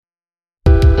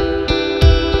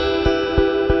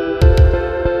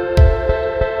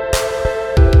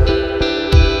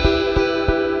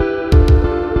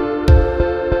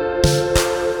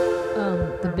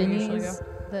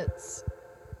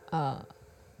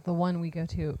The one we go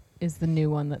to is the new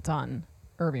one that's on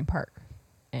Irving Park.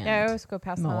 And Yeah, I always go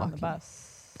past that on the Milwaukee.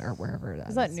 bus. Or wherever it is.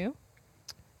 Is that new?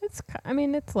 It's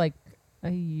like a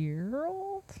year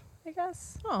old, I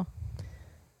guess. Oh.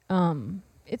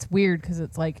 It's weird because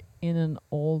it's like in an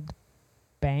old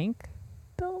bank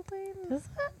building. Is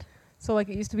it? So like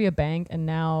it used to be a bank, and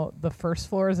now the first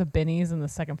floor is a Binny's and the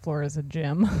second floor is a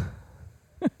gym.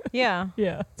 Yeah.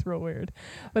 Yeah, it's real weird.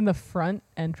 When the front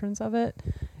entrance of it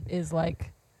is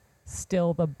like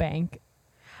still the bank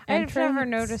I've never entrance,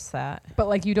 noticed that. but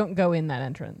like you don't go in that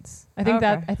entrance. I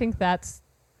think that's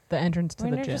the entrance to I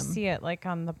the never gym. see it like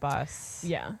on the bus.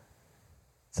 Yeah.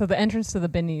 So the entrance to the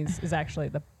Binny's is actually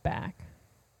the back.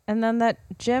 And then that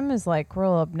gym is like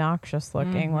real obnoxious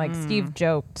looking. Like Mhm. Steve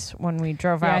joked when we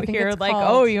drove Yeah, I out think here, it's like, called-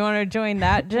 oh, you want to join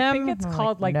that gym? I think it's I'm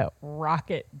called like no.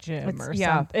 Rocket Gym It's- or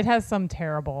yeah. something. It has some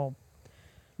terrible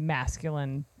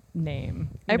masculine name.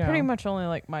 I you pretty know? much only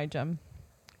like my gym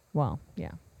Well,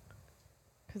 yeah.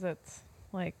 because it's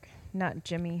like not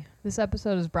Jimmy. This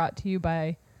episode is brought to you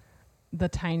by the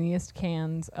tiniest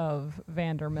cans of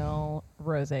Vandermill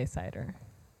Rosé cider.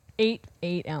 8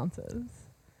 ounces.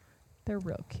 They're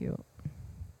real cute.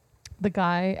 The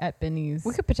guy at Binny's.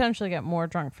 We could potentially get more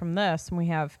drunk from this than we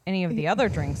have any of the other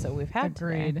drinks that we've had.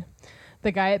 Agreed. Today.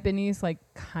 The guy at Binny's, like,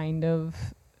 kind of,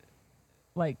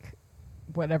 like,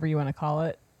 whatever you want to call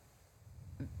it,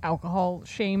 alcohol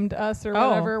shamed us or Oh,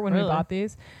 whatever when we really? bought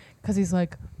these. Because he's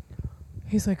like,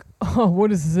 oh,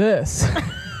 what is this?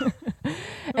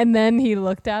 And then he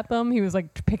looked at them. He was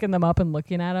like picking them up and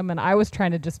looking at them. And I was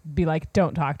trying to just be like,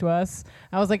 don't talk to us.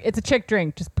 I was like, it's a chick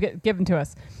drink. Just give them to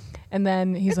us. And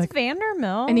then he's It's like,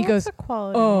 Vandermill. and he That's goes, a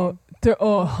quality. oh, they're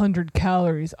 100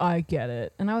 calories. I get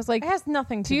it. And I was like, it has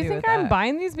nothing to do do you think with I'm that.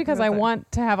 buying these because With I it.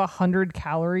 want to have 100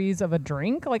 calories of a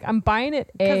drink? Like, I'm buying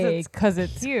it A, because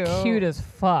it's cute as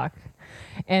fuck,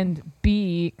 and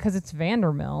B, because it's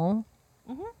Vandermill.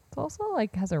 Mhm. It's also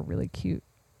like has a really cute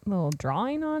little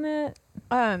drawing on it.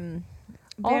 Vandermill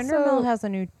Also- has a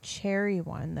new cherry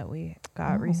one that we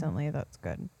got Oh. recently. That's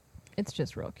good. It's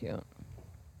just real cute.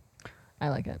 I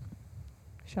like it.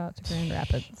 Shout out to Grand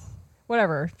Rapids.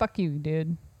 Whatever. Fuck you,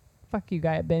 dude. Fuck you,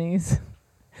 guy at Benny's.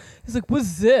 He's like,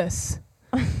 what's this?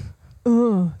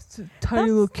 It's a tiny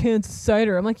little cans of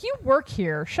cider. I'm like, you work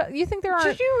here. You think there aren't...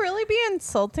 Should you really be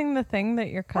insulting the thing that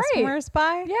your customers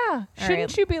buy? Yeah. All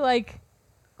Shouldn't right. you be like,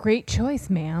 great choice,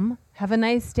 ma'am. Have a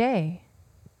nice day.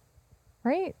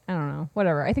 Right? I don't know.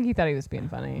 Whatever. I think he thought he was being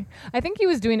funny. I think he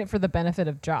was doing it for the benefit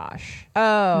of Josh. Oh.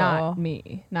 Not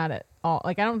me. Not at all.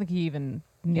 Like, I don't think he even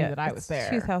knew that I was it's there.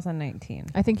 2019.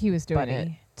 I think he was doing it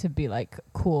Buddy. to be like,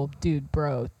 cool dude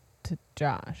bro to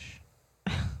Josh.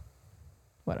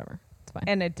 Whatever. It's fine.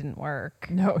 And it didn't work.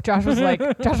 No, Josh was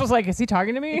like, is he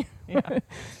talking to me? Yeah. Can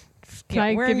Yeah,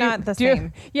 I we're give not you, the do you-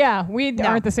 same. Yeah, we No.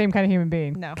 aren't the same kind of human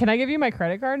being. No. Can I give you my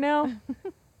credit card now?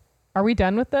 Are we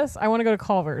done with this? I want to go to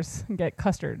Culver's and get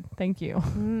custard. Thank you.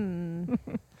 Mm.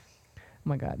 Oh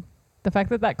my God. The fact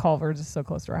that Culver's is so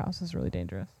close to our house is really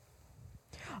dangerous.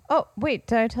 Oh, wait.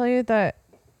 Did I tell you that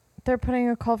they're putting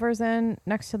a Culver's in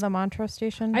next to the Montrose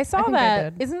station? I saw think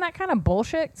that. did. Isn't that kind of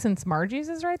bullshit since Margie's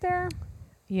is right there?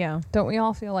 Yeah. Don't we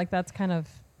all feel like that's kind of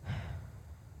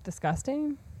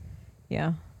disgusting?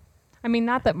 Yeah. I mean,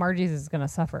 not that Margie's is going to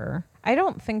suffer. I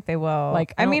don't think they will.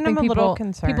 Like, I don't mean, think I'm a little people-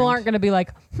 concerned. People aren't going to be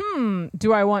like,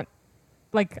 do I want...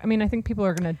 Like, I mean, I think people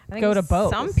are going I to think go to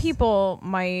both. Some people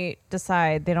might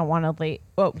decide they don't want to wait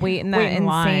in that Wait in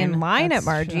insane line That's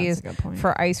at true. Margie's That's a good point.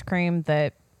 for ice cream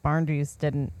that Margie's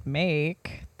didn't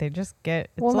make. They just get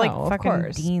it's Well, like no, of fucking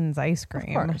course. Dean's ice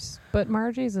cream. Of course. But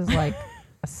Margie's is like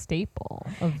a staple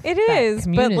of It that is,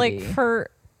 but like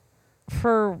community.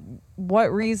 for what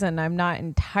reason I'm not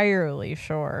entirely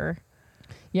sure.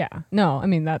 Yeah. No, I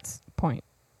mean, that's point.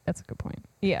 That's a good point.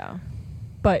 Yeah.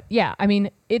 But yeah, I mean,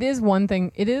 it is one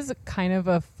thing. It is kind of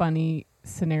a funny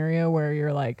scenario where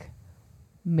you're like,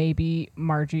 maybe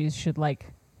Margie's should like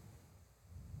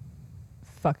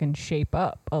fucking shape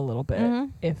up a little bit.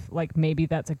 Mhm. If like maybe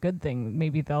that's a good thing.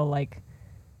 Maybe they'll like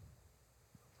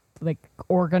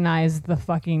organize the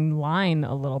fucking line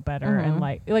a little better and Mhm.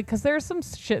 like because there's some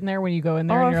shit in there when you go in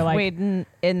there and you're like, waiting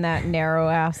in that narrow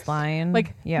ass line.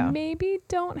 like yeah. maybe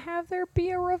don't have there be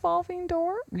a revolving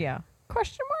door? Yeah.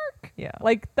 Question mark. Yeah.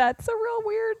 Like that's a real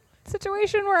weird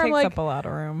situation where I'm Takes like, up a lot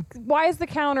of room. why is the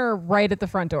counter right at the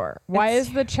front door? Why It's-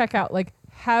 is the checkout like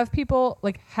have people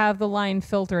like have the line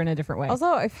filter in a different way? Also,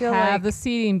 I feel have like the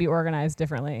seating be organized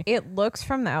differently. it looks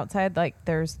from the outside like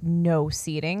there's no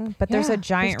seating, but there's Yeah, a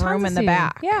giant tons room of in the seating.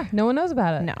 back. Yeah, no one knows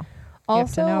about it. No.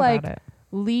 Also, you have to know like about it.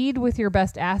 lead with your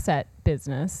best asset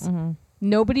business. Mhm.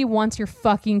 Nobody wants your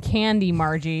fucking candy,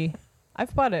 Margie.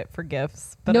 I've bought it for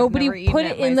gifts, but Nobody I've never eaten put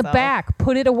it in the myself. back.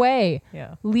 Put it away.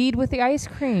 Yeah. Lead with the ice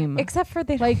cream. Except for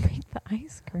they Like- don't make the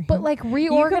ice cream. But like you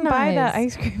reorganize. can buy that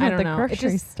ice cream I at don't the know. It grocery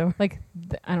just- store. Like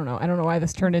I don't know. I don't know why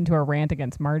this turned into a rant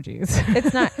against Margie's.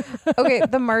 It's not okay.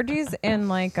 The Margie's in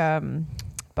like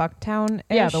Bucktown.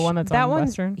 Yeah, the one that's that on one's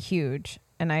Western. huge,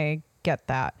 and I get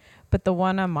that. But the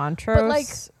one on Montrose, But, like,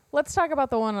 Let's talk about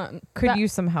the one on. could that-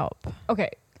 use some help. Okay,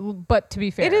 but to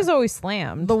be fair, It is always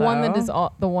slammed. the one that though.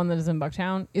 is the one that is in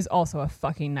Bucktown is also a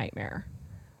fucking nightmare.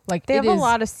 Like They it have a is-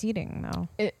 lot of seating though.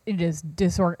 It is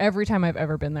Every time I've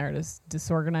ever been there, it is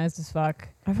disorganized as fuck.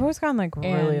 I've always gone like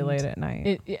really And late at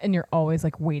night. And you're always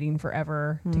like waiting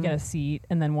forever to Mhm. get a seat,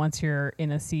 and then once you're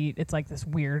in a seat, it's like this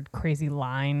weird, crazy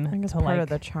line. I think it's to part like, of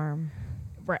the charm.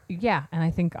 right, yeah, and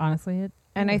I think honestly, it.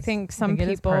 And I is. think some it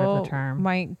is part of people the charm,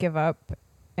 might give up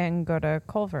and go to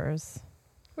Culver's.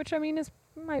 which I mean is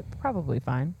probably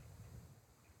fine.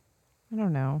 I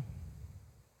don't know.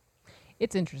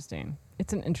 It's interesting.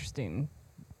 It's an interesting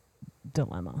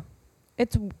dilemma.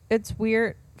 It's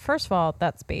weird. First of all,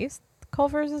 that space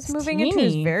Culver's is It's moving into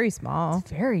is teeny. very small.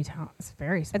 It's very It's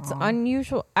very small. It's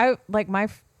unusual. I like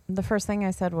the first thing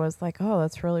I said was like, oh,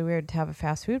 that's really weird to have a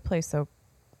fast food place so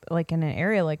like in an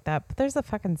area like that. But there's a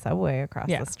fucking Subway across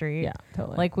Yeah, the street. Yeah,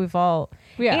 totally. Like we've all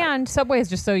yeah, and Subway is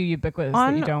just so ubiquitous that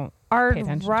on you don't. our pay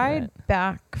attention to ride it.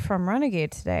 back from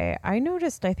Renegade today, I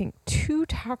noticed I think 2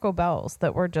 Taco Bells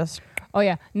that were just Oh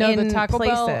yeah, no, the in Taco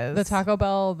Bell. places. The Taco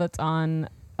Bell that's on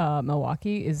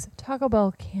Milwaukee is Taco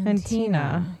Bell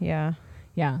Cantina. Yeah.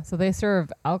 Yeah, so they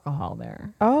serve alcohol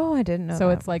there. Oh, I didn't know. So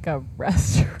that. it's like a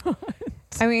restaurant.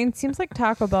 I mean, it seems like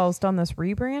Taco Bell's done this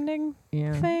rebranding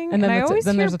Yeah. thing, And then, I it's- always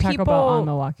then hear there's a Taco Bell on people-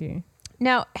 Milwaukee.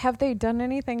 Now, have they done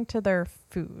anything to their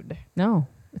food? No,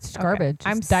 it's Okay. garbage.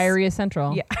 I'm It's diarrhea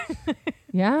central. Yeah.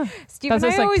 Yeah. Steve That's and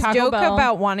I just like always Taco joke Bell.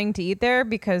 about wanting to eat there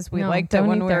because we No, liked it don't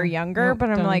when eat we were there. younger, No, but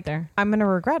I'm don't eat like, there. I'm going to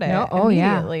regret it No, oh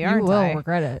yeah, immediately, you aren't will I?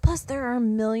 regret it. Plus, there are a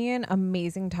million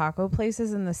amazing taco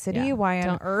places in the city. Yeah, Why on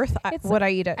don't- earth It's- would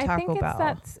I eat at I Taco think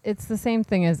Bell? it's the same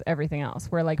thing as everything else,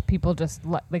 where like people just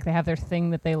like they have their thing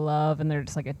that they love and they're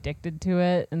just like addicted to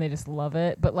it and they just love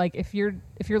it. But like if you're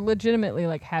legitimately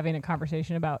like having a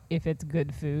conversation about if it's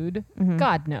good food, Mhm.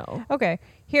 God no. Okay,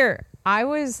 here I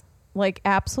was like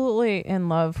absolutely in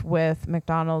love with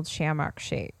McDonald's Shamrock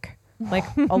Shake, like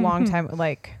a long time,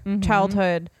 like Mhm.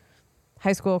 childhood,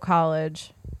 high school,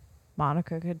 college.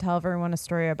 Monica could tell everyone a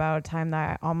story about a time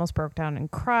that I almost broke down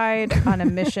and cried on a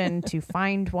mission to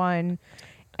find one,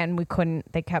 and we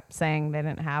couldn't. They kept saying they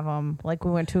didn't have them. Like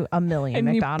we went to a million And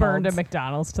McDonald's. you burned a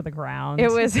McDonald's to the ground. It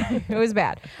was it was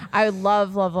bad. I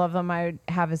love them. I would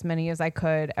have as many as I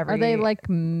could every Are they like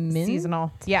mint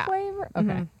seasonal. Yeah. flavor? Okay,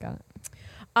 Mhm. got it.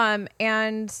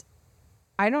 And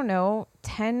I don't know,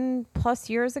 10 plus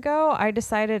years ago, I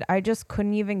decided I just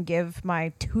couldn't even give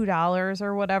my $2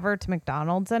 or whatever to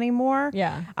McDonald's anymore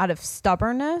Yeah. out of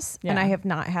stubbornness. And Yeah. I have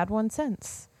not had one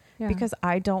since Yeah. because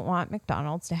I don't want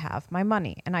McDonald's to have my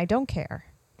money and I don't care.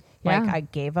 Yeah. Like I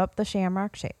gave up the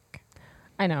Shamrock Shake.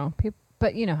 I know,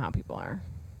 but you know how people are.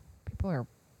 People are.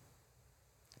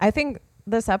 I think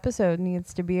this episode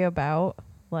needs to be about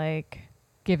like,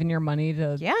 Giving your money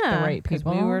to yeah, the right 'cause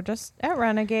people. we were just at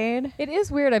Renegade. It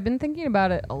is weird. I've been thinking about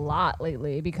it a lot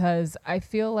lately because I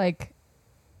feel like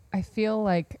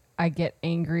I get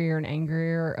angrier and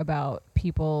angrier about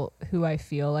people who I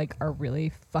feel like are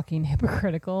really fucking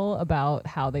hypocritical about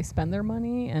how they spend their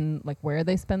money and like where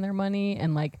they spend their money,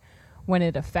 and like when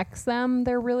it affects them,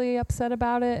 they're really upset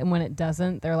about it, and when it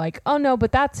doesn't, they're like, "Oh no,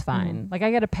 but that's fine. Like I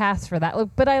get a pass for that.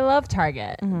 Look, but I love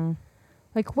Target." Mm-hmm.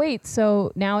 Like, wait,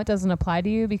 so now it doesn't apply to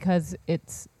you because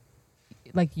it's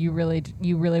like you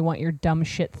really want your dumb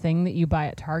shit thing that you buy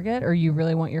at Target, or you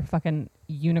really want your fucking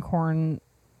unicorn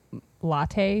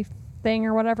latte thing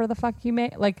or whatever the fuck you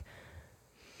make? Like,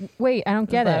 wait, I don't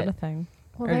get Is that it. a thing?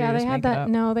 Well, Or did you they just had make it that. up?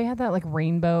 No, they had that like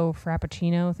rainbow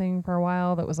frappuccino thing for a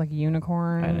while. That was like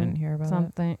unicorn. I didn't hear about it.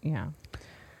 something. Yeah.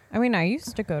 I mean, I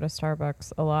used to go to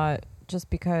Starbucks a lot just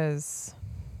because.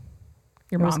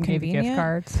 Your It was mom gave you gift convenient.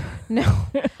 cards. No,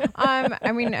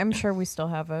 I mean, I'm sure we still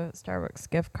have a Starbucks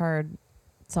gift card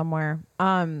somewhere.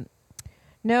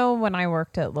 No, when I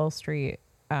worked at Lowell Street,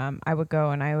 I would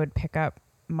go and I would pick up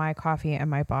my coffee and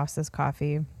my boss's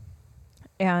coffee,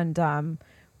 and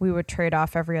we would trade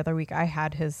off every other week. I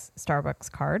had his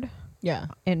Starbucks card Yeah.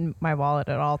 in my wallet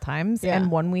at all times, Yeah.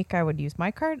 and one week I would use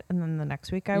my card, and then the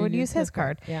next week I would use his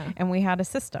card. Yeah. And we had a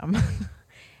system.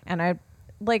 And I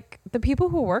like the people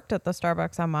who worked at the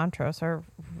Starbucks on Montrose are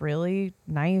really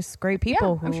nice, great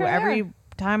people I'm who sure they every are.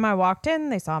 time I walked in,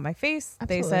 they saw my face.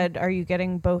 Absolutely. They said, "Are you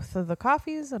getting both of the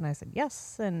coffees?" And I said,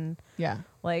 "Yes." And Yeah.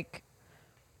 like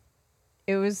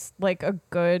it was like a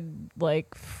good,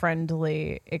 like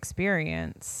friendly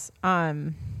experience.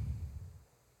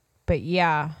 But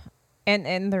yeah,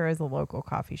 and there is a local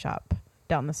coffee shop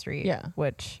down the street. Yeah.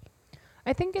 Which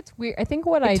I think it's weird. I think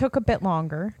what it took a bit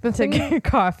longer the to thing get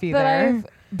coffee that there. I've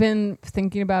been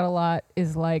thinking about a lot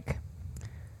is like,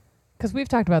 because we've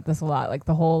talked about this a lot, like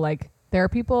the whole like there are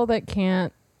people that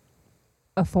can't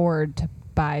afford to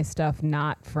buy stuff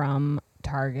not from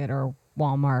Target or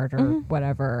Walmart or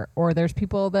whatever, or there's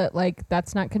people that like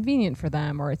that's not convenient for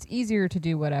them, or it's easier to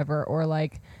do whatever, or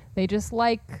like they just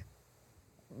like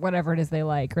whatever it is they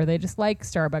like, or they just like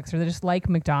Starbucks, or they just like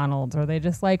McDonald's, or they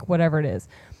just like whatever it is.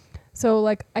 So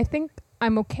like I think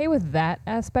I'm okay with that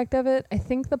aspect of it. I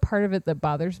think the part of it that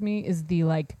bothers me is the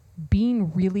like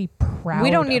being really proud.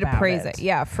 We don't need to about praise it.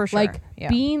 Yeah, for sure. Like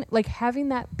being like having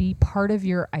that be part of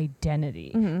your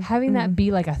identity, having that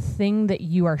be like a thing that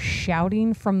you are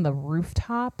shouting from the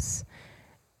rooftops,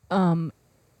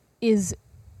 is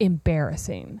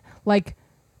embarrassing. Like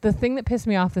the thing that pissed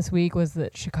me off this week was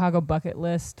that Chicago Bucket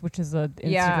List, which is a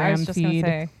Instagram I was just feed.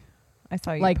 gonna say, I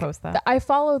saw you Like post that. I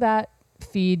follow that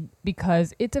feed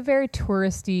because it's a very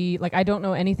touristy, like I don't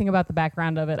know anything about the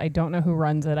background of it. I don't know who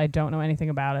runs it. I don't know anything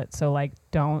about it. So like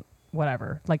don't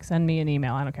whatever. Like send me an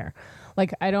email. I don't care.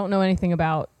 Like I don't know anything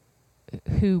about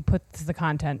who puts the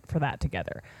content for that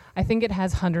together. I think it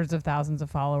has hundreds of thousands of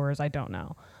followers. I don't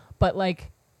know. But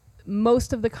like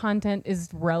most of the content is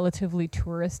relatively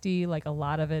touristy. Like a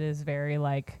lot of it is very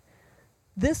like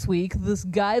this week this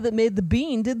guy that made the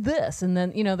bean did this, and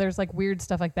then you know there's like weird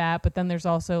stuff like that, but then there's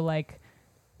also like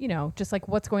you know just like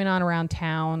what's going on around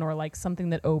town, or like something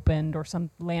that opened, or some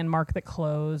landmark that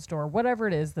closed, or whatever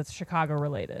it is that's Chicago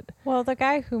related. Well, the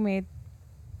guy who made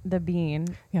the bean,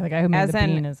 Yeah, the guy who made as the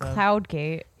in bean is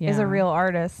Cloudgate, is Yeah. a real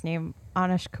artist named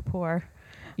Anish Kapoor.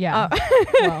 yeah.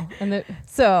 Well,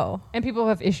 So and people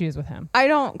have issues with him. I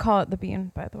don't call it the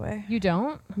bean, by the way. You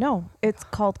don't? No, it's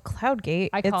called Cloudgate.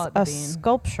 I call it's it the a bean.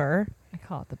 sculpture. I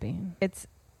call it the bean. It's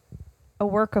a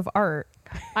work of art.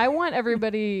 I want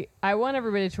everybody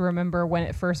to remember when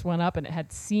it first went up and it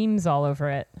had seams all over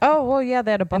it, Oh well, yeah,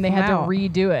 they had to buff and they them had out. to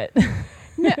redo it.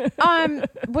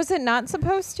 Was it not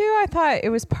supposed to? I thought it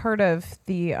was part of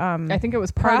the I think it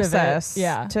was part process. of it.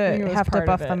 Yeah, I think it to was have to part of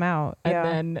buff it. them out. And Yeah.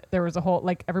 then there was a whole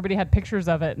like everybody had pictures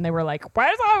of it, and they were like, "Why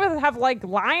does it always have like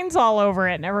lines all over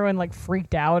it?" And everyone like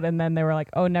freaked out. And then they were like,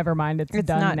 "Oh, never mind, it's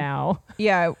done not- now."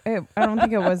 Yeah, I don't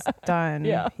think it was done.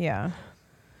 Yeah. Yeah.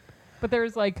 But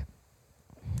there's like,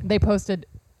 they posted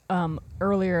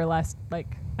earlier last,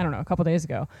 like, I don't know, a couple days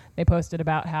ago, they posted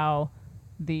about how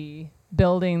the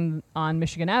building on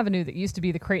Michigan Avenue that used to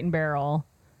be the Crate and Barrel,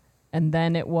 and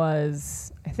then it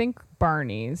was, I think,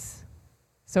 Barney's.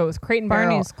 So it was Crate and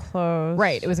Barney's Barrel. closed.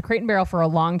 Right. It was a Crate and Barrel for a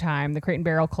long time. The Crate and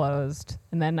Barrel closed.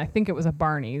 And then I think it was a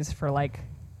Barney's for like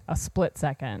a split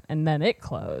second. And then it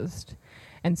closed.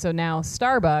 And so now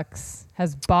Starbucks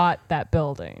has bought that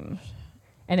building.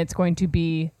 And it's going to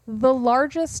be the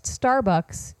largest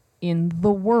Starbucks in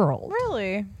the world.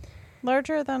 Really?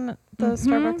 Larger than the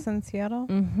Starbucks in Seattle?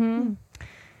 Mm-hmm.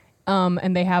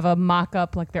 And they have a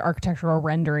mock-up, like their architectural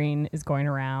rendering is going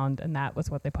around, and that was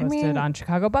what they posted on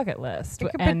Chicago Bucket List.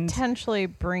 It could And potentially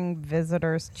bring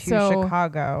visitors to So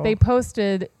Chicago. they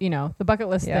posted, you know, the bucket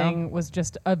list Yeah. thing was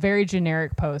just a very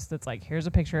generic post that's like, here's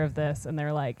a picture of this, and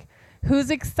they're like, who's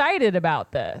excited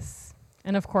about this?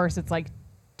 And of course, it's like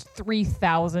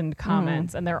 3,000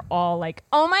 comments, and they're all like,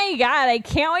 oh my God, I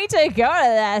can't wait to go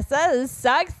to this. This is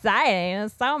so exciting.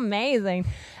 It's so amazing.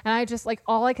 And I just like,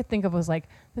 all I could think of was like,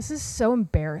 this is so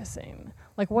embarrassing.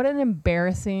 Like, what an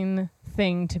embarrassing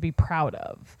thing to be proud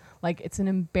of. Like, it's an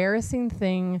embarrassing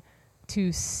thing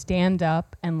to stand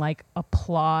up and like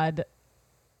applaud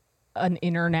an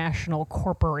international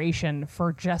corporation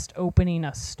for just opening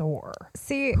a store.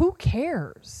 See, Who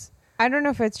cares? I don't know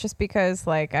if it's just because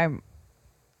like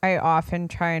I often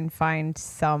try and find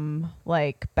some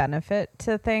like benefit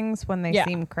to things when they Yeah.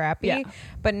 seem crappy. Yeah.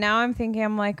 But now I'm thinking,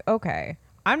 I'm like, okay,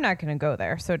 I'm not going to go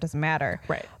there, so it doesn't matter.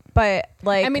 Right. But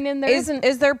like, I mean, and there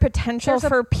is there potential there's a-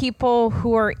 for people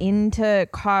who are into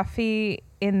coffee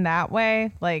in that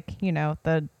way? Like, you know,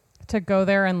 To go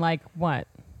there and like what?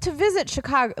 to visit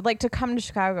Chicago, like to come to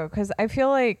Chicago, because I feel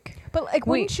like But like,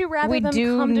 We- wouldn't you rather we them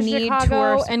do come to need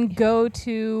Chicago tours. and go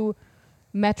to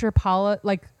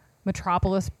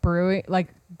Metropolis Brewing, like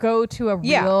go to a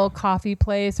Yeah. real coffee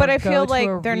place? But or I go feel to like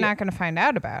a they're real- not going to find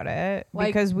out about it Like-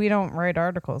 because we don't write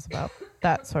articles about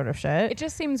that sort of shit. It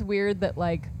just seems weird that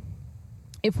like,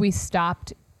 if we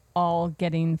stopped all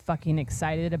getting fucking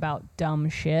excited about dumb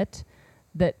shit,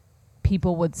 that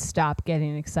people would stop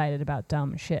getting excited about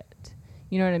dumb shit.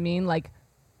 You know what I mean? Like,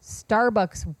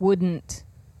 Starbucks wouldn't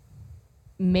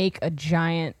make a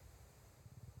giant,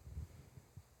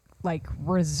 like,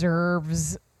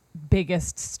 reserves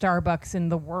biggest Starbucks in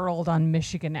the world on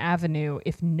Michigan Avenue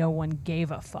if no one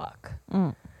gave a fuck.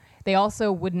 They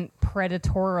also wouldn't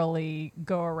predatorily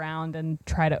go around and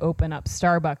try to open up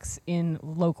Starbucks in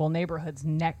local neighborhoods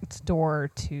next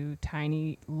door to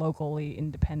tiny, locally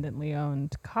independently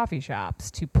owned coffee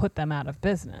shops to put them out of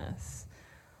business.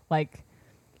 Like,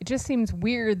 it just seems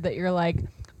weird that you're like,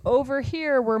 over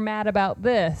here we're mad about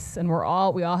this, and we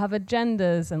all have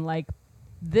agendas, and like,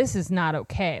 this is not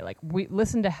okay. Like, we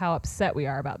listen to how upset we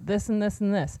are about this and this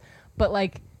and this, but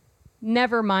like,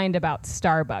 never mind about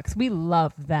Starbucks. We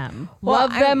love them. Well,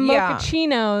 love them yeah.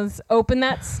 mochachinos. Open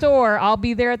that store. I'll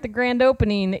be there at the grand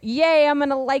opening. Yay, I'm going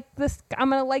to like this. I'm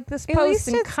going to like this At post least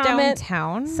and it's comment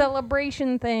downtown.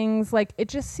 celebration things. Like, it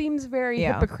just seems very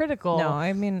Yeah. hypocritical No,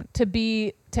 I mean,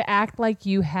 to act like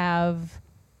you have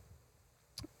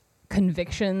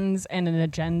convictions and an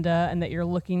agenda and that you're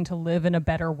looking to live in a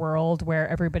better world where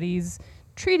everybody's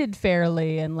treated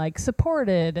fairly and like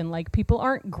supported and like people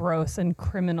aren't gross and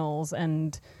criminals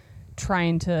and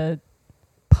trying to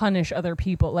punish other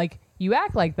people. Like, you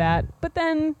act like that, but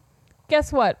then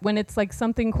guess what? When it's like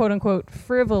something quote unquote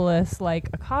frivolous, like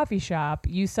a coffee shop,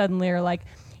 you suddenly are like,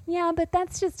 yeah, but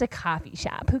that's just a coffee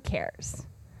shop. Who cares?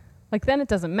 Like, then it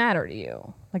doesn't matter to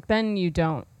you. Like, then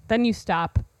you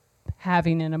stop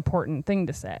having an important thing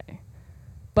to say.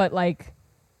 But like,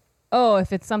 oh,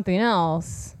 if it's something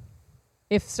else,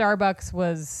 if Starbucks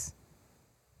was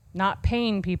not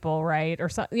paying people right or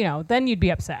so, you know, then you'd be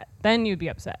upset.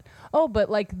 Oh, but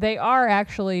like, they are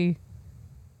actually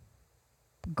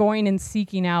going and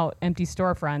seeking out empty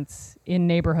storefronts in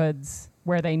neighborhoods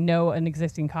where they know an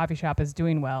existing coffee shop is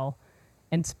doing well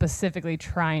and specifically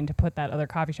trying to put that other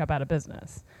coffee shop out of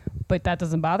business. But that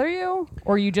doesn't bother you,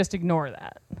 or you just ignore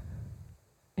that?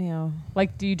 yeah.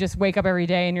 Like, do you just wake up every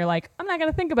day and you're like, I'm not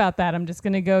going to think about that. I'm just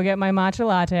going to go get my matcha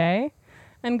latte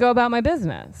and go about my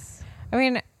business? I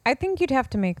mean, I think you'd have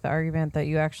to make the argument that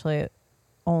you actually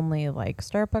only like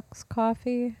Starbucks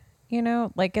coffee. You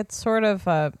know, like, it's sort of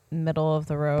a middle of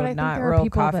the But I road, think not there are real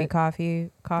people coffee.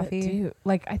 That do.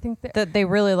 Like, I think That they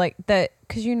really like that,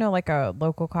 because you know, like a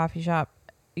local coffee shop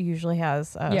usually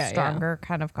has a Yeah, stronger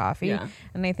kind of coffee. Yeah.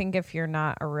 And I think if you're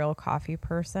not a real coffee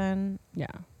person, Yeah.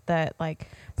 that like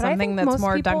But I something think that's most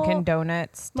more people- Dunkin'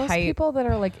 Donuts Most type. people that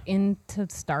are like into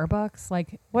Starbucks,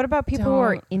 like, What about people who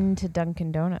are don't- into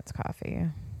Dunkin' Donuts coffee?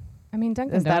 I mean,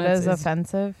 Dunkin' Is that Donuts as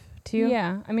offensive to you?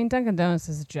 Yeah. I mean, Dunkin' Donuts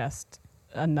is just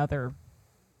another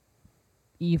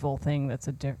evil thing that's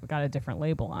got a different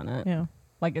label on it. Yeah.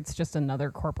 Like, it's just another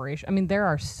corporation. I mean, there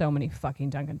are so many fucking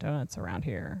Dunkin' Donuts around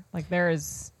here. Like, there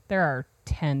are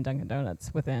 10 Dunkin'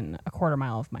 Donuts within a quarter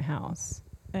mile of my house.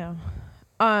 Yeah.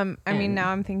 I mean, And- now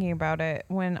I'm thinking about it.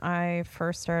 When I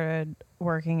first started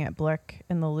working at Blick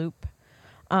in the Loop,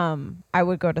 I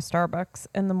would go to Starbucks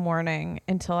in the morning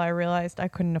until I realized I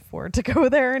couldn't afford to go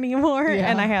there anymore.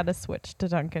 Yeah. And I had to switch to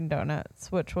Dunkin'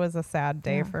 Donuts, which was a sad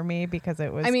day Yeah. for me because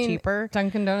it was I mean, cheaper.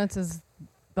 Dunkin' Donuts is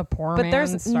the poor But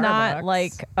man's there's not Starbucks.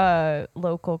 like a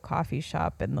local coffee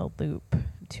shop in the Loop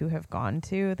to have gone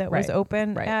to that was Right,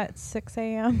 open right. at 6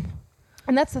 a.m.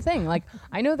 And that's the thing. Like,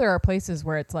 I know there are places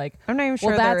where it's like, I'm not even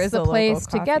sure well, there that's is the a place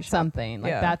local to coffee get shop. something.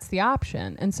 Like, Yeah. that's the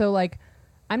option. And so, like,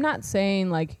 I'm not saying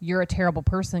like you're a terrible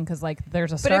person because like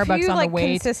there's a But if Starbucks you on like the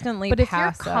way. consistently But if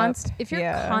you're pass up, if you're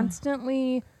yeah.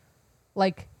 constantly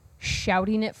like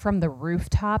shouting it from the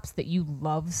rooftops that you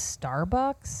love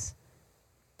Starbucks,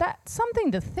 that's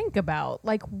something to think about.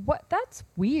 Like, what? That's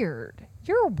weird.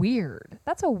 You're weird.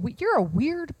 You're a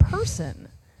weird person.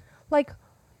 Like,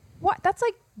 what? That's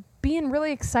like being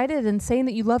really excited and saying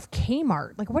that you love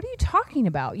Kmart. Like, what are you talking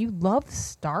about? You love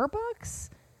Starbucks?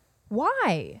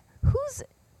 Why?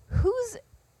 Who's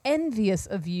envious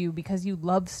of you because you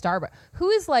love Starbucks? Who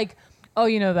is like, oh,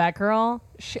 you know that girl?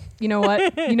 You know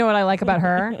what? You know what I like about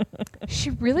her? She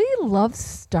really loves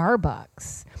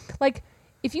Starbucks. Like,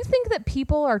 if you think that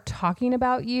people are talking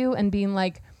about you and being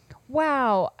like,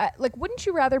 wow, like, wouldn't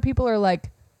you rather people are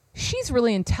like, she's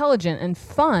really intelligent and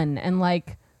fun and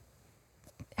like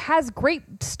has great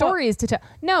stories to tell?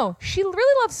 No, she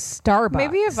really loves Starbucks.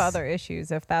 Maybe you have other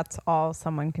issues if that's all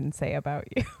someone can say about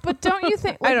you. But don't you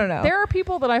think? I don't know. There are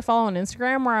people that I follow on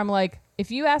Instagram where I'm like,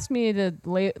 if you asked me to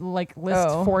list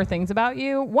 4 things about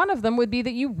you, one of them would be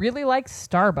that you really like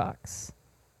Starbucks,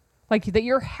 like that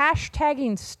you're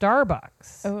hashtagging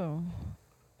Starbucks. Oh.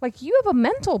 Like, you have a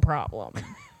mental problem.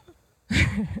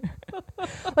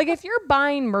 Like, if you're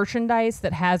buying merchandise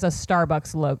that has a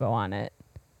Starbucks logo on it.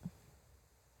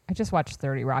 I just watched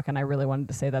 30 Rock and I really wanted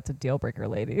to say that's a deal breaker,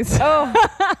 ladies. Oh,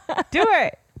 do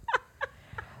it.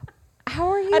 How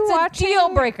are you That's watching? a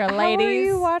deal breaker, How are ladies.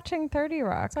 you watching 30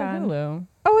 Rock It's on Hulu.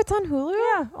 Oh, it's on Hulu?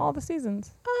 Yeah, all the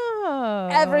seasons.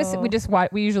 Oh.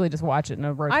 We usually just watch it in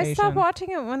a rotation. I stopped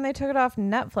watching it when they took it off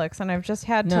Netflix, and I've just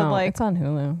had to No, like it's on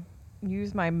Hulu.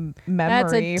 use my memory.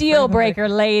 That's a deal breaker,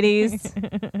 ladies.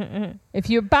 If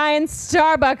you're buying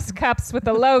Starbucks cups with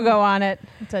the logo on it,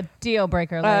 it's a deal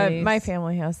breaker, ladies. My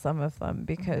family has some of them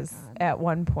because at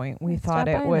one point we Stop thought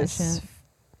it buying was that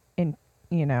shit.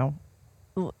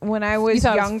 when I was you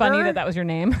thought younger. it was funny that was your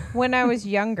name. When I was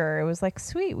younger, it was like,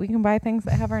 sweet, we can buy things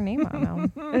that have our name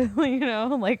on them.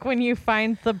 Like when you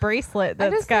find the bracelet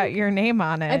that's got your name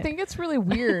on it. I think it's really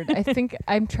weird. I think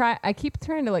I keep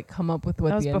trying to like come up with what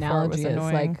That was the before it was analogy is.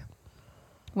 annoying. Like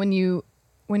when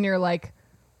you're like,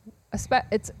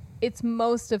 it's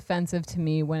most offensive to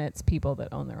me when it's people that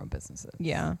own their own businesses.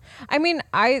 Yeah. I mean,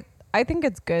 I think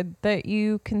it's good that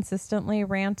you consistently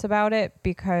rant about it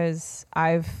because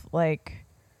I've like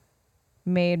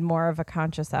made more of a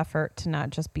conscious effort to not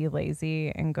just be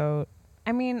lazy and go.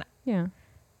 I mean, Yeah.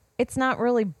 it's not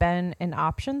really been an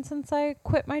option since I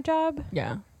quit my job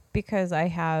Yeah. because I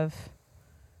have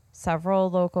several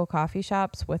local coffee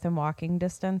shops within walking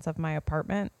distance of my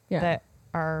apartment Yeah. that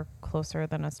are closer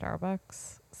than a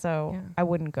Starbucks. So Yeah. I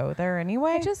wouldn't go there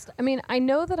anyway. I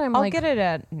know that I'll get it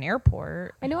at an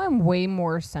airport. I know I'm way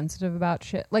more sensitive about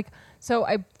shit. Like, so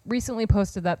I recently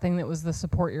posted that thing that was the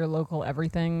support your local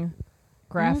everything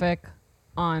graphic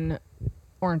on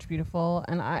Orange Beautiful.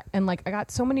 And I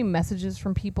got so many messages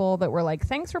from people that were like,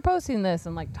 thanks for posting this.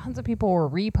 And like tons of people were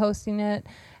reposting it.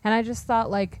 And I just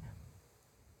thought like,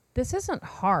 this isn't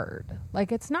hard.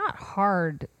 Like, it's not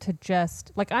hard to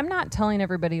just like, I'm not telling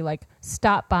everybody like,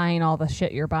 stop buying all the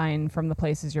shit you're buying from the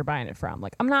places you're buying it from.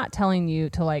 Like, I'm not telling you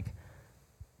to like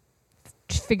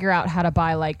figure out how to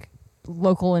buy like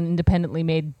local and independently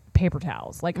made paper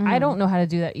towels. Like, I don't know how to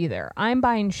do that either. I'm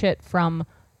buying shit from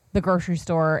the grocery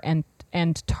store and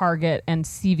Target and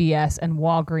CVS and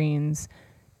Walgreens,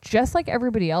 just like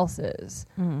everybody else is.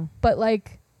 But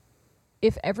like,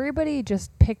 if everybody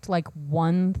just picked like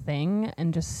one thing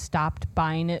and just stopped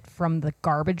buying it from the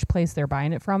garbage place they're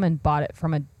buying it from and bought it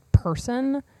from a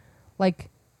person,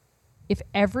 like if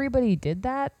everybody did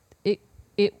that,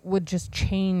 it would just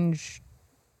change.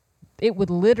 It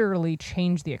would literally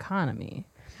change the economy.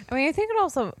 I mean, I think it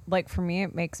also, like, for me,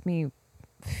 it makes me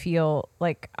feel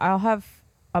like I'll have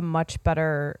a much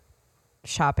better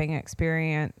shopping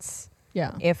experience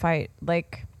Yeah. if I,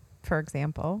 like, for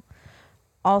example,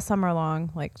 all summer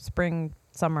long, like spring,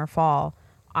 summer, fall,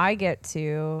 I get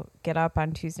to get up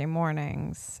on Tuesday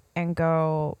mornings and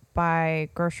go buy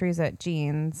groceries at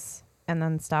Jean's and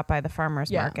then stop by the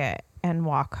farmer's market and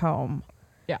walk home.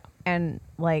 Yeah. And,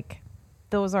 like,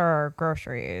 those are our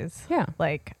groceries. Yeah.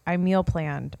 Like, I meal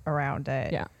planned around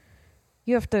it. Yeah.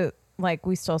 You have to, like,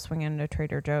 we still swing into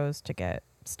Trader Joe's to get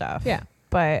stuff. Yeah.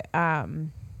 But,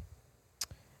 and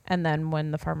then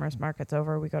when the farmer's market's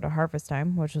over, we go to Harvest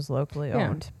Time, which is locally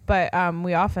owned. But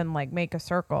we often, like, make a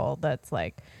circle that's,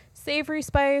 like, Savory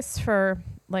Spice for,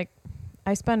 like,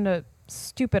 I spend a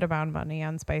stupid amount of money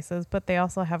on spices, but they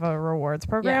also have a rewards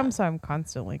program, so I'm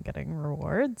constantly getting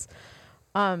rewards.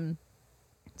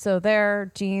 So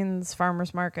there, Jean's,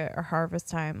 Farmer's Market, or Harvest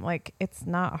Time, like, it's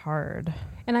not hard.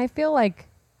 And I feel like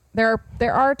there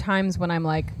are times when I'm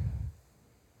like,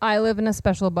 I live in a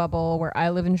special bubble where I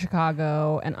live in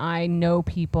Chicago and I know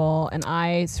people and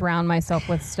I surround myself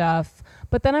with stuff.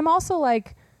 But then I'm also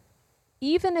like,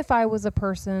 even if I was a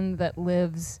person that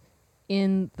lives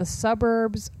in the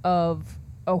suburbs of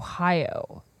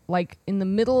Ohio, like in the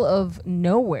middle of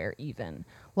nowhere even,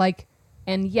 like,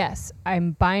 and yes,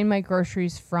 I'm buying my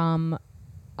groceries from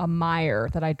a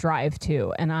Meijer that I drive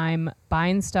to and I'm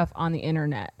buying stuff on the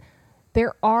internet.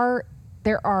 There's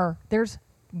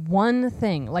one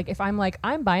thing, like if I'm like,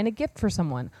 I'm buying a gift for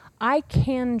someone, I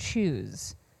can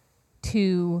choose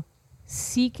to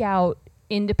seek out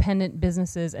independent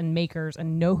businesses and makers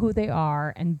and know who they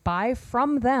are and buy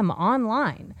from them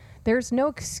online. There's no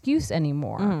excuse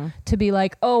anymore to be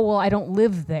like, oh, well, I don't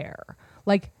live there.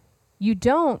 Like, you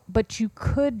don't, but you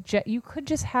could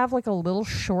just have like a little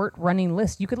short running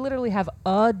list. You could literally have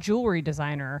a jewelry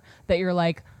designer that you're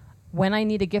like, when I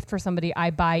need a gift for somebody,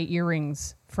 I buy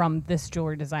earrings from this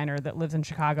jewelry designer that lives in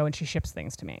Chicago and she ships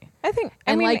things to me. I think,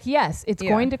 yes, it's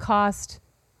going to cost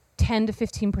 10 to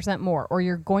 15% more, or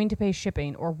you're going to pay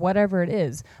shipping or whatever it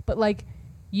is. But like,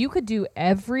 you could do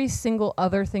every single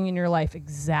other thing in your life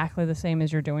exactly the same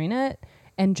as you're doing it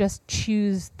and just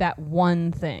choose that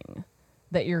one thing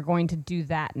that you're going to do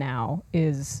that now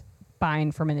is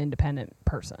buying from an independent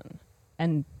person.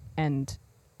 And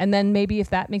then maybe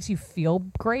if that makes you feel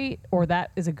great or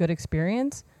that is a good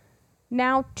experience,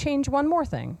 now change one more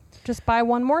thing. Just buy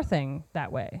one more thing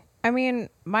that way. I mean,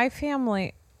 my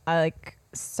family, like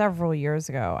several years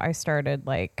ago, I started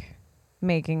like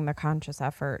making the conscious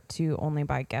effort to only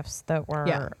buy gifts that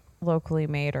were locally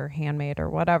made or handmade or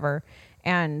whatever.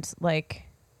 And like,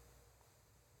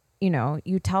 you know,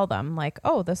 you tell them like,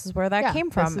 oh, this is where that came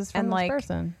from. This is from and this like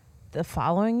person. the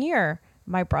following year,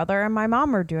 my brother and my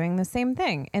mom are doing the same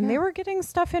thing. And they were getting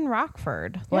stuff in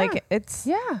Rockford. Yeah. Like it's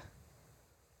it's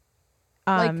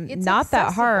not that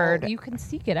accessible. hard. You can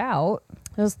seek it out.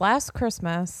 It was last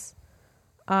Christmas.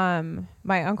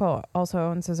 My uncle also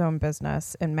owns his own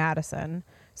business in Madison,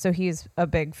 so he's a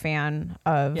big fan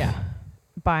of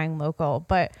buying local.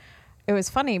 But it was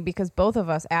funny because both of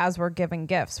us, as we're giving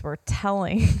gifts, we're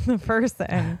telling the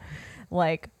person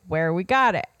like where we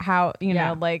got it, how, you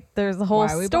know, like there's a whole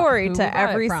story to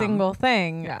every single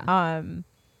thing.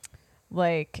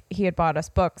 Like he had bought us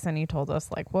books and he told us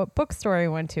like what bookstore he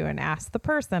went to and asked the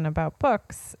person about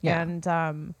books.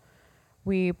 And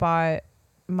we bought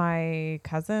my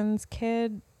cousin's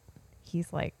kid,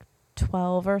 he's like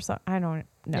 12 or so, I don't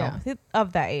know,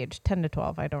 of that age, 10 to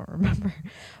 12, I don't remember.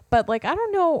 But like I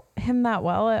don't know him that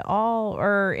well at all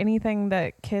or anything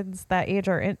that kids that age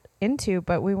are into.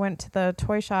 But we went to the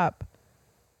toy shop,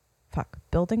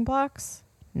 Building Blocks,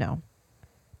 no,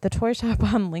 the toy shop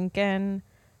on Lincoln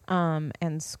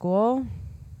and School.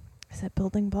 Is it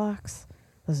Building Blocks?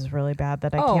 This is really bad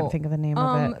that I can't think of the name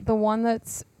of it. The one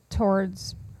that's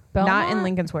towards Belmont? Not in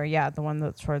Lincoln Square. Yeah, the one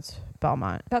that's towards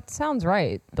Belmont. That sounds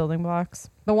right. Building Blocks.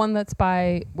 The one that's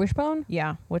by Wishbone?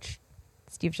 Yeah, which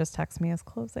Steve just texted me is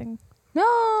closing. No.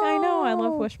 I know. I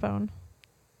love Wishbone.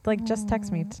 Like, just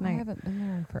text me tonight. I haven't been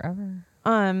there in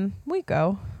forever. We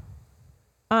go.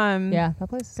 Yeah, that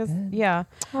place is good. Yeah.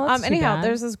 Well, that's too anyhow, bad.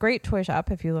 there's this great toy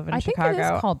shop if you live in Chicago. I think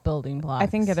it is called Building Blocks. I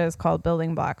think it is called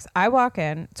Building Blocks. I walk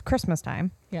in. It's Christmas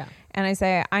time. Yeah. And I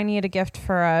say, I need a gift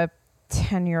for a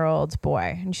 10-year-old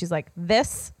boy. And she's like,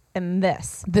 this and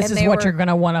this. This and is what you're going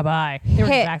to want to buy. They were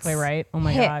hits, exactly right. Oh,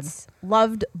 my God.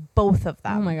 Loved both of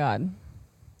them. Oh, my God.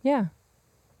 Yeah.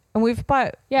 And we've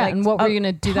bought and what were you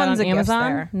going to do that on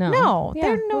Amazon? No,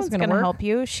 Yeah, no one's going to help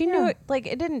you. She knew Yeah. it. Like,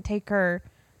 it didn't take her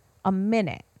a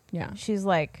minute. Yeah. She's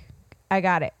like, I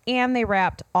got it. And they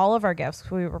wrapped all of our gifts.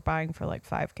 We were buying for like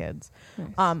 5 kids.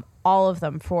 Nice. All of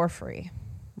them for free.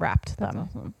 Wrapped That's them.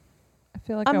 awesome. I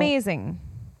feel like Amazing.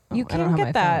 You I don't can't have my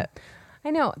get that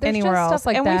I know. There's anywhere just else. stuff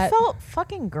like and that. we felt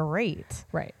fucking great.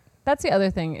 Right. That's the other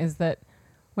thing is that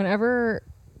whenever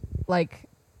like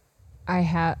I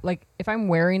have like if I'm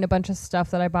wearing a bunch of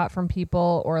stuff that I bought from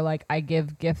people or like I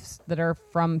give gifts that are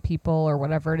from people or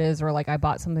whatever it is or like I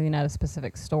bought something at a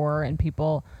specific store and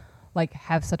people like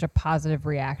have such a positive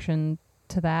reaction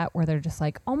to that where they're just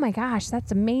like, oh my gosh,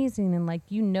 that's amazing. And like,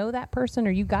 you know, that person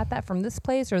or you got that from this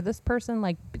place or this person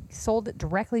like sold it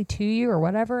directly to you or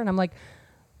whatever. And I'm like,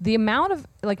 the amount of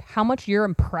like how much you're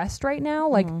impressed right now,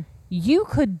 like you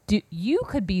could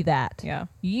be that. Yeah.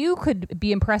 You could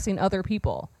be impressing other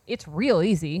people. It's real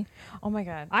easy. Oh my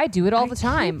God. I do it all the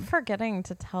time. I keep forgetting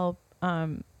to tell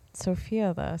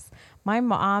Sophia this. My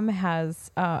mom has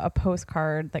a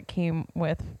postcard that came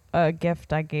with a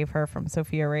gift I gave her from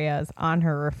Sophia Reyes on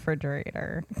her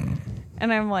refrigerator.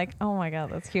 And I'm like, oh my God,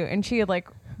 that's cute. And she like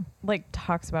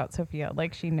talks about Sophia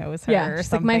like she knows her or she's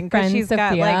something. like, my friend she's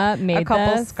Sophia got like made a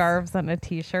couple this. scarves and a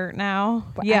t-shirt now.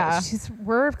 But yeah.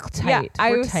 we're tight. Yeah,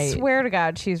 We're I tight. swear to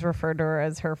God she's referred to her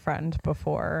as her friend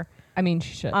before. I mean,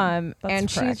 she should. And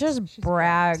That's she correct. just She's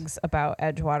brags about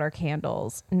Edgewater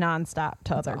candles nonstop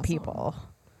to That's other awesome. people.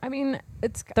 I mean,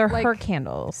 They're like, her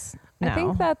candles. I now.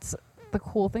 think that's the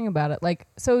cool thing about it. Like,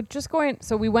 so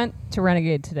we went to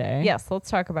Renegade today. Yes, let's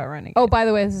talk about Renegade. Oh, by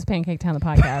the way, this is Pancake Town, the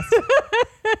podcast.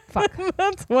 Fuck.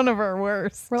 That's one of our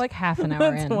worst. We're like half an hour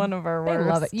That's in. one of our They worst.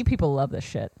 love it. You people love this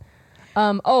shit.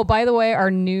 Oh, by the way,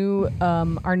 our new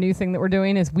thing that we're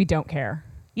doing is we don't care.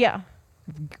 Yeah.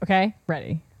 Okay?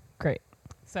 Ready. Great.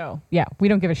 So, yeah, we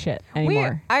don't give a shit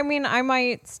anymore. I mean, I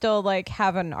might still like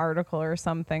have an article or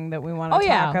something that we want to Oh,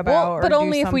 yeah. talk about. Well, or but do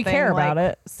only if we something, care about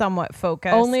like, it. Somewhat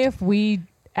focused. Only if we,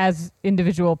 as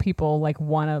individual people, like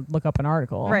want to look up an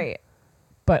article. Right.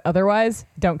 But otherwise,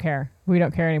 don't care. We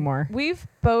don't care anymore. We've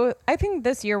both, I think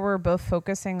this year we're both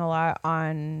focusing a lot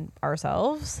on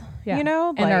ourselves, Yeah. you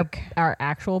know, And like our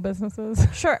actual businesses.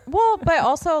 sure. Well, but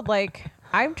also like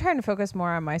I'm trying to focus more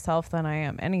on myself than I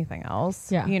am anything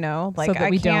else. Yeah. You know, like so that I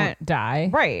we can't. don't die.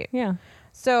 Right. Yeah.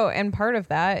 So, and part of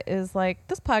that is like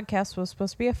this podcast was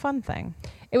supposed to be a fun thing.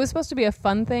 It was supposed to be a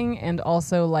fun thing and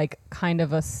also like kind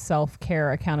of a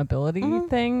self-care accountability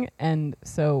thing. And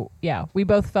so, yeah, we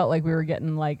both felt like we were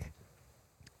getting like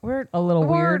we're a little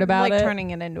weird about like it.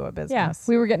 turning it into a business. Yeah,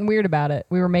 we were getting weird about it.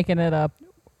 We were making it a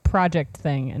project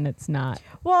thing, and it's not.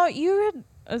 Well, you had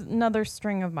another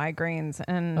string of migraines,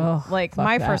 and Ugh, like fuck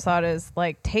my that. first thought is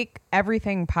like take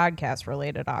everything podcast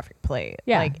related off your plate.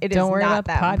 Yeah, like it don't is worry not about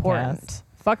the that podcast. important.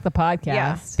 Fuck the podcast.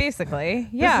 Yeah, basically.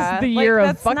 Yeah, This is the like, year of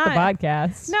that's fuck the not-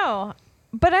 podcast. No,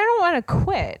 but I don't want to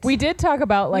quit. We did talk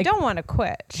about we like don't want to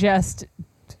quit. just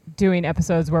doing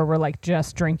episodes where we're like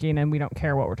just drinking and we don't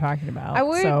care what we're talking about. I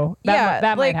would, So that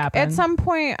like, might happen. At some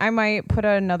point, I might put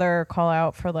another call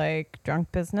out for like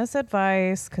drunk business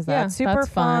advice because Yeah, that's super that's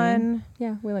fun. fun.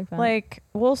 Yeah, we like that. Like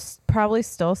we'll probably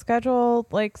still schedule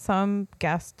like some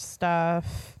guest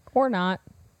stuff. or not.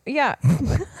 Yeah,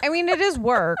 I mean it is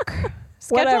work.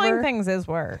 Whatever. Scheduling things is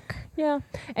work. Yeah,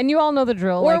 and you all know the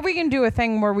drill. Or like, we can do a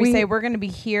thing where we we- say we're going to be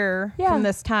here Yeah. from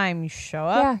this time. You show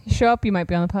up. yeah, you show up, you might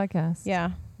be on the podcast.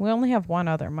 Yeah. We only have one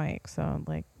other mic, so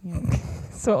like, you know.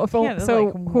 So if Yeah, so,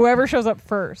 like, whoever shows up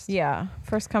first. Yeah,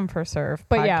 first come, first serve.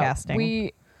 But podcasting. yeah,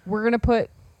 we're gonna put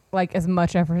like as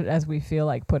much effort as we feel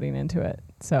like putting into it.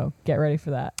 So get ready for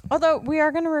that. Although we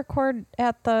are going to record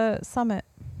at the summit.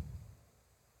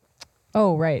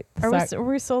 Oh right, Are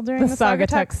we still doing the the Saugatuck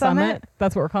Saugatuck Summit?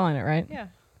 That's what we're calling it, right? Yeah,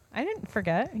 I didn't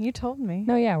forget. You told me.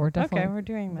 No, yeah, we're definitely okay, we're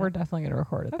doing that. we're definitely gonna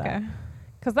record it. okay.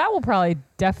 Because that will probably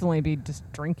definitely be just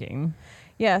drinking.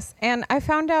 Yes, and I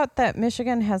found out that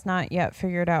Michigan has not yet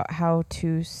figured out how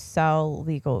to sell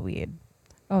legal weed.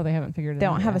 Oh, they haven't figured it They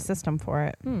out. don't have a yet. system for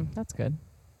it. That's good.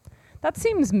 That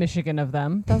seems Michigan of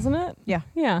them, doesn't it? Yeah.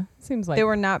 Yeah. Seems like They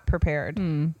were not prepared,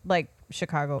 Hmm. like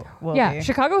Chicago will Yeah, be.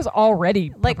 Chicago's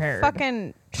already Like prepared.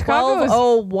 fucking Chicago is-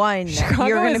 1201. Chicago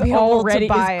You're going is to be able already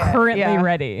to buy is it. currently yeah.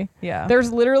 ready. Yeah.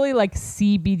 There's literally like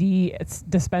CBD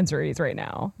dispensaries right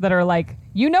now that are like,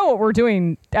 you know what we're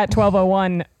doing at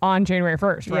 1201 on January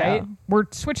 1st, right? Yeah. We're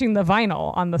switching the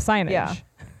vinyl on the signage Yeah.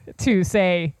 to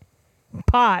say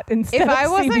pot instead If of I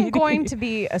wasn't CBD. going to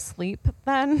be asleep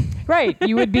then, right,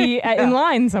 you would be in Yeah.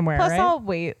 line somewhere, plus right? I'll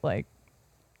wait like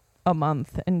a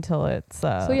month until it's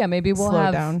So yeah, maybe we'll slow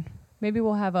have down. maybe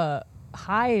we'll have a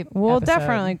high. We're episode.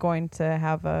 definitely going to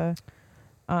have a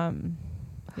yeah.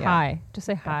 high. Just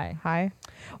say high. High.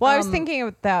 Well, I was Um, thinking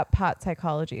of that pot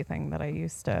psychology thing that I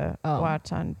used to Oh.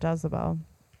 watch on Jezebel,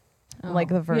 Oh, like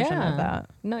the version yeah. of that.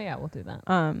 No, yeah, we'll do that.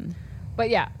 Um, But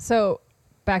yeah, so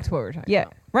back to what we were talking yeah,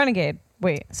 about. Renegade.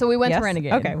 Wait, So we went yes? to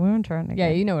Renegade. Okay, we went to Renegade. Yeah,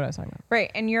 you know what I was talking about.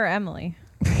 right. And you're Emily,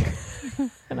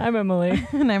 And I'm Emily.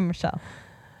 and I'm Michelle.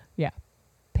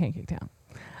 Pancake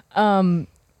Town.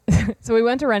 So we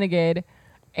went to Renegade,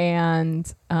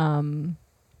 and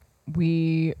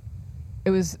it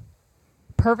was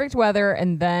perfect weather,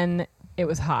 and then it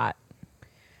was hot.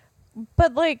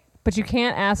 But like But you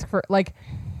can't ask for like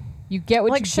you get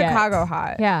what like you Chicago get.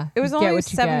 hot. Yeah, It was you get only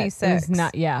what you get. It was 76.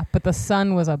 not. Yeah, but the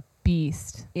sun was a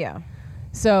beast. Yeah.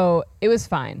 So it was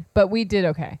fine, but we did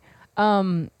okay.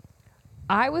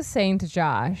 I was saying to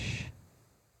Josh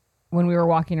when we were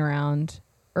walking around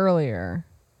earlier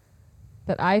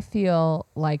that I feel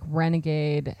like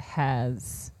Renegade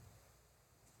has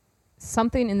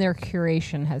something in their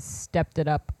curation has stepped it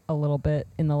up a little bit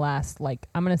in the last, like,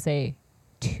 I'm going to say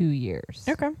 2 years.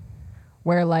 Okay.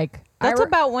 Where like That's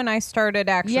about when I started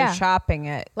actually Yeah. shopping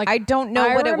it. Like, I don't know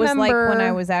I what it was like when remember-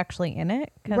 I was actually in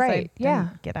it because I Right, didn't yeah.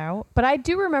 get out. But I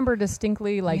do remember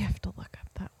distinctly, like, I have to look up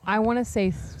that one. I want to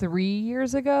say 3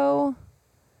 years ago,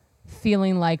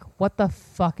 feeling like, what the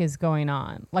fuck is going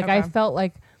on? Like, I Okay. felt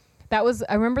like that was,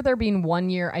 I remember there being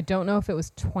 1 year, I don't know if it was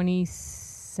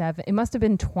 27, it must have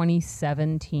been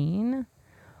 2017,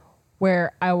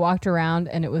 where I walked around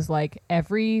and it was like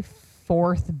every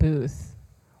fourth booth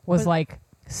was like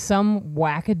some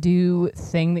wackadoo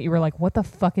thing that you were like, what the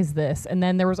fuck is this? And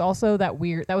then there was also that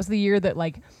was the year that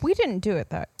like, We didn't do it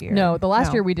that year. no, the last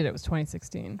No. year we did it was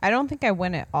 2016. I don't think I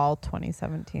went at all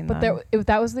 2017. But then.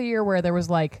 that was the year where there was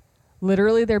like,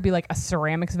 literally there'd be like a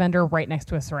ceramics vendor right next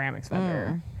to a ceramics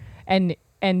vendor.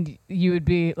 And you would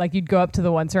be like, you'd go up to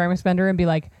the one ceramics vendor and be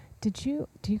like,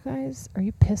 are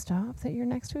you pissed off that you're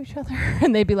next to each other?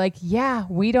 And they'd be like, yeah,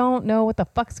 we don't know what the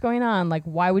fuck's going on. Like,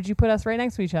 why would you put us right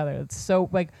next to each other? It's so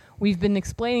like, we've been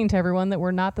explaining to everyone that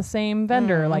we're not the same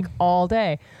vendor like all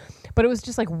day. But it was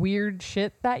just like weird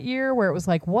shit that year where it was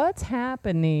like, what's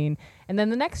happening? And then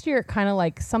the next year it kind of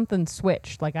like something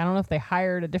switched. Like, I don't know if they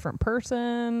hired a different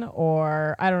person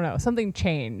or I don't know, something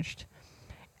changed.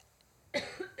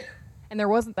 And there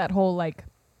wasn't that whole like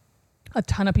a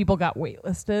ton of people got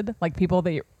waitlisted, like people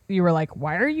that you were like,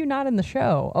 why are you not in the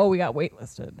show? Oh, we got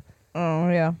waitlisted. Oh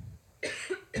yeah.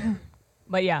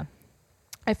 But yeah,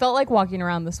 I felt like walking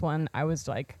around this one, I was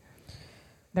like,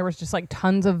 there was just like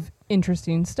tons of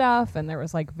interesting stuff, and there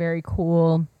was like very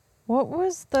cool What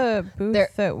was the booth There-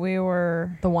 that we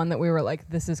were? The one that we were like,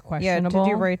 this is Yeah, questionable. did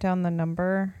you write down the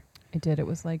number? I did. It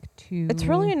was like 2. It's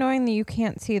really annoying that you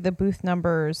can't see the booth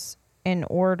numbers in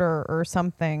order or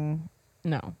something.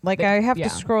 No. Like I have to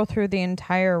scroll through the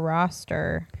entire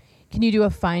roster Can you do a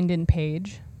find in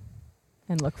page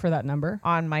and look for that number?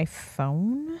 on my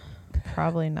phone.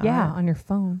 Probably not. Yeah, on your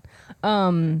phone.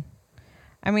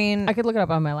 I mean, I could look it up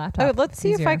on my laptop. let's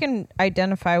see if I can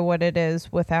identify what it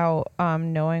is without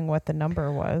knowing what the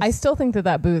number was. I still think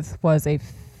that booth was a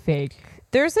fake.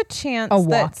 There's a chance A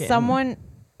that walk-in. someone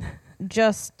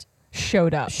just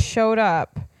Showed up. showed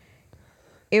up.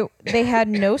 They had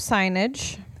no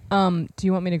signage. Do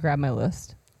you want me to grab my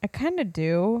list? I kind of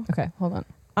do. Okay, hold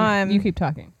on. You keep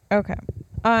talking. Okay.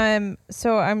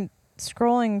 So I'm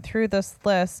scrolling through this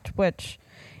list, which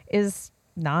is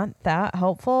not that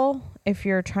helpful if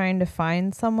you're trying to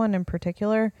find someone in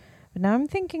particular. But now I'm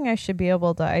thinking I should be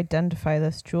able to identify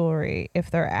this jewelry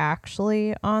if they're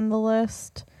actually on the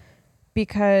list,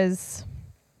 because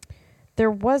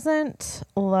there wasn't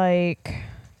like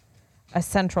a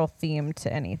central theme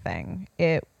to anything.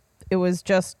 It was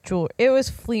just jewelry. It was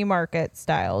flea market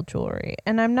style jewelry.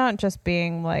 And I'm not just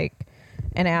being like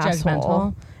an asshole.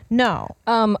 Judgmental. No.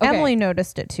 Okay. Emily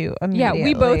noticed it too Yeah, immediately.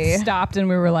 we both stopped and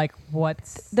we were like,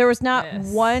 "What's?" There was not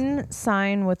this? one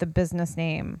sign with a business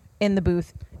name in the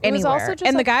booth It was anywhere. also just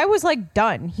and like- the guy was like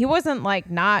done. He wasn't like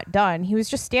not done. He was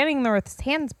just standing there with his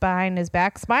hands behind his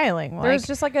back smiling. There was Like,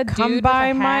 just like a come dude by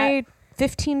with a my hat.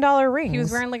 $15 rings. He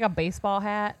was wearing like a baseball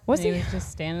hat. Was and he? was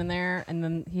just standing there, and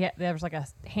then there was like a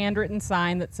handwritten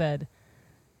sign that said,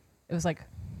 it was like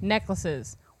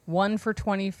necklaces, 1 for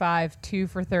 $25, 2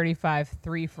 for $35,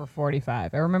 3 for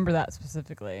 $45. I remember that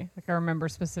specifically. Like I remember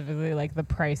specifically like the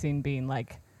pricing being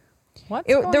like, what's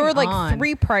going there were like on?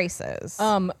 3 prices.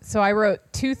 So I wrote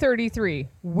 $233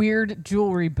 weird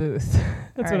jewelry booth.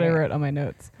 That's All what I right. wrote on my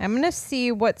notes. I'm gonna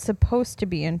see what's supposed to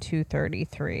be in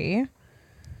 233.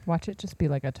 Watch it just be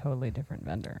like a totally different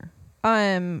vendor.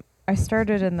 I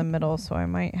started in the middle, so I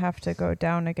might have to go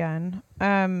down again.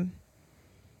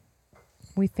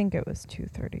 We think it was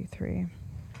 233.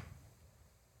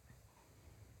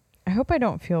 I hope I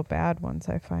don't feel bad once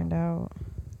I find out.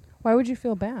 Why would you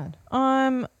feel bad?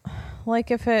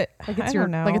 Like if it, Like it's I your,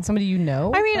 don't know. like it's somebody you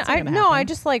know. I mean, That's not I gonna no, I happen.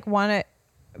 just like want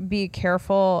to be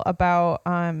careful about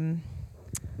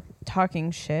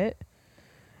talking shit.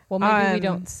 Well, maybe we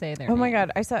don't say their Oh my name.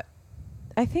 god,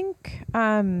 I think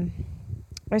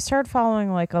I started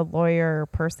following like a lawyer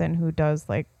person who does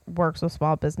like works with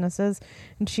small businesses,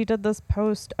 and she did this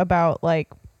post about like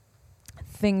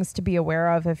things to be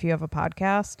aware of if you have a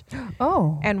podcast,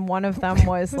 Oh. and one of them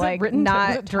was Was it like written to- was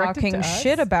not it directed talking to us?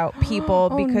 shit about people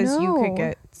Oh, because you no. could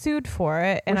get sued for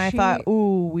it. And Was I she- thought,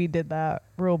 ooh, we did that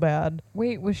real bad.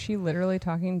 Wait, was she literally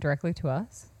talking directly to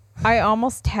us? I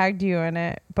almost tagged you in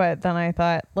it, but then I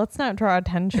thought, let's not draw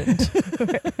attention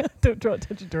to Don't draw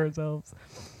attention to ourselves.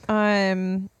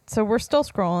 So we're still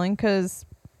scrolling because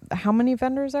how many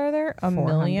vendors are there? A 400.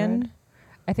 million?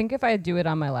 I think if I do it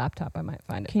on my laptop, I might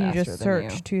find it. Can you faster just than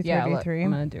search you. Yeah, look, 233?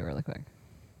 I'm gonna do it really quick.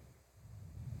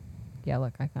 Yeah,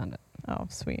 look, I found it. Oh,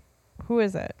 sweet. Who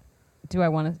is it? Do I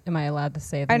want to? Am I allowed to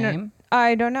say the I don't- name?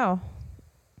 I don't know.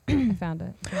 I found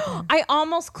it. I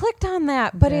almost clicked on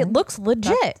that, but Okay. it looks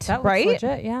legit, That looks right?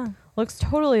 legit, yeah. Looks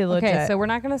totally legit. Okay, so we're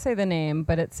not going to say the name,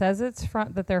 but it says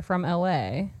that they're from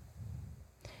LA.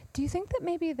 Do you think that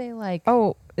maybe they like?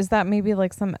 oh, is that maybe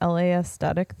like some LA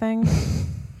aesthetic thing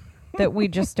that we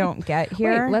just don't get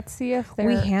here? Wait, let's see if they're.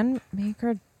 We hand make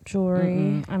our jewelry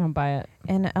Mm-mm, I don't buy it.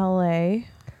 in LA. Wait,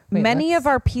 Many let's- of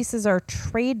our pieces are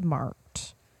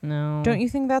trademarked. No. Don't you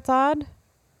think that's odd?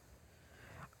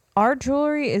 Our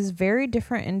jewelry is very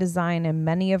different in design, and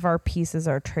many of our pieces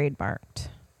are trademarked.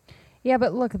 Yeah,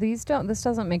 but look, these don't. This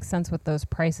doesn't make sense with those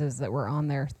prices that were on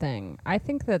their thing. I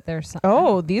think that there's. Some,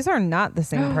 Oh, these are not the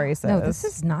same prices. No, this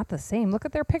is not the same. Look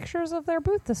at their pictures of their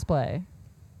booth display.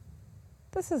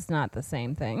 This is not the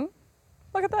same thing.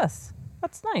 Look at this.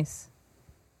 That's nice.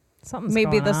 Something's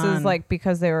maybe going this is on. like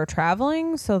because they were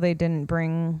traveling, so they didn't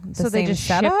bring the so they same just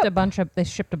setup. shipped a bunch of. They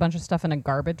shipped a bunch of stuff in a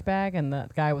garbage bag, and the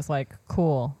guy was like,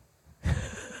 "Cool."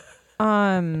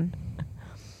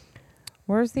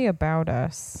 Where's the about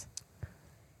us?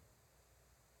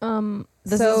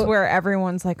 This so is where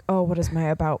everyone's like, "Oh, what does my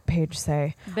about page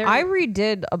say?" there- I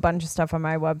redid a bunch of stuff on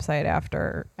my website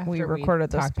after we After we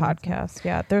recorded this talked about podcast.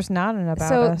 Yeah, there's not an about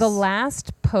so us. the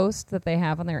last post that they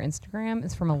have on their Instagram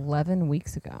is from 11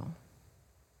 weeks ago.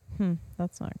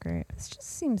 That's not great. This just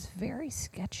seems very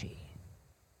sketchy.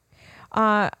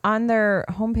 On their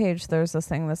homepage, there's this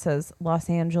thing that says Los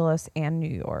Angeles and New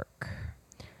York.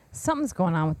 something's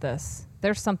going on with this.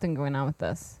 There's something going on with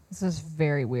this. This is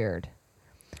very weird.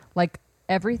 Like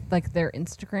their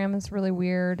Instagram is really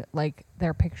weird. Like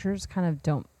their pictures kind of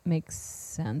don't make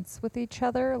sense with each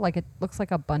other. Like it looks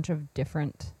like a bunch of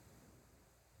different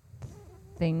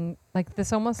thing. Like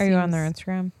this almost Are you on their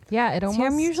Instagram? Yeah, it almost. See,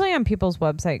 I'm usually on people's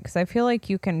website because I feel like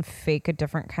you can fake a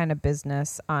different kind of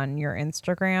business on your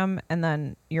Instagram and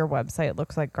then your website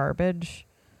looks like garbage.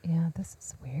 Yeah, this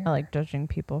is weird. I like judging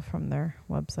people from their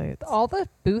websites. All the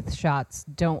booth shots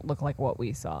don't look like what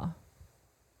we saw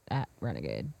at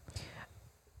Renegade.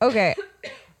 Okay.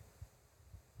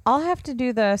 I'll have to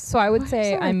do this. So I would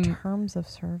say I'm terms of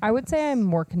service. I would say I'm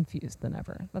more confused than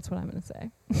ever. That's what I'm going to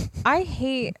say. I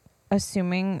hate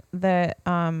assuming that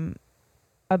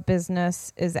a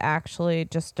business is actually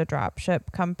just a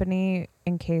dropship company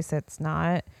in case it's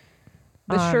not.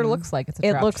 This sure looks like it's a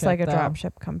dropship. It looks like a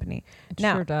dropship company. It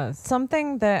now, sure does.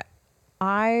 Something that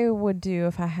I would do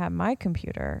if I had my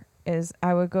computer is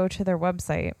I would go to their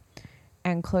website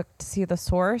and click to see the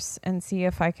source and see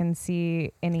if I can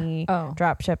see any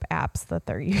dropship apps that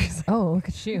they're using. Oh, look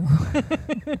at you.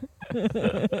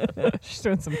 She's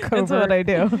doing some covert. That's what I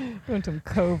do. Doing some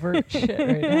covert shit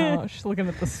right now. She's looking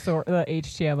at the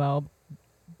HTML.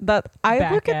 That I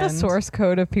back look at the end. source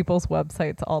code of people's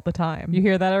websites all the time. You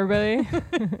hear that, everybody?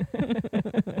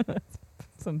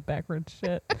 Some backwards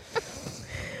shit.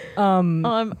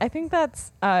 I think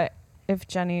that's if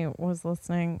Jenny was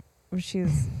listening,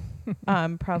 she's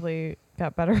probably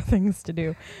got better things to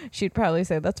do. She'd probably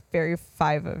say that's very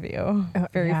 5 of you.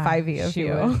 Very 5y of she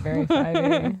you. Would. Very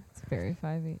 5y. It's very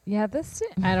 5y. Yeah,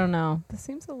 I don't know. This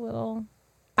seems a little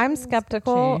I'm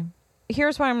skeptical. sketchy.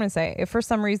 Here's what I'm going to say. If for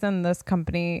some reason this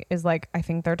company is like, I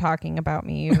think they're talking about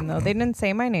me, even though they didn't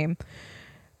say my name.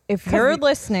 If you're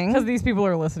listening, because these people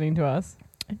are listening to us,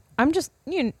 I'm just,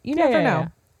 you never know.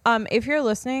 If you're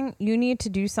listening, you need to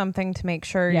do something to make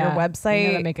sure your website,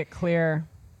 you gotta make it clear.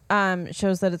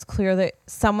 Shows that it's clear that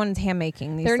someone's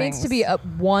handmaking these There things. needs to be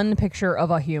one picture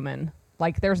of a human.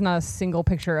 Like there's not a single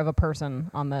picture of a person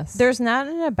on this. There's not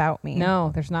an about me.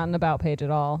 No, there's not an about page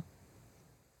at all.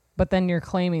 But then you're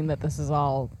claiming that this is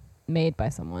all made by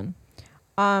someone.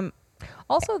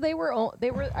 Also, they were.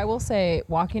 I will say,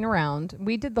 walking around,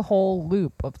 we did the whole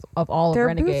loop of all Their of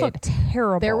Renegade. booth looked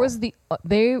terrible. There was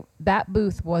that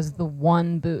booth was the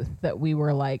one booth that we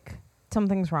were like,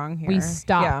 something's wrong here. we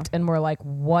stopped and we're like,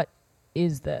 what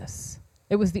is this?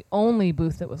 It was the only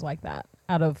booth that was like that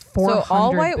out of 400 So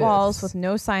all white booths. walls with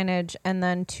no signage, and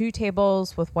then 2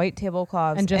 tables with white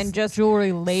tablecloths, and just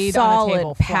jewelry laid on a solid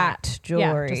table, pat flat.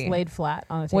 jewelry, yeah, just laid flat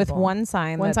on a table with one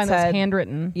sign that said, was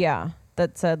handwritten. Yeah,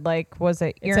 that said like, was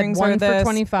it It earrings said 1 or this? for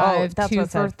 25, that's 2 what it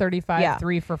for said. 35, Yeah.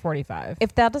 3 for 45.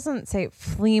 If that doesn't say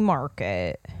flea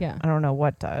market, Yeah, I don't know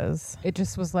what does. it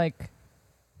just was like,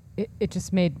 it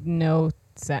just made no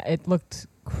sense. It looked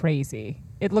crazy.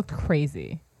 It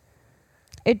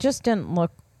just didn't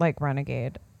look like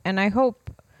Renegade. And I hope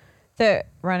that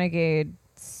Renegade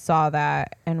saw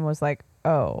that and was like,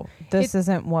 oh, this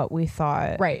isn't what we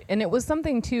thought. Right. And it was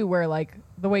something too where like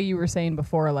the way you were saying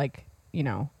before, like, you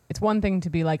know, it's one thing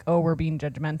to be like, oh, we're being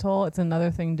judgmental. It's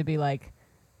another thing to be like,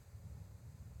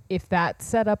 if that's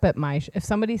set up at if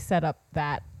somebody set up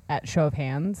that at Show of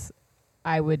Hands,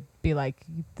 I would be like,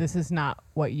 this is not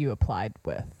what you applied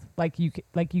with. Like you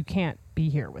can't be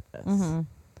here with this. Mm-hmm.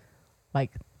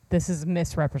 Like this is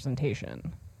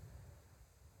misrepresentation.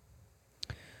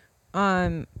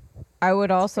 I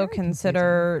would also very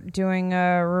consider doing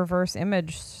a reverse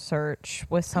image search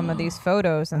with some of these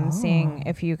photos and seeing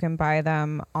if you can buy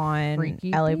them on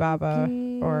Freaky Alibaba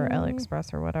deaky. or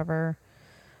AliExpress or whatever.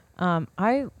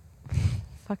 I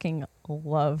fucking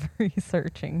love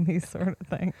researching these sort of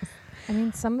things. I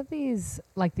mean, some of these,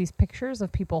 like these pictures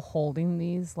of people holding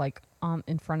these, like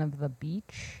in front of the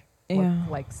beach, look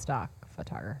like stock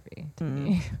photography to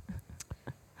me.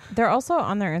 They're also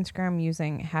on their Instagram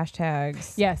using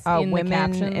hashtags. Yes, in the women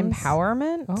captions.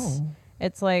 empowerment. Oh,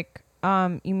 It's like,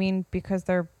 you mean because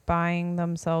they're buying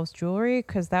themselves jewelry?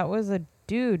 Because that was a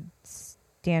dude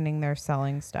standing there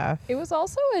selling stuff. it was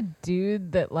also a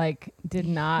dude that like did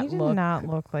not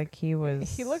look like he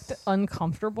was. He looked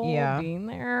uncomfortable being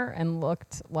there and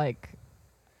looked like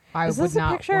I Is would this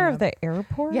not a picture of the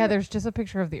airport? Yeah, there's just a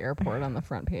picture of the airport on the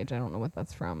front page. I don't know what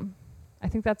that's from. I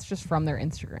think that's just from their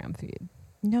Instagram feed.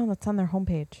 No, that's on their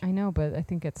homepage. I know, but I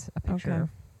think it's a picture.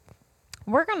 Okay.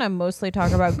 We're going to mostly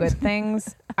talk about good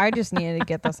things. I just needed to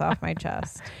get this off my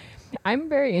chest. I'm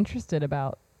very interested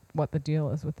about what the deal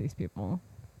is with these people.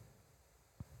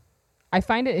 I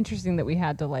find it interesting that we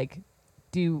had to like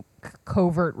do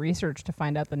covert research to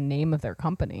find out the name of their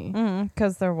company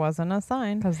Because there wasn't a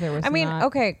sign. because there was. I mean, not,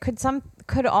 okay,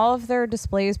 could all of their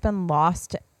displays been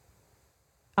lost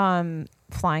flying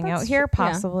out here?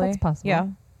 Possibly. Yeah, that's possible. Yeah.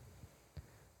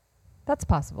 That's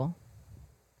possible.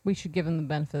 We should give them the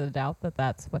benefit of the doubt that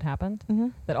that's what happened. Mm-hmm.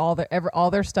 That all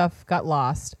their stuff got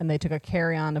lost, and they took a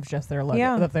carry-on of just their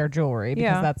of their jewelry,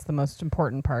 because that's the most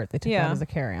important part. They took that as a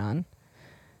carry-on.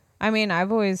 I mean,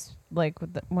 I've always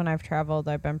when I've traveled,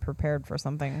 I've been prepared for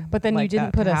something. But then like you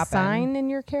didn't put a sign in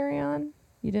your carry-on.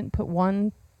 You didn't put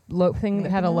one thing that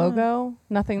had a logo.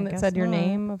 Nothing that said your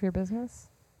name of your business.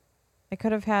 They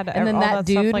could have had. And then that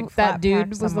dude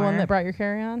was the one that brought your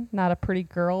carry-on, not a pretty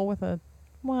girl with a.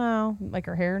 Wow. Like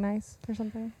her hair nice or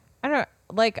something? I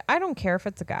don't care if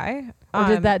it's a guy. Or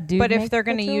did that dude But if they're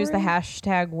going to use the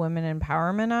hashtag women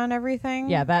empowerment on everything.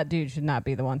 Yeah, that dude should not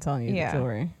be the one selling you the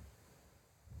jewelry.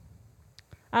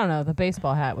 I don't know. The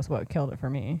baseball hat was what killed it for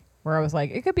me. Where I was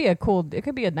like, it could be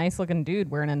a nice looking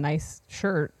dude wearing a nice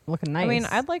shirt looking nice. I mean,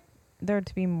 I'd like there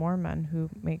to be more men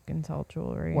who make and sell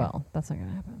jewelry. Well, that's not going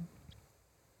to happen.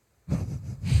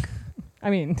 I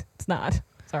mean, it's not.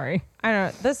 Sorry. I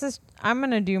don't know. I'm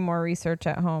going to do more research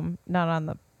at home, not on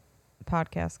the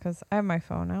podcast, because I have my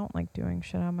phone. I don't like doing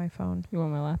shit on my phone. You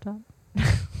want my laptop?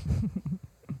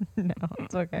 No,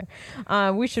 it's okay.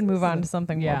 We should move on to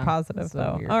something more positive,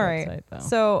 though. All right. Website, though.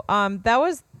 So that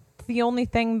was the only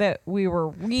thing that we were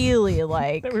really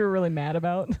like... that we were really mad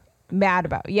about.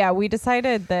 Yeah, we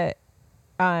decided that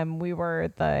we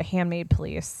were the handmade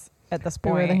police. At this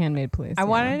point, we were the handmade police. I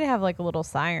wanted to have like a little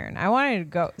siren. I wanted to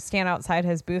go stand outside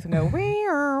his booth and go,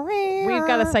 we've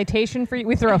got a citation for you.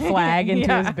 We throw a flag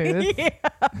into his booth. Yeah.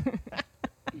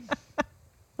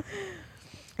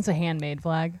 It's a handmade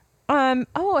flag.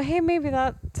 Oh, hey, maybe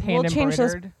that we'll change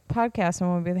this podcast and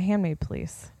we'll be the handmade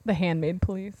police. The handmade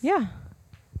police. Yeah.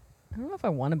 I don't know if I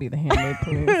want to be the handmade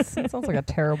police. That sounds like a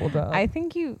terrible job. I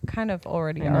think you kind of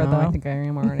already are, though. I think I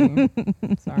am already.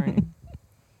 Sorry.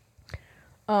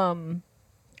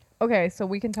 Okay, so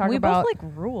we can talk about... We both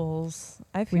like rules.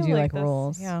 I feel we do like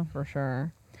rules, yeah, for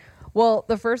sure. Well,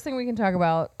 the first thing we can talk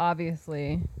about,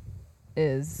 obviously,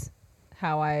 is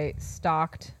how I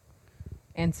stalked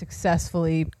and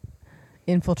successfully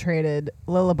infiltrated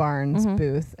Lila Barnes'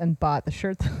 booth and bought the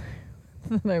shirt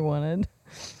that I wanted.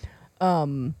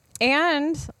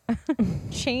 And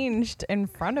changed in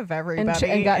front of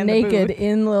everybody. And got naked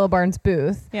in Lila Barnes'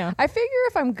 booth. Yeah. I figure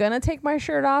if I'm going to take my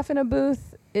shirt off in a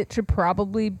booth, it should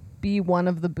probably be one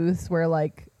of the booths where,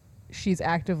 like, she's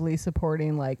actively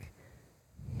supporting, like,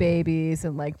 babies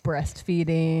and, like,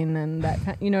 breastfeeding and that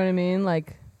kind. You know what I mean?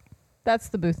 Like, that's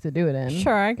the booth to do it in.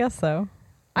 Sure, I guess so.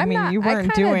 I mean, you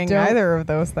weren't doing either of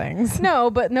those things. No,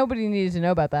 but nobody needed to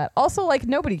know about that. Also, like,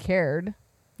 nobody cared.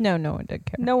 No one did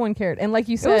care. No one cared. And like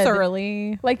you said... It was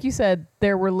early. Like you said,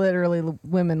 there were literally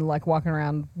women, like, walking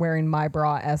around wearing my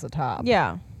bra as a top.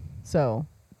 Yeah. So,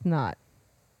 it's not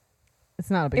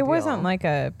a big deal. It wasn't like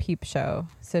a peep show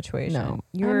situation. No.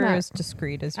 You were as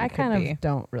discreet as you could be. I kind of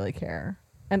don't really care.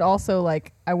 And also,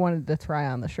 like, I wanted to try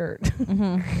on the shirt.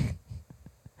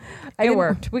 It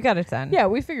worked. We got it done. Yeah,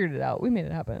 we figured it out. We made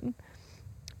it happen.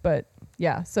 But,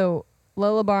 yeah, so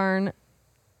Lila Barn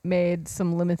made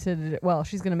some limited... Well,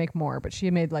 she's going to make more, but she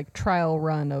made, like, trial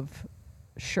run of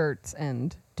shirts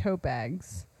and tote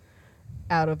bags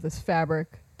out of this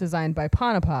fabric designed by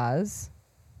Ponapaz,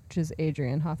 which is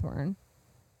Adrian Hawthorne.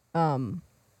 And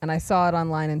I saw it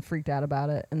online and freaked out about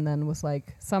it, and then was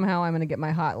like, somehow I'm going to get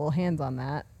my hot little hands on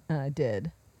that. And I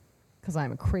did, because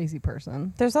I'm a crazy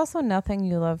person. There's also nothing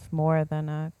you love more than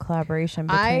a collaboration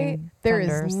between There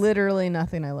vendors. is literally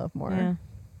nothing I love more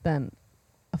than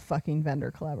a fucking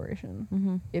vendor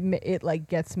collaboration. It like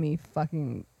gets me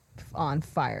fucking on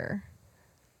fire.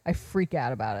 I freak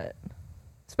out about it,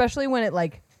 especially when it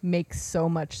like makes so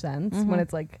much sense, when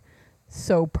it's like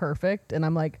so perfect, and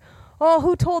I'm like, oh,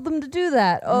 who told them to do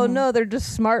that? Oh no, they're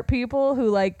just smart people who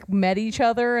like met each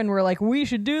other and were like, we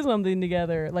should do something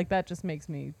together. Like, that just makes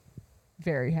me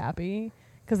very happy,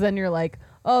 because then you're like,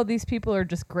 oh, these people are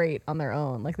just great on their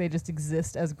own. Like, they just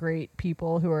exist as great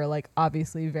people who are like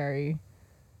obviously very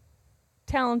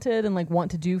talented and like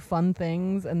want to do fun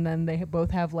things, and then they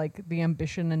both have like the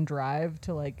ambition and drive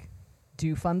to like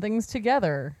do fun things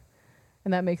together,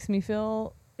 and that makes me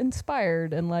feel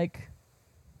inspired and like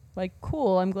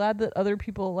cool. I'm glad that other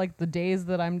people, like, the days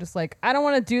that I'm just like, I don't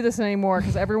want to do this anymore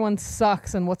because everyone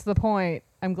sucks and what's the point,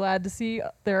 I'm glad to see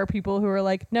there are people who are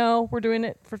like, no, we're doing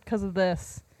it because of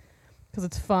this, because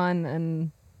it's fun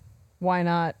and why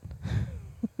not.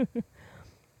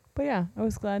 But yeah, I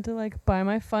was glad to like buy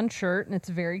my fun shirt, and it's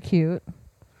very cute.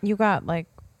 You got like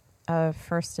a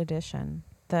first edition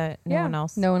that no one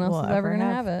else is ever going to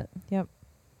have it. Yep.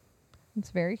 It's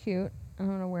very cute. I'm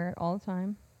going to wear it all the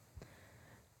time.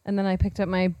 And then I picked up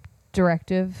my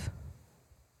Directive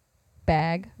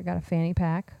bag. I got a fanny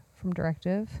pack from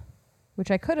Directive,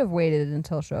 which I could have waited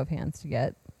until show of hands to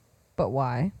get. But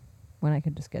why? When I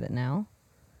could just get it now.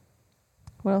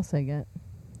 What else did I get?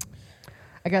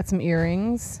 I got some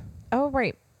earrings. Oh,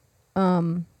 right.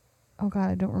 Oh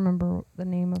God, I don't remember the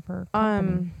name of her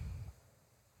company.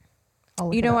 I'll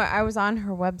look You it know up. what? I was on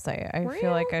her website. I Were feel you?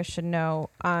 like I should know.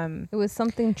 It was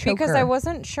something Choker. Because I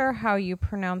wasn't sure how you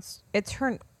pronounce it's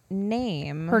her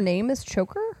name. Her name is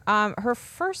Choker? Her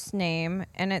first name,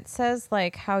 and it says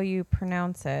like how you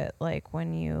pronounce it, like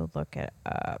when you look it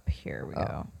up. Here we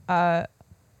go.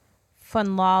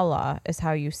 Funlala is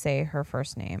how you say her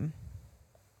first name.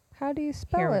 How do you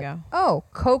spell Here we it? go. Oh,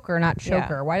 Coker, not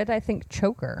Choker. Yeah. Why did I think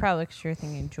Choker? Probably because you're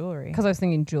thinking jewelry. Because I was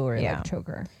thinking jewelry Yeah. like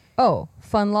Choker. Oh,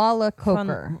 Funlala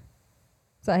Coker.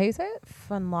 Is that how you say it?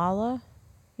 Funlala?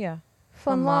 Yeah.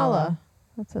 Funlala.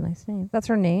 That's a nice name. That's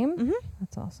her name? Mm-hmm.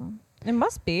 That's awesome. It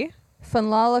must be.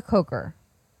 Funlala Coker.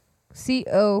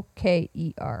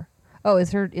 Coker. Oh,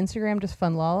 is her Instagram just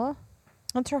Funlala?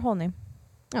 That's her whole name.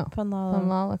 Oh, Funlala.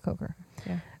 Funlala Coker.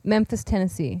 Yeah. Memphis,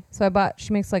 Tennessee. So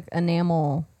she makes like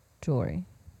enamel jewelry.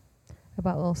 I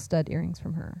bought little stud earrings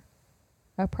from her.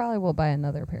 I probably will buy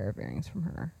another pair of earrings from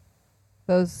her.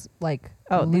 Those like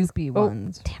loopy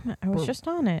ones Damn it. I was Were- just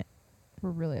on it.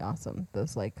 were really awesome.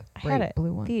 Those like I had bright it.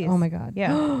 blue ones. These. Oh my God.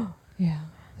 Yeah. Yeah.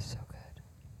 So good.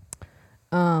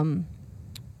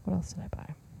 What else did I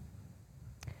buy?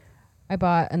 I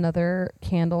bought another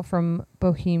candle from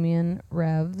Bohemian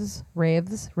Revs. I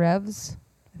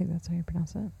think that's how you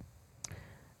pronounce it.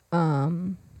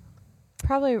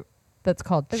 Probably That's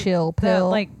called the- Chill the, Pill.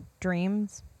 like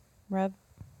Dreams.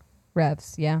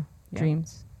 Revs, yeah. Yeah.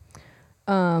 Dreams.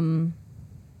 What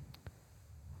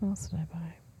else did I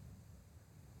buy?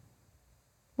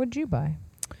 What'd you buy?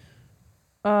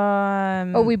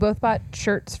 Oh, we both bought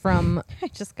shirts from I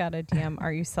just got a DM.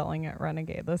 Are you selling at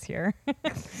Renegade this year?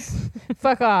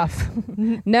 Fuck off.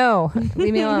 No,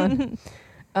 leave me alone.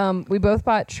 We both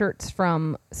bought shirts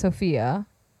from Sophia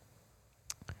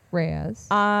Reyes.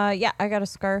 Yeah, I got a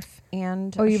scarf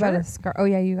and Oh, you bought a shirt. scarf. Oh,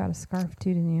 yeah, you got a scarf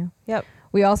too, didn't you? Yep.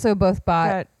 We also both bought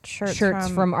Got shirts,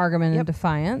 from Argument and Yep.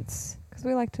 Defiance because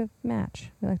we like to match.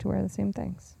 We like to wear the same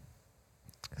things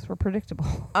because we're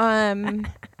predictable.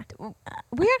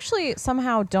 We actually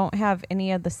somehow don't have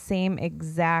any of the same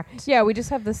exact Yeah, we just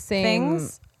have the same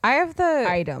things. I have the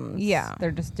items. Yeah.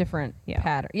 They're just different Yeah.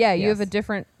 pattern. Yeah, you have a Yes.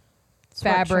 different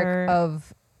fabric sweatshirt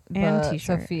of and the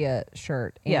t-shirt. Sophia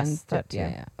shirt. Yes, and that too.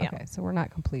 Yeah. Yeah. Okay, so we're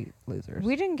not complete losers.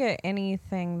 We didn't get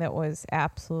anything that was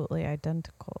absolutely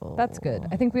identical. That's good.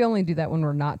 I think we only do that when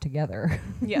we're not together.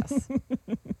 Yes.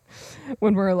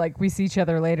 When we're like, we see each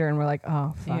other later and we're like,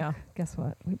 oh, fuck. Yeah. Guess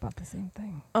what? We bought the same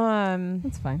thing. I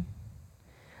That's fine.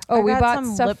 Oh, we got bought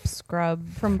some stuff lip scrub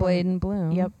from Blade and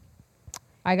Bloom. Yep.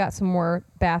 I got some more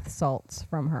bath salts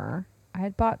from her. I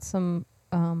had bought some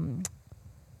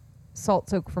salt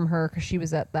soak from her because she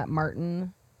was at that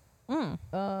Martin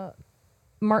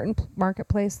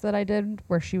marketplace that I did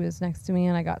where she was next to me,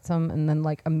 and I got some, and then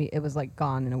like it was like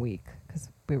gone in a week because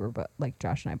we were like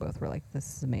Josh and I both were like,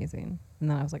 this is amazing, and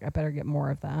then I was like, I better get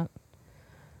more of that.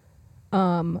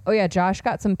 Oh yeah, Josh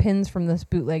got some pins from this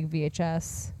bootleg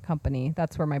VHS company.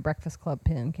 That's where my Breakfast Club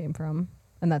pin came from,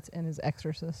 and his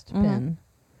Exorcist pin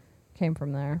came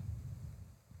from there.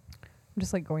 I'm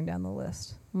just like going down the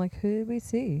list. I'm like, who did we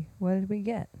see? What did we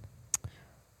get?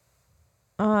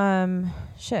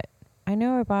 Shit. I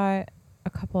know I bought a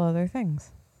couple other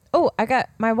things. Oh, I got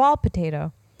my wall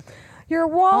potato. Your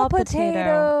wall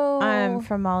potato.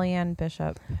 From Molly Ann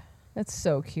Bishop. That's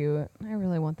so cute. I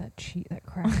really want that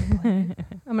cracker plate.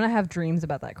 I'm gonna have dreams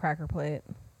about that cracker plate.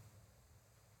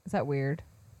 Is that weird?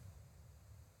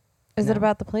 Is No. it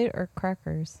about the plate or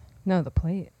crackers? No, the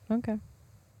plate. Okay.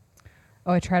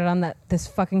 Oh, I tried it on this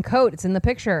fucking coat. It's in the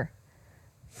picture.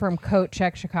 From Coat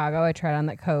Check Chicago. I tried on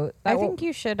that coat. I think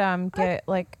you should get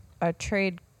like a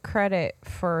trade credit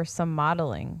for some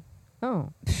modeling. Oh,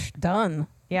 done.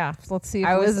 Yeah. So let's see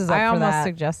if Liz is up I for almost that.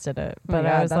 suggested it, Oh my but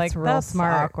God, I was that's like, real that's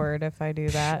smart. awkward if I do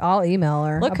that. I'll email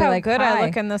her. Look I'll be how like, good "Hi, I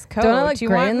look in this coat. Don't I look Do you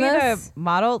great want in me this?" to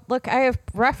model? Look, I have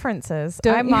references.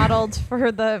 Don't I you- modeled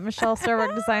for the Michelle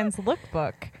Starbuck Designs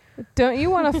lookbook. Don't you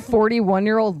want a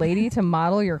 41-year-old lady to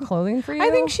model your clothing for you?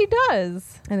 I think she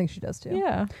does. I think she does too.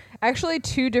 Yeah. Actually,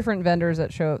 2 different vendors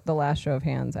at the last show of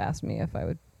hands asked me if I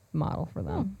would model for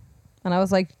them. And I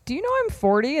was like, do you know I'm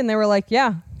 40? And they were like,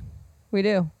 yeah, we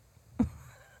do.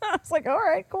 I was like, all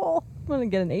right, cool. I'm going to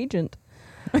get an agent.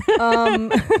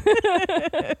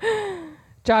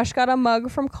 Josh got a mug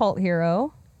from Cult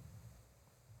Hero.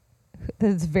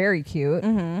 It's very cute.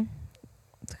 Mm-hmm.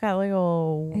 It's got like a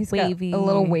little He's wavy. got a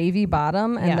little wavy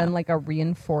bottom and Yeah. then like a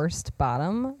reinforced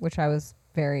bottom, which I was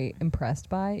very impressed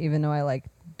by, even though I like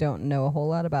don't know a whole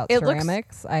lot about It looks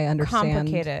ceramics. I understand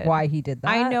complicated. why he did that.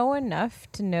 I know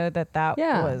enough to know that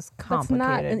Yeah, was that's complicated.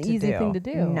 not an easy thing to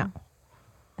do. No.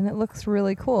 And it looks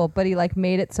really cool, but he like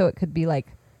made it so it could be like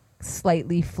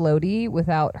slightly floaty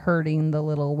without hurting the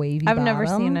little wavy I've never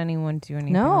bottom. seen anyone do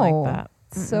anything No. like that.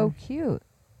 It's so cute.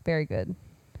 Very good.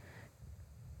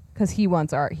 Because he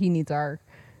needs our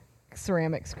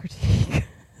ceramics critique.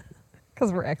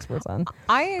 Because we're experts on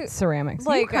I ceramics.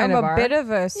 like. You I'm kind of a are. bit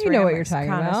of a You know what you're ceramics talking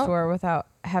about. connoisseur without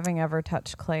having ever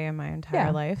touched clay in my entire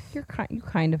Yeah. life. You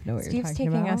kind of know what Steve's you're talking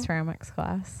taking about. a ceramics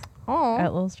class Oh,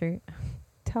 at Little Street.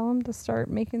 tell him to start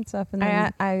making stuff, and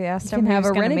then I asked you him can if have he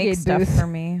was a going to make renegade stuff booth. for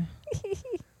me,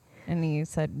 and he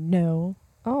said no.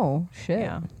 oh shit,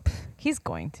 Yeah, he's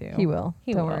going to. he will.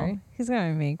 He Don't will. worry. He's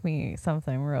going to make me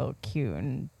something real cute,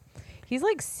 and he's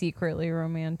like secretly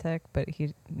romantic, but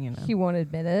he He won't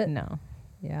admit it. no.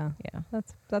 Yeah, Yeah.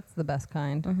 that's the best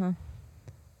kind.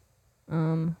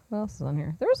 Mm-hmm. What else is on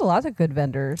here? There was a lot of good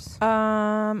vendors.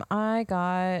 I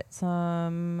got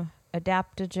some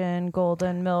adaptogen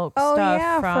golden milk Oh stuff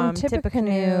yeah, from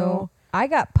Tippecanoe. I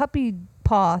got puppy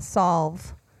paw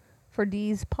salve for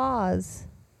Dee's paws.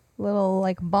 Little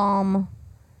like balm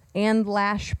and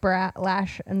lash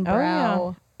and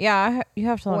brow. Yeah, you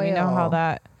have to let me know how Oil.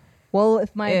 that Well,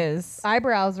 if my is.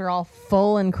 eyebrows are all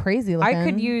full and crazy looking, I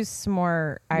could use some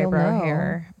more You'll eyebrow know.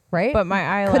 hair, right? but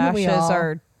my Couldn't we eyelashes all?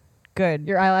 are good.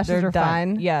 Your eyelashes They're are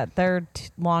done. fine. Yeah, they're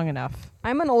long enough.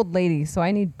 I'm an old lady, so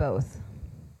I need both.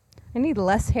 I need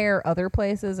less hair other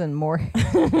places and more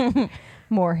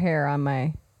more hair on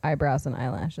my eyebrows and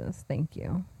eyelashes. Thank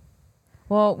you.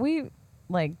 Well, we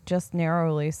like just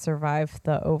narrowly survived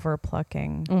the over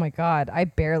plucking. Oh my god, I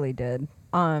barely did.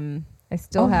 I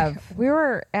still Oh my have God. We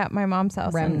were at my mom's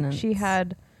house remnants. and she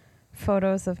had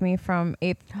photos of me from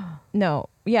eighth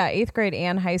grade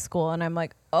and high school, and I'm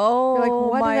like, oh, You're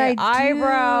like, what my did I do?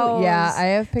 eyebrows. Yeah, I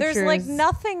have pictures. There's like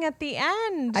nothing at the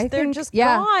end. I They're think, just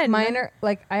yeah, gone. Mine are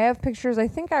like I have pictures. I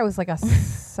think I was like a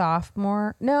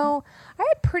sophomore. No, I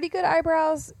had pretty good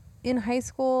eyebrows in high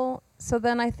school. So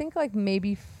then I think like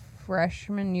maybe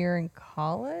freshman year in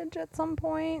college at some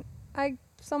point,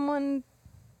 someone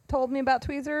told me about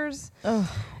tweezers. Ugh.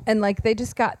 And like they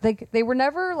just got they were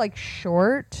never like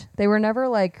short. They were never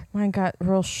like Mine got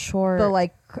real short. the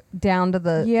like down to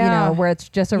the Yeah. where it's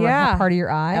just a Yeah. part of your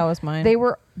eye. that was mine. They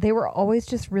were always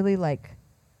just really like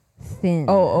thin.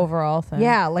 overall thing.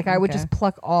 Yeah, like I would Okay. just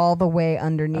pluck all the way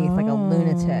underneath like a Oh.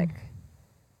 lunatic.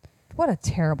 What a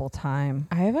terrible time.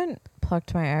 I haven't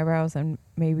plucked my eyebrows in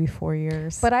maybe 4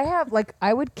 years. But I have like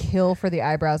I would kill for the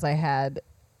eyebrows I had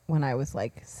when I was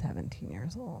like 17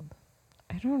 years old.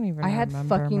 I don't even I had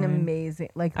remember fucking mine. amazing.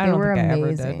 Like I they don't were think I ever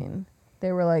did. amazing.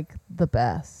 They were like the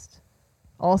best.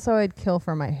 Also, I'd kill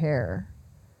for my hair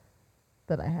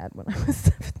that I had when I was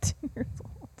 17 years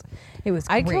old. It was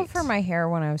I great. killed for my hair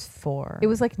when I was 4. It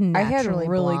was like I had naturally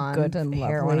really blonde good and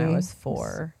hair when I lovely. was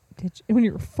 4. Did you, when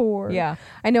you were 4? Yeah.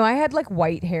 I know. I had like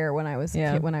white hair when I was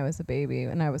Yeah. a kid, when I was a baby,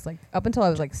 and I was like up until I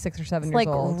was like 6 or 7 It's years like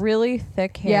old. really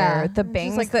thick hair. Yeah. The Just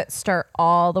bangs like- that start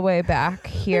all the way back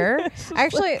here.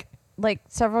 Actually, like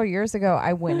several years ago,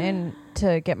 I went in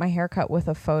to get my hair cut with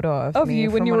a photo of me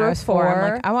you when from you when were I was 4. I'm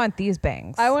 4? like, I want these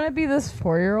bangs. I want to be this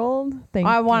 4-year-old. Thank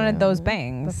I wanted you. those That's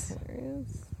bangs.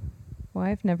 hilarious. Well,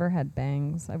 I've never had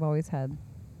bangs. I've always had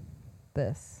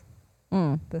this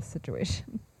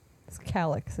situation, this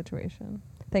calic situation.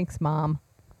 Thanks, Mom.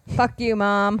 Fuck you,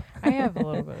 Mom. I have a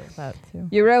little bit of that too.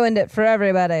 You ruined it for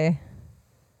everybody.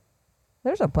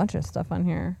 There's a bunch of stuff on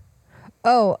here.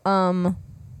 Oh, oh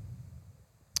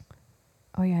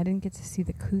yeah, I didn't get to see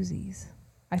the koozies.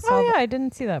 I saw Oh yeah, I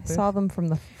didn't see that. I Booth. saw them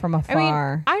from afar. I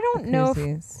mean, I don't know if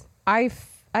koozies.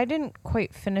 I didn't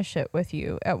quite finish it with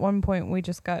you. At one point, we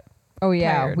just got. Oh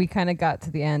yeah, tired. we kind of got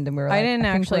to the end and we were like, I didn't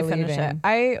think actually we're finish it. leaving.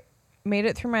 I made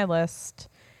it through my list.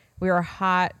 We were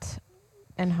hot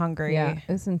and hungry. Yeah,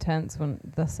 it was intense when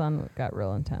the sun got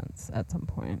real intense at some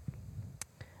point.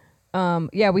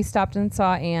 Yeah, we stopped and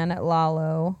saw Anne at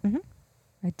Lalo. Mhm.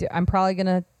 I'm probably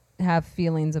gonna have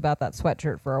feelings about that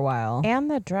sweatshirt for a while And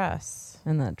the dress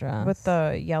and that dress with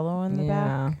the yellow in the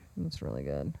back. it's really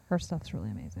good. Her stuff's really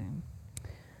amazing.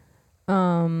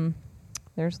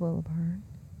 There's Lillipard.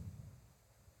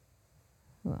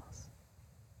 Who else?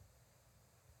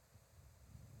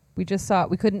 We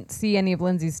couldn't see any of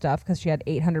Lindsay's stuff because she had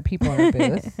 800 people in her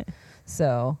booth.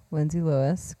 So Lindsay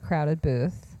Lewis, crowded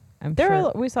booth. I'm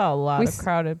sure. We saw a lot We of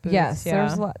crowded booths. Yes,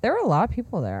 yeah. there were a lot of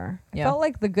people there. Yeah. It felt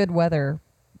like the good weather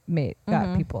got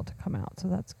Mhm. people to come out, so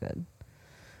that's good.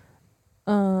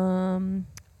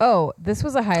 Oh, this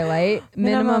was a highlight.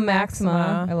 Minimum Maxima.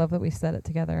 Maxima. I love that we said it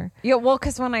together. Yeah, well,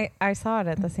 because when I saw it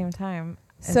at the same time.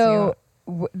 as So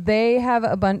they have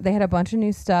they had a bunch of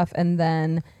new stuff, and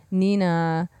then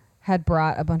Nina had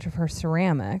brought a bunch of her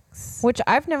ceramics. which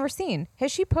I've never seen.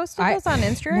 Has she posted those on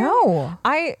Instagram? No.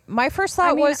 My first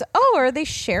thought mean, was, oh, are they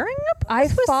sharing a I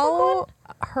post with follow someone?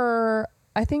 her.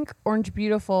 I think Orange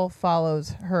Beautiful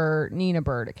follows her Nina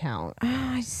Bird account.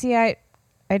 I see. I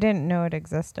didn't know it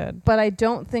existed. But I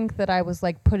don't think that I was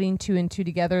like putting two and two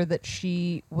together that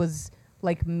she was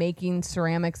like making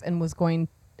ceramics and was going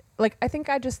like I think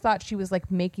I just thought she was like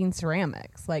making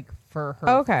ceramics like for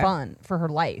her fun, for her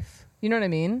life. You know what I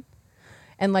mean?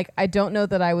 And like I don't know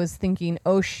that I was thinking,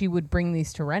 "Oh, she would bring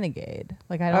these to Renegade."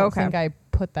 Like I don't think I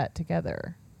put that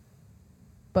together.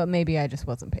 But maybe I just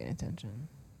wasn't paying attention.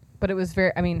 But it was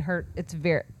very it's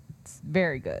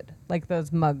very good. Like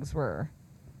those mugs were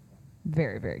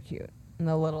very, very cute. And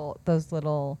those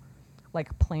little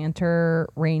like planter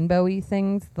rainbowy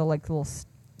things, the like little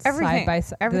side by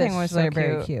side. Everything was so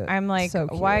very cute. I'm like, so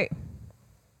cute. why?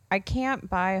 I can't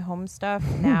buy home stuff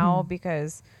now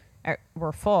because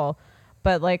we're full.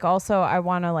 But like also I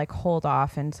want to like hold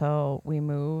off until we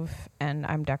move and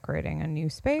I'm decorating a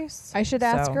new space. I should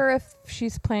ask her if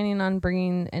she's planning on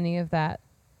bringing any of that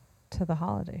to the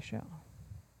holiday show.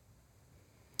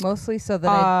 Mostly so that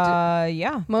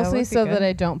that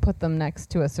I don't put them next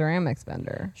to a ceramics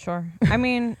vendor. Sure. I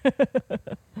mean,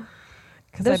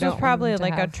 this was probably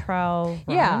like a trial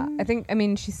run. Yeah, I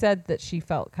mean, she said that she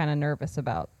felt kind of nervous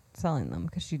about selling them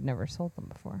because she'd never sold them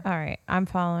before. All right, I'm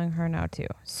following her now too.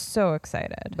 So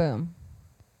excited. Boom.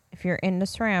 If you're into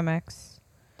ceramics,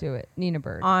 do it. Nina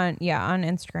Bird. On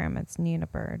Instagram, it's Nina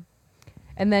Bird.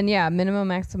 And then Minimum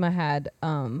Maxima had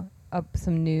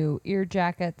some new ear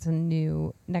jackets and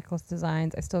new necklace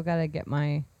designs. I still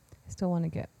want to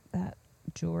get that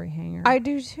jewelry hanger. I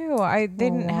do too. They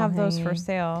didn't have those for hanging.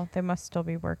 sale. They must still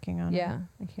be working on it. Yeah,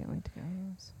 I can't wait to get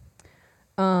those.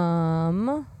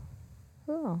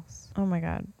 Who else? Oh my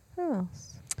god. Who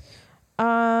else?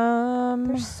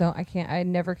 There's I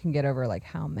never can get over like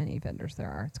how many vendors there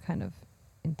are. It's kind of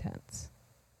intense.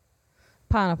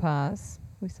 Panapaz.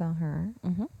 We saw her.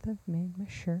 Mm-hmm. That made my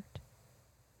shirt.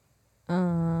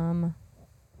 How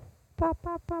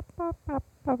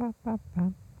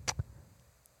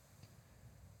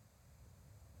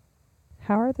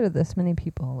are there this many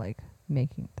people like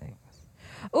making things?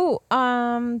 Oh,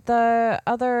 the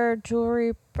other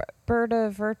jewelry, Berta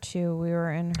Virtue, we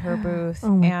were in her booth. Oh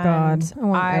my and God. I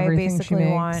want everything she basically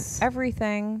want makes.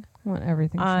 everything. I want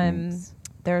everything she makes.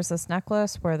 There's this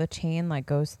necklace where the chain like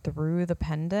goes through the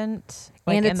pendant,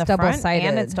 like and in it's the front, double-sided.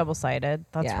 and it's double sided.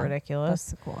 That's ridiculous. That's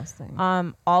the coolest thing.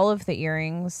 All of the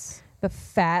earrings, the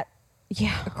fat,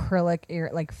 yeah,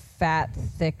 fat,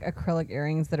 thick acrylic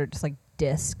earrings that are just like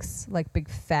discs, like big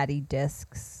fatty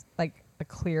discs, like the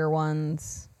clear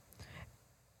ones.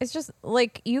 It's just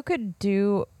like you could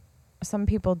do. Some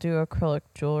people do acrylic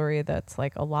jewelry that's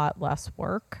like a lot less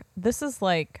work. This is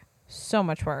like so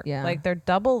much work. Yeah. Like they're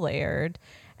double layered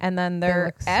and then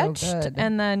they're etched so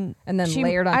and then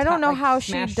layered on top. I don't know like how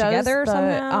she does together the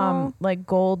somehow. like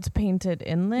gold painted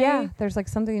inlay. Yeah, there's like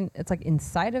something. It's like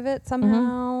inside of it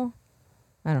somehow.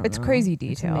 I don't know. It's crazy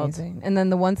detailed. It's amazing. And then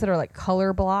the ones that are like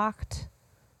color blocked,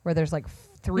 where there's like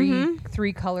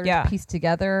three colors pieced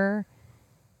together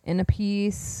in a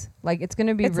piece. Like it's going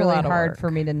to be really hard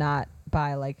for me to not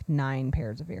buy like 9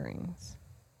 pairs of earrings.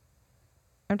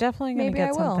 I'm definitely going to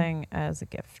get something as a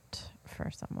gift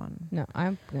for someone. No,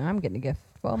 I'm getting a gift.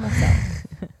 Well, myself.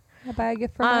 I buy a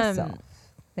gift for myself.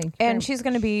 Thank you. And she's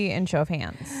going to be in Show of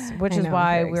Hands, which is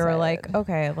why we were like,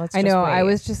 okay, let's just wait. I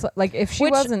was just like, if she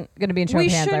wasn't going to be in Show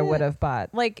of Hands, I would have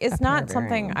bought. Like, it's not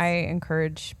something I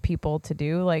encourage people to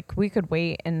do. Like, we could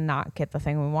wait and not get the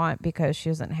thing we want because she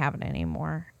doesn't have it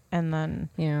anymore. And then,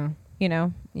 you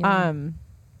know,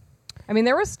 I mean,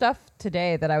 there was stuff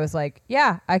today that I was like,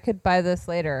 yeah, I could buy this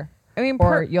later. I mean,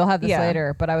 or you'll have this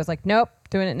later. But I was like, nope,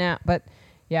 doing it now. But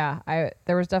yeah,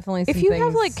 there was definitely some if you things.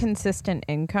 have like consistent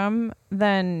income,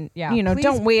 then, please,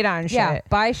 don't wait on shit. Yeah,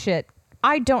 buy shit.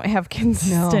 I don't have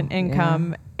consistent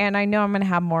income. And I know I'm going to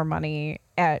have more money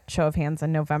at Show of Hands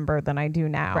in November than I do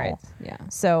now. Right. Yeah.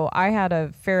 So I had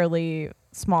a fairly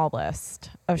small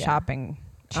list of shopping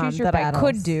that I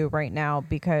could do right now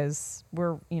because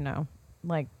we're,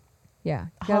 like,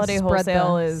 holiday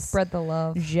wholesale is spread the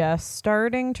love, just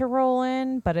starting to roll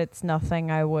in, but it's nothing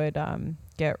I would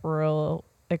get real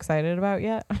excited about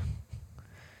yet.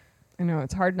 I know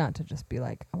it's hard not to just be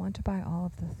like, I want to buy all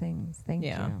of the things. Thank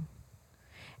you.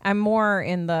 I'm more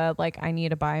in the like I need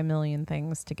to buy a million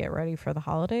things to get ready for the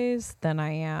holidays than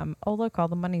I am. Oh look, all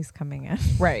the money's coming in.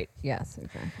 Right. Yes,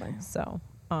 exactly. So,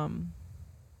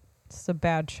 it's a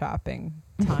bad shopping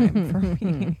time for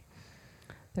me.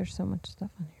 There's so much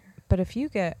stuff on here. But if you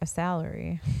get a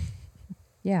salary,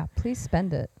 Yeah, please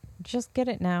spend it. just get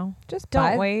it now. Just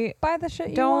Don't wait. Buy the shit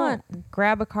you Don't want.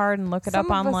 grab a card and look it Some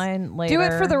up of us online later. Do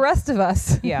it for the rest of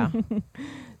us. Yeah.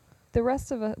 The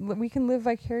rest of us, we can live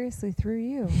vicariously through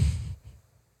you.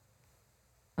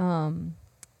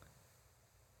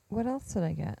 What else did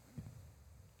I get?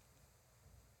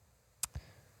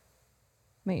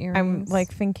 My earrings. I'm like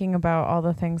thinking about all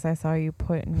the things I saw you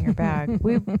put in your bag.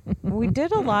 we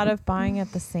did a lot of buying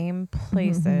at the same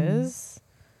places.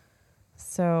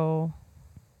 So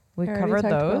we I already covered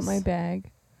talked about those. my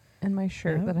bag and my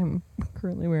shirt Yep. that I'm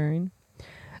currently wearing.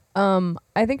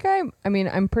 I think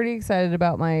I'm pretty excited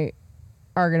about my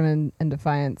Argonne and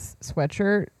Defiance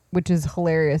sweatshirt, which is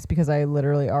hilarious because I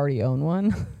literally already own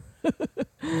one.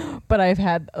 But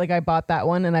I bought that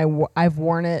one and I've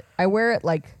worn it. I wear it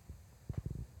like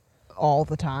all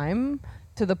the time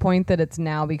to the point that it's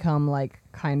now become like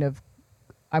kind of,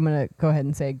 I'm going to go ahead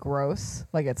and say gross.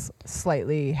 Like it's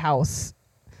slightly house.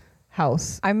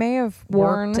 I may have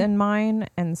worn. worked in mine,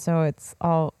 and so it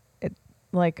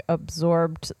like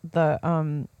absorbed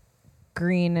the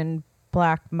green and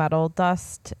black metal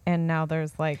dust, and now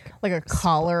there's like Like a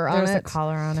collar on there's it. a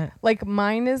collar on it. Like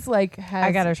mine is like has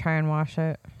I gotta try and wash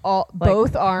it. all like,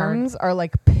 both hard. arms are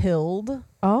like pilled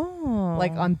Oh,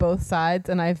 like on both sides,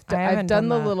 and I've I haven't done done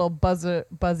the that. little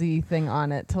buzzy thing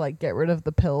on it to like get rid of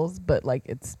the pills, but like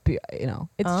it's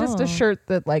just a Oh. shirt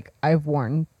that like I've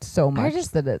worn so much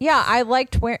that it's I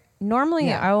liked wear. Normally,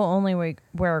 Yeah. I will only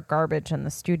wear garbage in the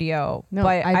studio, No,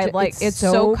 but I ju- like it's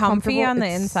so comfy comfortable. on the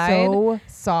It's inside. so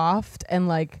soft, and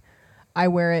like I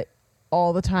wear it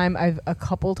all the time. I've a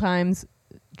couple times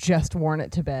just worn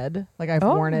it to bed. Like I've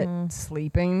worn Oh. it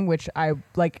sleeping, which I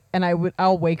like, and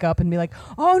I'll wake up and be like,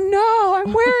 oh no,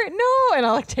 I'm wearing no, and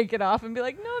I'll like take it off and be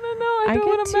like, no, I I don't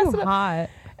want get to mess too it up. hot.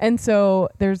 And so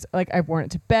there's like I've worn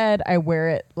it to bed. I wear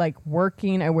it like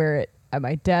working. I wear it at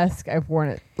my desk. I've worn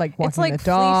it like walking It's like the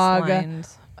dog. fleece-lined.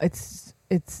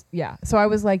 It's yeah. So I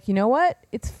was like, you know what?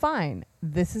 It's fine.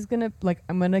 This is gonna like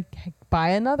I'm gonna buy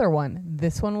another one.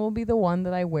 This one will be the one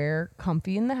that I wear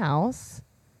comfy in the house.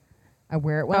 I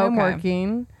wear it when I'm Okay.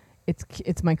 working.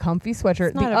 It's my comfy sweatshirt.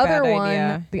 It's not The a bad other one,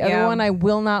 idea. the other Yeah. one I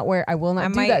will not wear. I will I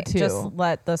not do might that too. just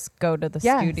let this go to the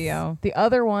Yes. studio. The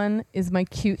other one is my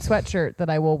cute sweatshirt that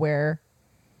I will wear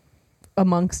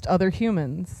amongst other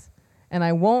humans. And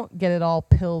I won't get it all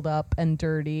pilled up and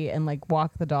dirty and like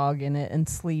walk the dog in it and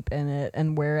sleep in it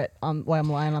and wear it while I'm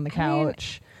lying on the I mean,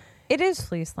 couch. It is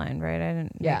fleece lined, right? I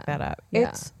didn't Yeah. make that up. Yeah.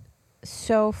 It's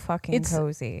so fucking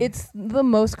cozy. It's the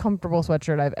most comfortable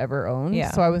sweatshirt I've ever owned.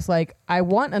 Yeah. So I was like, I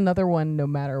want another one no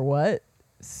matter what.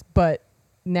 But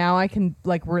now I can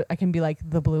like I can be like,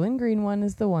 the blue and green one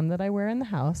is the one that I wear in the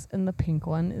house, and the pink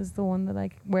one is the one that I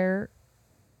wear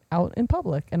out in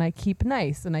public, and I keep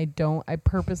nice, and I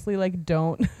purposely like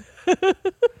don't.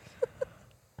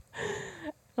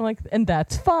 I'm like, and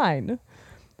that's fine.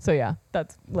 So yeah,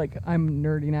 that's like I'm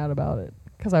nerding out about it.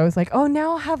 Because I was like, oh,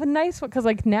 now I'll have a nice one. Because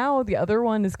like now the other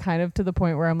one is kind of to the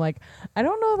point where I'm like, I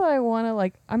don't know that I want to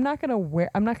like, I'm not going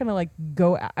to like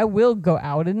go, I will go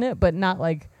out in it, but not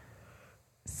like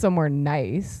somewhere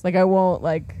nice. Like I won't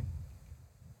like,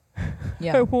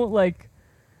 yeah. I won't like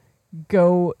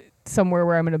go somewhere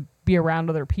where I'm going to be around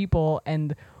other people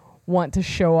and want to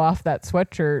show off that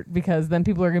sweatshirt, because then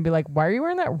people are going to be like, why are you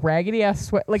wearing that raggedy ass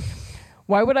sweat? Like,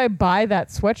 why would I buy that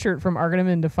sweatshirt from Argonne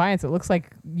and Defiance? It looks like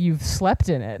you've slept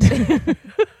in it. And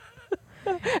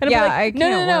I'd be Yeah, like, I no,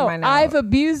 can't wear mine out. I've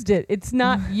abused it. It's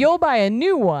not, you'll buy a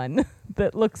new one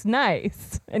that looks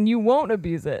nice and you won't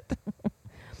abuse it.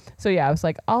 So yeah, I was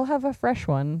like, I'll have a fresh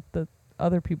one that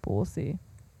other people will see.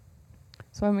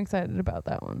 So I'm excited about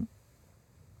that one.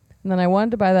 And then I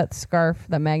wanted to buy that scarf,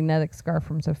 that magnetic scarf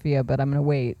from Sophia, but I'm going to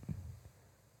wait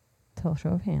till show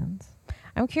of hands.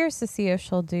 I'm curious to see if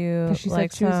she'll do 'Cause she said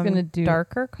like she was some gonna do-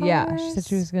 darker colors. Yeah, she said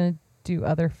she was going to do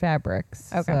other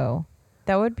fabrics. Okay. So,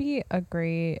 That would be a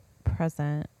great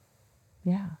present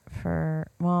yeah. for.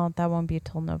 Well, that won't be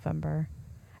till November.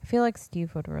 I feel like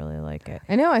Steve would really like it.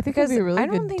 I know. I think Because it'd be a really I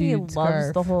don't good think he dude loves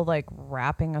scarf. the whole like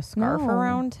wrapping a scarf No.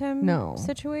 around him No.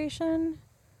 situation.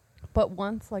 But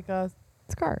once like a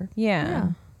scarf. Yeah.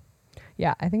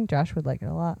 Yeah, I think Josh would like it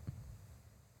a lot.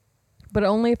 But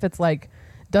only if it's like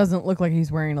doesn't look like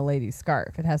he's wearing a lady's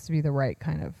scarf. It has to be the right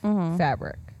kind of Mhm.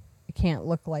 fabric. It can't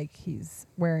look like he's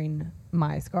wearing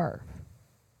my scarf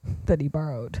that he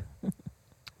borrowed.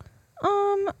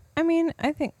 I mean,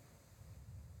 I think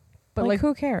But like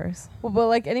who cares? well, but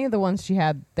like any of the ones she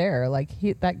had there, like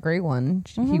that gray one,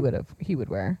 he would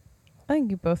wear. I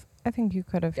think you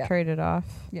could have traded off.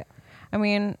 Yeah. I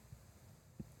mean,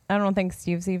 I don't think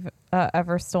Steve's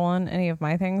ever stolen any of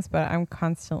my things, but I'm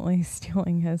constantly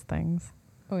stealing his things.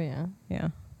 Oh yeah. Yeah.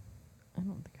 I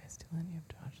don't think I steal any of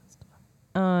Josh's stuff.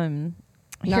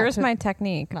 Here's my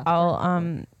technique.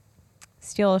 I'll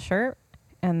steal a shirt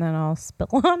and then I'll spill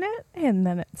on it and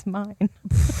then it's mine.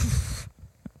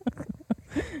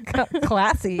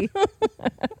 Classy.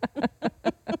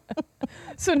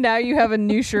 So now you have a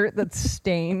new shirt that's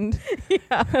stained.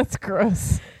 Yeah, that's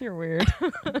gross. You're weird.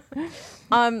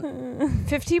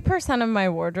 50% of my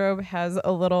wardrobe has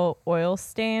a little oil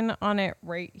stain on it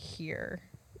right here.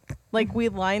 Like we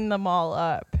line them all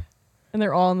up. And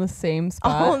they're all in the same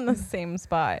spot. All in the same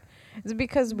spot. It's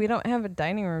because we don't have a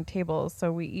dining room table,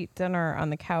 so we eat dinner on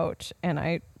the couch, and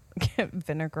I get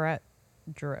vinaigrette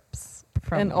drips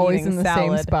from and always in the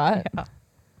salad. same spot. Yeah.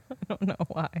 I don't know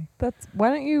why. Why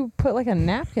don't you put like a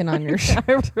napkin on your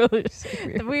shirt? Really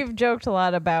we've joked a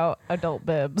lot about adult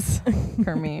bibs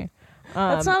for me.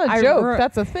 That's not a joke.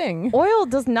 That's a thing. Oil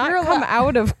does not come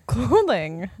out of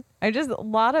clothing. A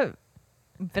lot of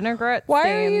vinaigrette Why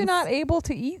stains. are you not able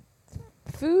to eat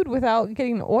food without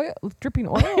getting dripping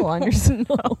oil on yourself?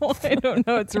 No, I don't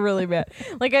know. It's really bad.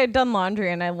 Like I had done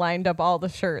laundry and I lined up all the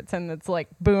shirts and it's like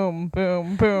boom,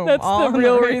 boom, boom. That's the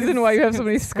real reason why you have so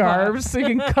many scarves, so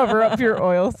you can cover up your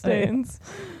oil stains.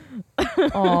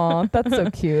 Aw, that's so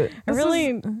cute. I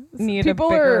really need a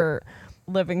bigger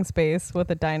living space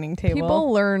with a dining table.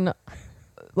 People learn,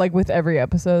 like with every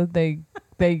episode, they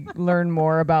learn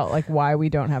more about like why we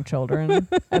don't have children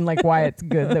and like why it's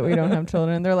good that we don't have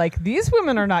children. They're like, these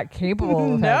women are not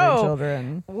capable of having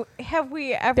children. Have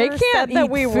we ever they can't said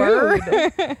that we were?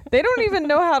 They don't even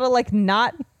know how to like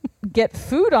not get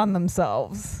food on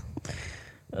themselves.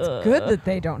 It's good that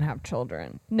they don't have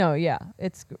children. No, yeah.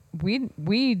 It's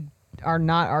we are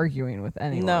not arguing with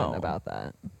anyone about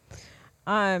that.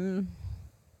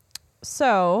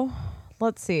 So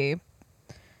let's see.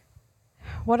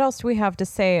 What else do we have to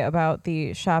say about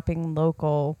the shopping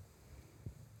localness?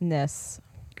 I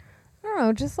don't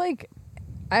know, just like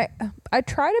I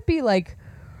try to be like,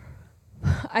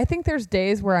 I think there's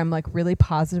days where I'm like really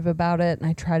positive about it and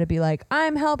I try to be like,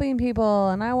 I'm helping people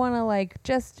and I want to like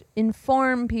just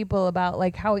inform people about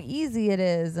like how easy it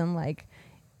is and like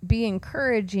be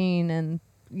encouraging, and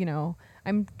you know,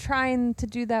 I'm trying to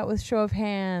do that with show of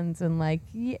hands and like,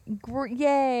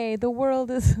 yay, the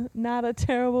world is not a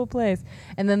terrible place.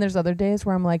 And then there's other days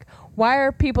where I'm like, why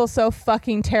are people so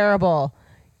fucking terrible?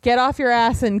 Get off your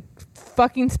ass and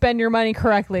fucking spend your money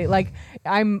correctly. Like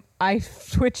I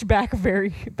switch back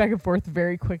and forth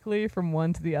very quickly from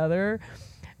one to the other.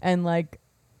 And like,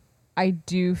 I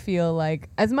do feel like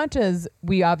as much as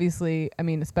we obviously, I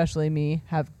mean, especially me,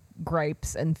 have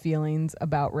gripes and feelings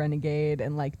about Renegade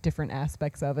and like different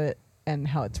aspects of it and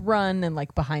how it's run and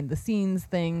like behind the scenes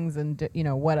things and you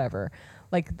know, whatever,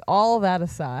 like all that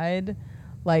aside,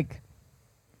 like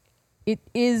it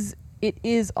is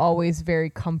always very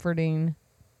comforting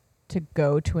to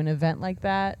go to an event like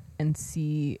that and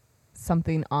see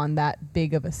something on that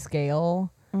big of a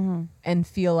scale and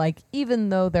feel like even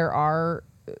though there are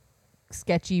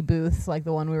sketchy booths like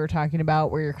the one we were talking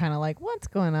about where you're kind of like, what's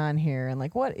going on here and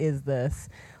like, what is this,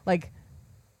 like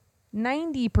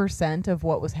 90% of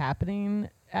what was happening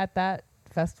at that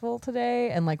festival today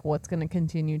and like what's going to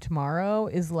continue tomorrow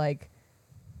is like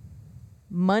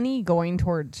money going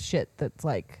towards shit that's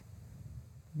like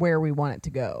where we want it to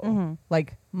go.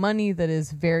 Like money that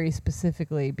is very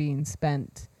specifically being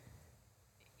spent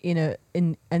in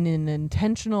an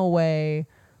intentional way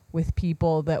with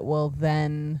people that will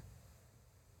then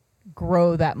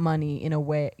grow that money in a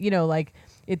way, you know, like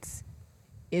it's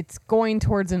going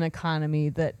towards an economy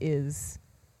that is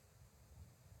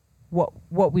what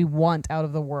we want out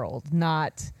of the world,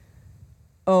 not,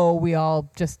 oh, we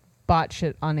all just bought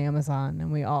shit on Amazon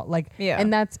and we all like,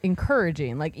 and that's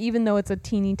encouraging. Like, even though it's a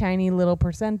teeny tiny little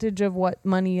percentage of what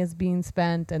money is being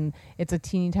spent and it's a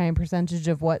teeny tiny percentage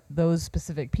of what those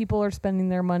specific people are spending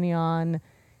their money on,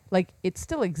 like it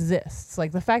still exists.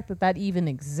 Like the fact that that even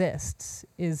exists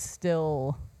is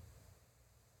still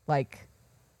like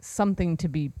something to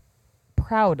be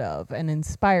proud of and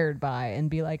inspired by and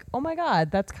be like, oh my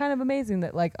God, that's kind of amazing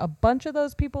that like a bunch of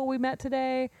those people we met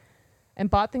today and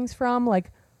bought things from,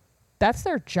 like that's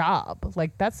their job.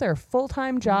 Like that's their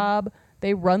full-time job.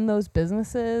 They run those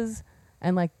businesses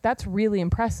and like that's really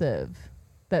impressive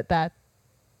that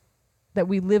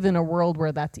we live in a world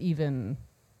where that's even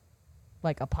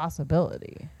like a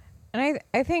possibility. And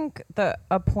I think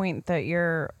a point that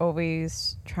you're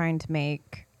always trying to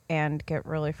make and get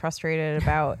really frustrated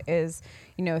about is,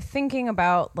 you know, thinking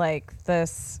about like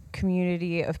this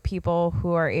community of people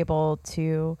who are able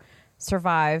to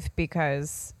survive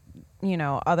because, you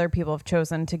know, other people have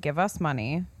chosen to give us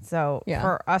money. So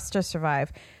for us to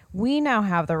survive, we now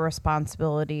have the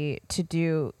responsibility to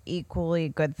do equally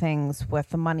good things with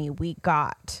the money we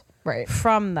got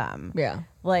from them. Yeah.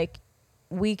 Like,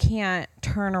 we can't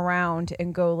turn around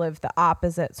and go live the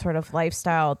opposite sort of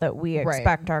lifestyle that we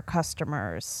expect our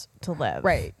customers to live.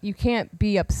 Right. You can't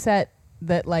be upset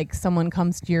that like someone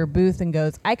comes to your booth and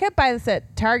goes, I could buy this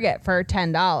at Target for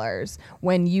 $10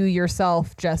 when you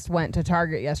yourself just went to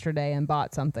Target yesterday and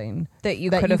bought something that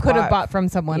you could have bought from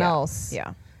someone else.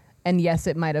 Yeah. And yes,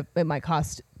 it might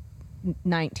cost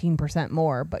 19%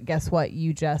 more, but guess what?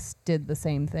 You just did the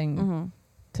same thing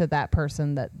to that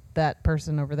person that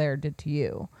person over there did to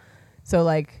you. So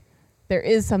like there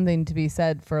is something to be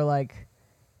said for like,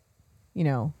 you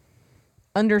know,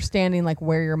 understanding like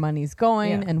where your money's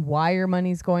going and why your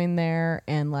money's going there.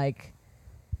 And like,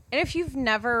 and if you've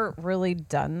never really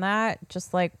done that,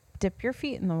 just like dip your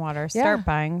feet in the water, start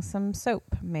buying some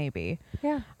soap maybe.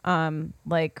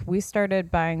 Like we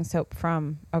started buying soap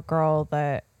from a girl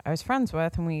that I was friends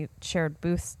with and we shared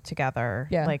booths together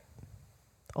like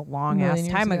a long ass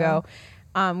time ago.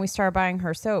 We started buying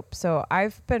her soap. So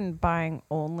I've been buying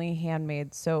only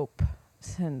handmade soap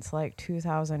since like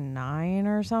 2009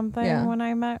 or something when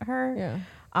I met her.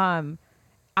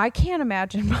 I can't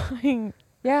imagine buying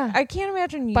I can't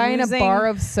imagine buying a using bar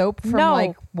of soap from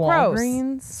like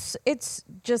Walgreens. Gross. It's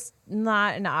just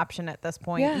not an option at this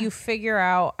point. You figure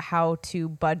out how to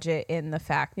budget in the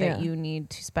fact that you need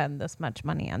to spend this much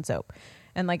money on soap.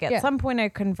 And like at some point I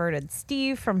converted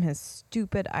Steve from his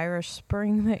stupid Irish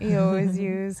Spring that he always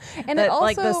used. And that, it also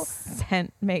like the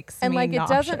scent makes and me like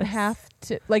nauseous. it doesn't have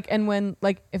to like, and when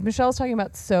like if Michelle's talking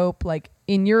about soap, like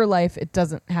in your life it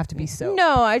doesn't have to be soap.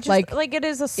 No, I just like it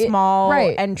is a small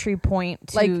entry point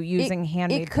to like using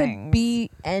handmade things.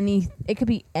 It could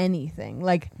be anything.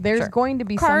 Like there's going to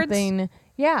be cards. Something.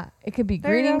 Yeah, it could be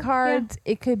greeting cards.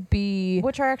 It could be,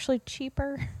 which are actually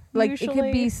cheaper. Like usually. It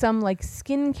could be some like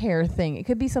skincare thing. It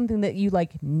could be something that you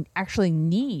like actually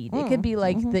need. It could be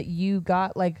like that you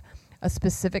got like a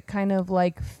specific kind of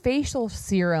like facial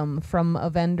serum from a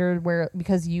vendor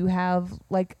because you have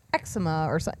like eczema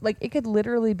or something. Like it could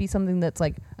literally be something that's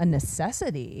like a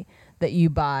necessity that you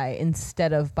buy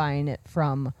instead of buying it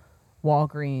from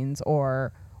Walgreens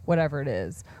or whatever it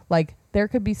is. Like there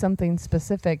could be something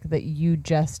specific that you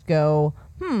just go,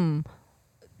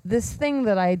 this thing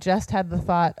that I just had the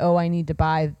thought, oh, I need to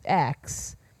buy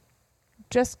X,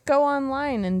 just go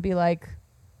online and be like,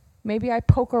 maybe I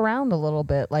poke around a little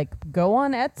bit. Like go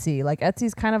on Etsy. Like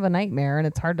Etsy's kind of a nightmare and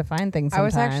it's hard to find things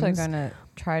sometimes. I was actually going to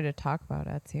try to talk about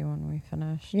Etsy when we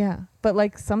finish. Yeah. But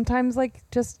like sometimes like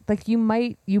just like you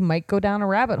might go down a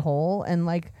rabbit hole and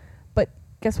like, but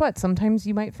guess what? Sometimes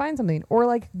you might find something, or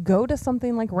like go to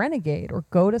something like Renegade, or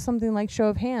go to something like Show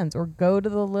of Hands, or go to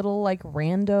the little like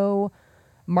rando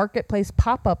marketplace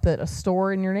pop-up that a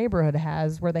store in your neighborhood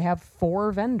has where they have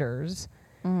 4 vendors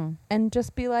and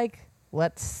just be like,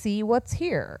 let's see what's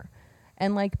here.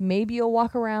 And like maybe you'll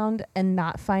walk around and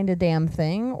not find a damn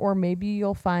thing, or maybe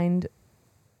you'll find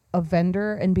a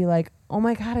vendor and be like, oh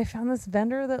my God, I found this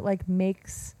vendor that like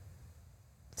makes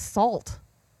salt.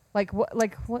 Like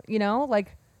what, you know,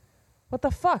 like what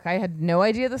the fuck? I had no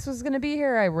idea this was going to be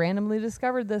here. I randomly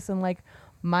discovered this, and like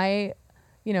my,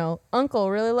 you know, uncle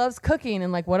really loves cooking,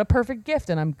 and like what a perfect gift,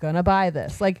 and I'm going to buy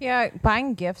this. Like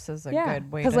buying gifts is a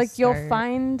good way to cuz like start. you'll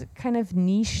find kind of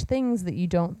niche things that you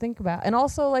don't think about. And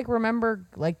also like remember,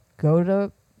 like go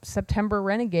to September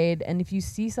Renegade, and if you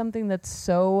see something that's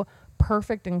so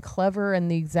perfect and clever and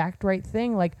the exact right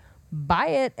thing, like buy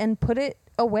it and put it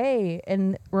away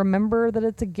and remember that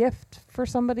it's a gift for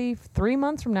somebody 3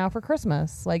 months from now for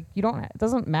Christmas. Like it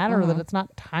doesn't matter that it's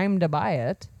not time to buy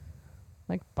it.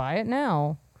 Like buy it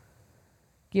now.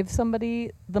 Give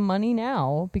somebody the money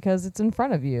now because it's in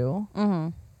front of you.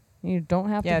 You don't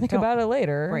have to think about it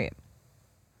later. Right.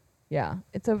 Yeah.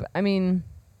 It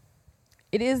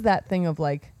is that thing of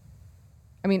like,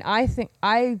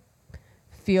 I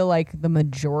feel like the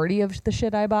majority of the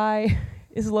shit I buy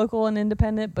is local and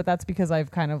independent, but that's because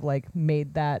I've kind of like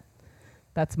made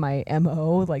that's my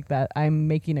MO, like that I'm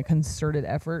making a concerted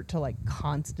effort to like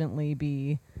constantly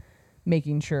be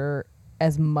making sure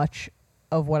as much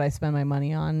of what I spend my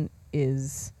money on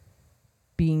is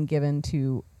being given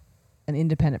to an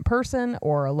independent person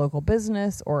or a local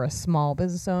business or a small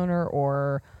business owner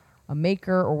or a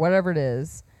maker or whatever it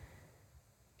is.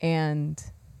 And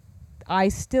I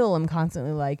still am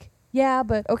constantly like, yeah,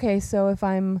 but okay, so if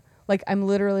I'm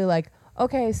literally like,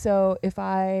 okay, so if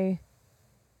I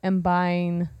am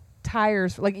buying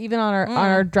tires, like even on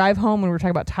our drive home when we were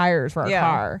talking about tires for our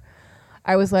car,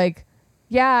 I was like,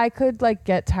 yeah, I could like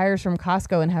get tires from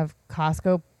Costco and have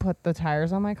Costco put the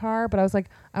tires on my car. But I was like,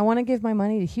 I want to give my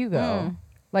money to Hugo.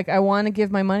 Like, I want to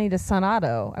give my money to Sun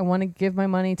Auto. I want to give my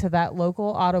money to that local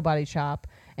auto body shop.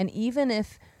 And even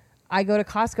if I go to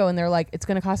Costco and they're like, it's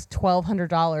going to cost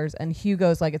 $1,200, and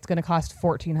Hugo's like, it's going to cost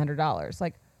 $1,400.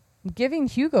 Like, I'm giving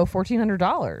Hugo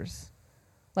 $1,400.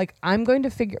 Like, I'm going to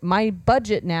figure, my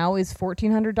budget now is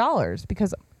 $1,400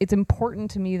 because it's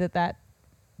important to me that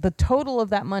the total of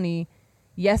that money,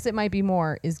 yes, it might be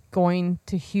more, is going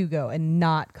to Hugo and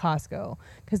not Costco.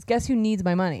 Because guess who needs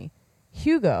my money?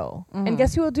 Hugo. And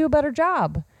guess who will do a better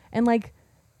job? And like,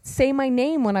 say my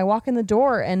name when I walk in the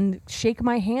door and shake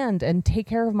my hand and take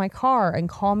care of my car and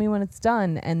call me when it's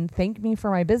done and thank me for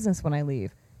my business when I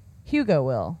leave. Hugo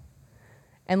will.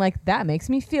 And like, that makes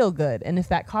me feel good. And if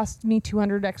that costs me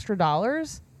 $200 extra,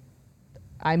 that's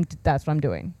what I'm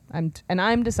doing.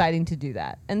 I'm deciding to do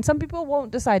that. And some people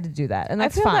won't decide to do that. And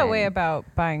that's I feel fine. that way about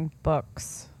buying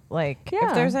books. Like,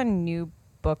 if there's a new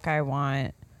book I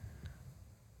want,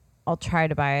 I'll try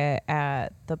to buy it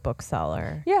at the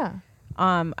bookseller. Yeah.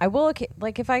 I will,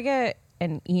 like, if I get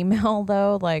an email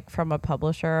though, like from a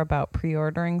publisher about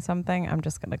pre-ordering something, I'm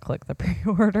just gonna click the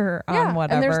pre-order on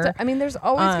whatever. And there's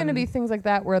always gonna be things like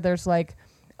that where there's like,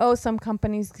 oh, some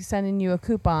company's sending you a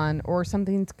coupon, or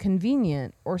something's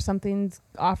convenient, or something's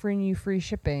offering you free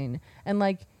shipping, and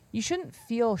like, you shouldn't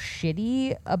feel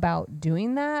shitty about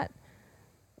doing that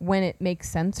when it makes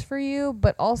sense for you.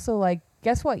 But also, like,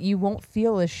 guess what? You won't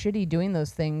feel as shitty doing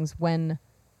those things when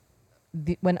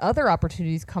other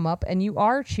opportunities come up and you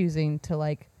are choosing to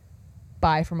like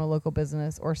buy from a local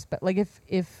business or like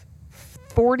if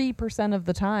 40% of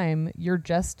the time you're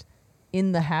just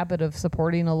in the habit of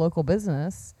supporting a local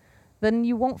business, then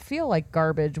you won't feel like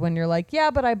garbage when you're like,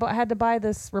 yeah, but I had to buy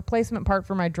this replacement part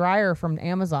for my dryer from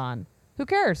Amazon. Who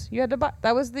cares? You had to buy.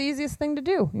 That was the easiest thing to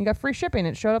do. You got free shipping.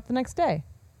 It showed up the next day.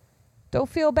 Don't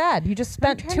feel bad. You just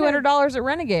spent $200 at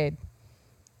Renegade.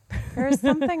 There's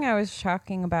something I was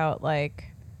talking about,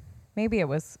 like maybe it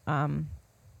was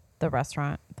the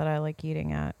restaurant that I like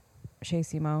eating at, Chez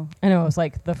Simo. I know, it was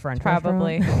like the French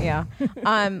probably yeah.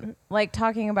 Like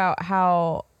talking about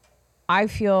how I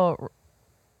feel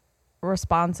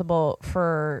responsible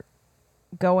for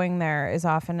going there as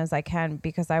often as I can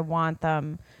because I want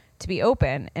them to be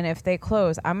open, and if they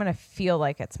close, I'm gonna feel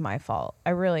like it's my fault.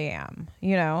 I really am,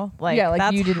 you know, like, yeah, like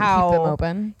that's you didn't how, keep them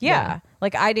open. yeah,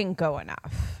 like I didn't go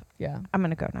enough. Yeah, I'm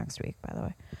gonna go next week, by the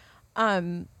way. I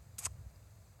mean,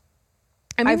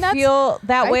 I feel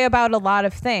that way about a lot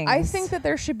of things. I think that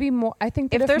there should be more. I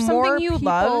think that if there's something you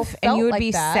love and you would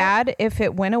be sad if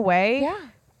it went away, yeah,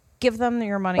 give them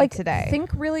your money like, today.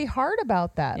 Think really hard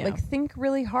about that. Yeah. Like, think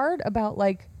really hard about,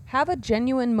 like, have a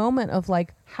genuine moment of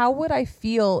like, how would I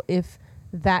feel if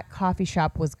that coffee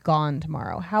shop was gone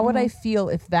tomorrow? How would I feel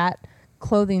if that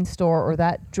clothing store or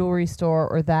that jewelry store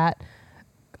or that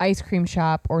ice cream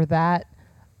shop or that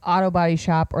auto body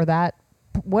shop or that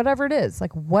whatever it is,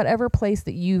 like whatever place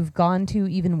that you've gone to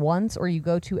even once or you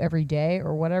go to every day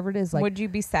or whatever it is, like, would you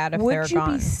be sad if they're would you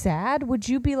gone? be sad? Would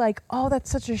you be like, oh, that's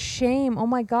such a shame, oh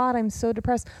my god, I'm so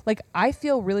depressed? Like, I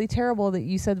feel really terrible that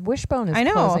you said Wishbone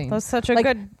is closing. That's such a like,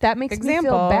 good that makes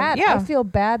example. me feel bad. Yeah. I feel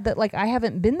bad that like I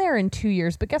haven't been there in 2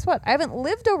 years, but guess what, I haven't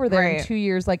lived over there in 2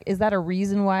 years. Like, is that a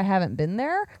reason why I haven't been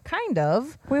there? Kind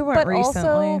of. We weren't but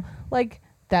recently. Also, like,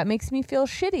 that makes me feel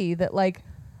shitty that like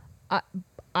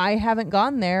I haven't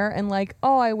gone there, and like,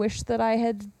 oh, I wish that I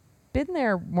had been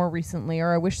there more recently,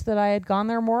 or I wish that I had gone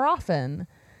there more often.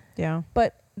 Yeah.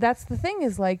 But that's the thing,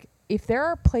 is like, if there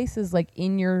are places like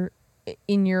in your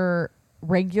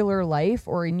regular life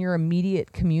or in your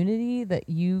immediate community that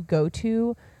you go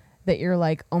to that you're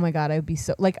like, oh my god, I would be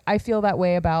so, like, I feel that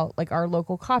way about like our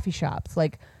local coffee shops.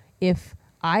 Like, if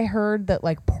I heard that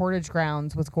like Portage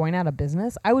Grounds was going out of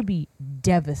business, I would be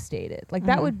devastated. Like,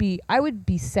 that would be, I would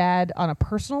be sad on a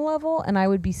personal level, and I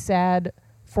would be sad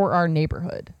for our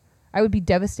neighborhood. I would be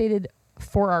devastated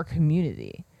for our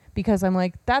community, because I'm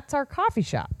like, that's our coffee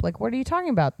shop. Like, what are you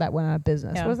talking about that went out of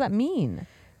business? Yeah. What does that mean?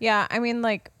 Yeah, I mean,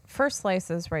 like, First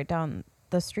Slice is right down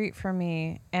the street from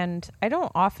me, and I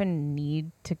don't often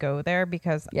need to go there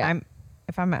because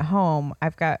if I'm at home,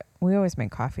 we always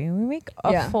make coffee, and we make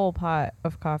a full pot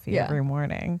of coffee every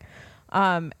morning.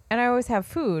 And I always have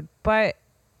food, but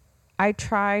I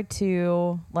try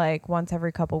to, like, once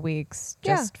every couple weeks,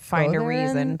 just find a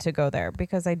reason to go there,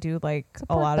 because I do like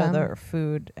a lot of their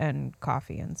food and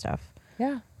coffee and stuff.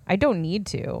 Yeah. I don't need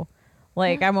to.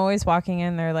 Like Yeah. I'm always walking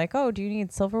in, they're like, "Oh, do you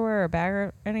need silverware or bag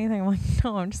or anything?" I'm like,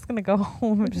 "No, I'm just gonna go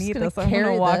home and just eat gonna this. I'm carry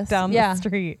gonna walk this." down Yeah. the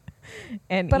street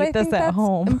and But eat I this think at that's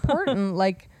home." important.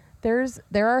 Like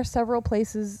there are several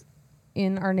places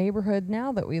in our neighborhood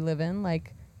now that we live in.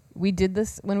 Like we did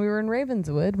this when we were in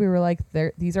Ravenswood. We were like,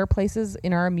 these are places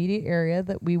in our immediate area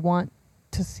that we want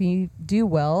to see do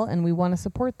well, and we want to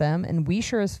support them. And we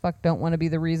sure as fuck don't want to be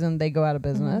the reason they go out of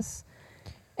business.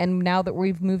 And now that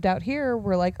we've moved out here,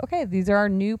 we're like, okay, these are our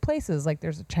new places. Like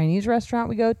there's a Chinese restaurant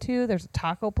we go to. There's a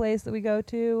taco place that we go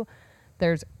to.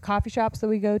 There's coffee shops that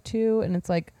we go to. And it's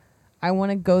like, I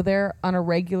want to go there on a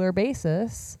regular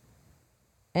basis.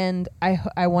 And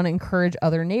I want to encourage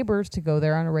other neighbors to go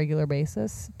there on a regular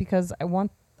basis because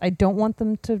I don't want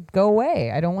them to go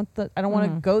away. I don't want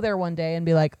to go there one day and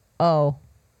be like, oh,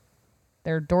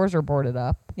 their doors are boarded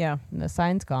up Yeah. and the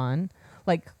sign's gone.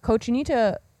 Like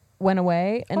Cochinita went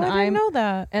away and I didn't know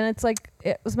that. and it's like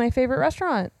it was my favorite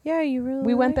restaurant. Yeah, you really.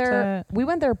 We went liked there. it. We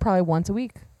went there probably once a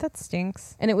week, That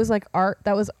stinks. and it was like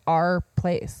that was our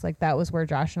place. Like that was where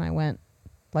Josh and I went.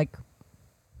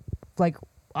 Like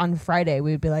on Friday,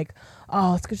 we would be like,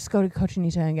 oh, let's just go to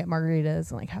Cochinita and get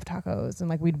margaritas and like have tacos, and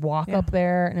like we'd walk Yeah. up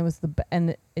there, and it was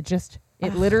and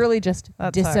it literally just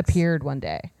That disappeared one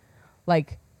day.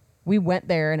 Like we went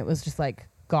there and it was just like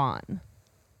gone.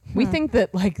 We think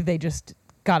that like they just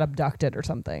got abducted or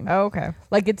something. Oh, okay.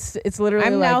 Like it's literally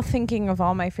I'm like, now thinking of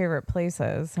all my favorite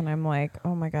places, and I'm like,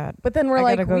 oh my god. but then we're I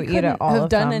like, gotta go we eat couldn't at all have of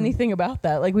done them. anything about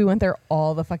that. Like we went there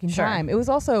all the fucking Sure. time. It was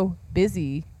also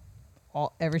busy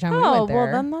every time we Oh went there.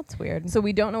 well, then that's weird. So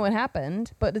we don't know what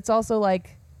happened, but it's also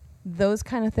like those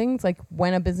kind of things. Like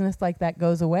when a business like that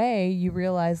goes away, you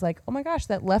realize like, oh my gosh,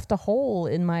 that left a hole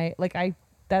in my, like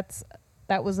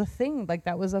that was a thing. Like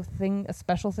that was a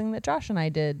special thing that Josh and I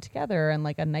did together, and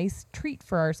like a nice treat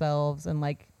for ourselves. And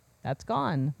like, that's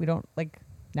gone. We don't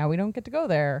now we don't get to go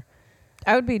there.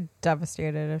 I would be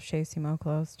devastated if Chez Simo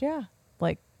closed. Yeah.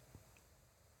 Like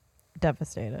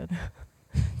devastated.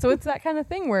 So it's that kind of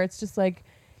thing where it's just like,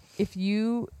 if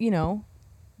you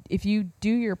do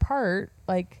your part,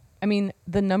 like, I mean,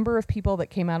 the number of people that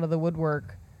came out of the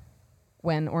woodwork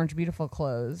when Orange Beautiful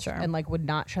closed Sure. and like would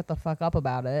not shut the fuck up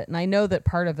about it. And I know that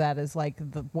part of that is like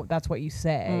that's what you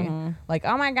say. Mhm. Like,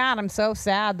 oh my God, I'm so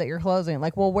sad that you're closing.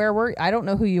 Like, well, I don't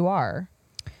know who you are.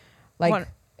 Like,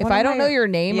 if one I of don't my- know your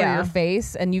name or yeah. your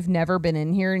face and you've never been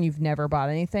in here and you've never bought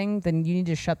anything, then you need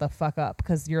to shut the fuck up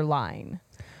because you're lying.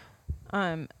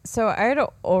 So I had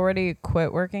already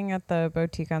quit working at the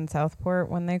boutique on Southport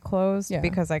when they closed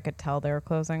because I could tell they were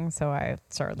closing. So I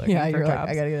started looking for you're jobs. like,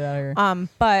 I gotta get out of here.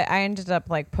 But I ended up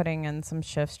like putting in some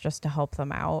shifts just to help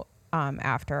them out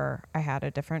after I had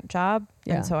a different job.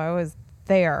 Yeah. And so I was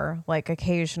there like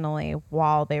occasionally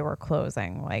while they were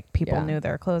closing. Like people knew they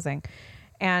were closing.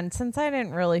 And since I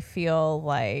didn't really feel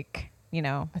like,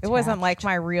 it wasn't like Attached.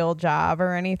 my real job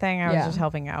or anything. I was Yeah. just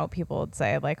helping out. People would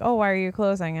say like, oh, why are you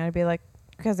closing? And I'd be like,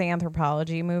 because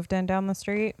Anthropology moved in down the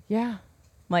street. Yeah.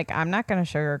 Like, I'm not going to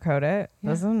sugarcoat it. Yeah.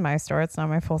 This isn't my store. It's not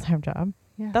my full-time job.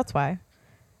 Yeah. That's why.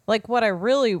 Like, what I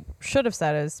really should have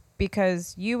said is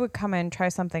because you would come in, try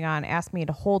something on, ask me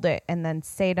to hold it, and then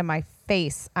say to my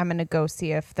face, I'm going to go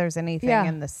see if there's anything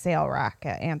in the sale rack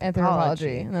at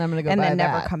Anthropology. And then I'm gonna go and buy then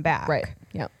never that. come back. Right.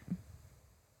 Yep.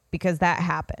 Because that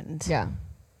happened. Yeah.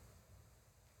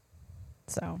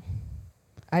 So.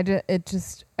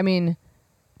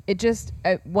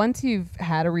 Once you've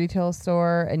had a retail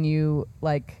store and you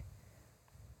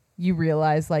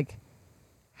realize like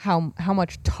how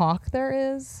much talk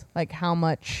there is, like how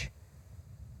much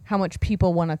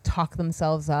people want to talk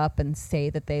themselves up and say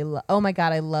that they oh my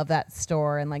God, I love that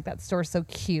store, and like that store's so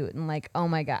cute, and like, oh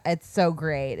my God, it's so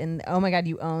great, and oh my God,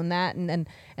 you own that, and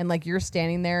like you're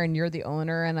standing there and you're the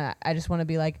owner, and I just want to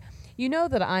be like,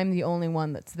 that I'm the only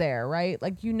one that's there, right?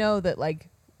 Like, that like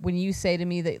when you say to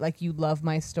me that like you love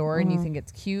my store and you think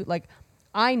it's cute, like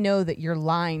I know that you're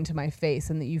lying to my face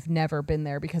and that you've never been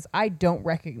there because I don't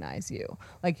recognize you.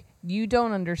 Like, you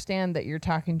don't understand that you're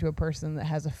talking to a person that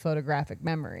has a photographic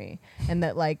memory, and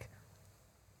that like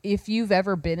if you've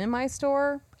ever been in my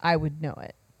store, I would know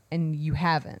it, and you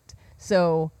haven't.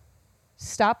 So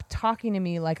stop talking to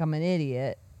me like I'm an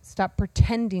idiot. Stop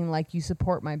pretending like you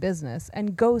support my business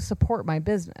and go support my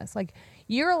business. Like,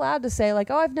 you're allowed to say like,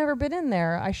 oh, I've never been in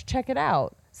there, I should check it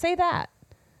out. Say that.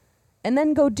 And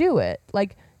then go do it.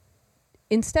 Like,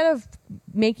 instead of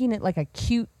making it like a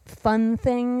cute, fun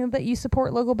thing that you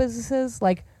support local businesses,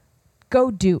 like,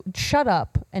 shut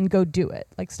up and go do it.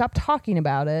 Like, stop talking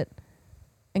about it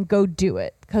and go do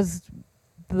it. Because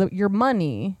your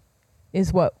money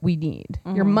is what we need.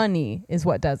 Your money is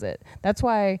what does it. That's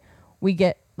why we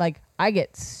get, like, I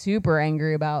get super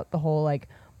angry about the whole like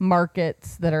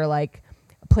markets that are like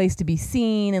a place to be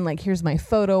seen and like here's my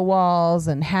photo walls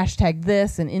and hashtag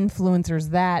this and influencers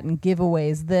that and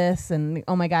giveaways this and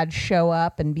oh my God, show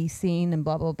up and be seen and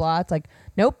blah blah blah. It's like,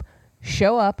 nope,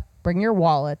 show up, bring your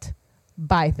wallet,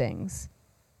 buy things,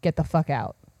 get the fuck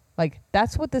out. Like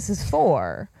that's what this is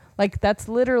for. Like that's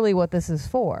literally what this is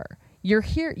for. You're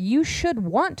here. You should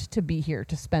want to be here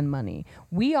to spend money.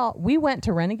 We went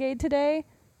to Renegade today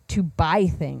to buy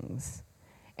things.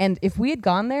 And if we had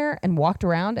gone there and walked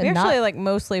around and we actually like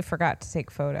mostly forgot to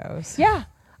take photos. Yeah.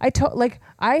 I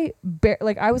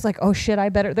was like, oh shit, I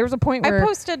better. There was a point where I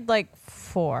posted like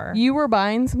 4. You were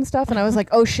buying some stuff and I was like,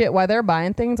 oh shit, while they're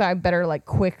buying things, I better like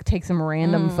quick take some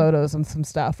random photos and some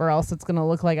stuff or else it's going to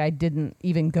look like I didn't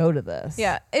even go to this.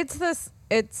 Yeah.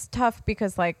 It's tough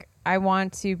because like I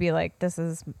want to be like, this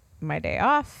is my day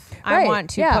off. Right, I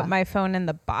want to put my phone in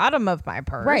the bottom of my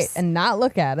purse. Right. And not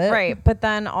look at it. Right. But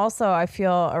then also I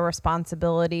feel a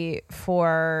responsibility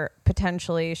for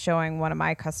potentially showing one of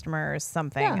my customers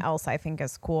something else I think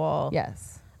is cool.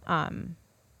 Yes.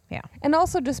 Yeah. And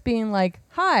also just being like,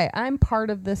 hi, I'm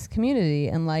part of this community.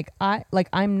 And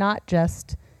I'm not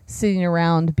just sitting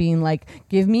around being like,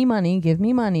 give me money, give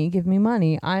me money, give me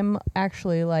money. I'm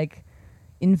actually like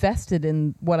invested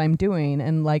in what I'm doing.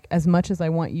 And like, as much as I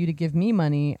want you to give me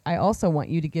money, I also want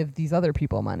you to give these other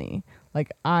people money.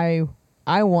 Like I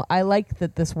like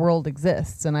that this world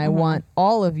exists and I want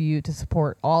all of you to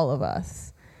support all of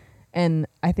us. And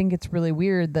I think it's really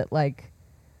weird that like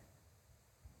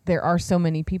there are so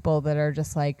many people that are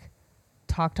just like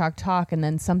talk and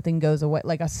then something goes away.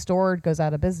 Like a store goes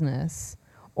out of business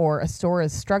or a store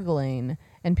is struggling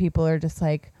and people are just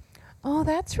like, oh,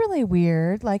 that's really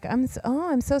weird. Like, I'm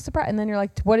so surprised. And then you're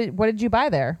like, what did you buy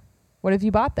there? What have you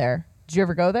bought there? Did you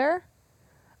ever go there?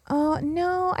 Oh,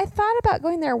 no, I thought about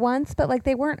going there once, but like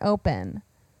they weren't open.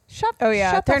 Shut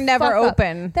They're never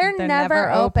open. They're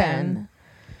never open.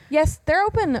 Yes, they're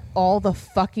open all the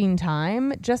fucking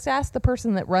time. Just ask the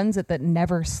person that runs it that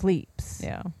never sleeps.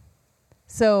 Yeah.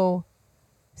 So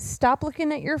stop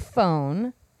looking at your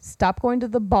phone. Stop going to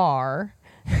the bar.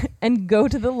 And go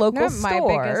to the local store.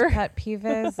 My biggest pet peeve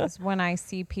is when I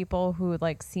see people who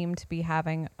like seem to be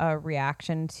having a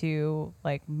reaction to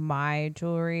like my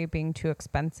jewelry being too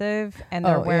expensive and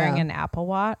they're wearing an Apple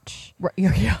Watch. Right,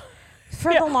 yeah.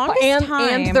 For the longest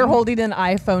time. And they're holding an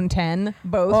iPhone 10.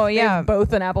 Both. Oh, yeah.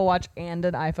 Both an Apple Watch and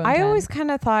an iPhone 10. I always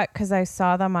kind of thought, because I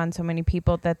saw them on so many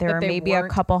people, that they were maybe a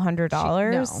couple $100.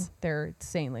 No, they're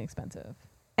insanely expensive.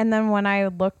 And then when I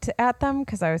looked at them,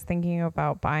 because I was thinking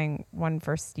about buying one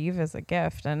for Steve as a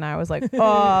gift, and I was like,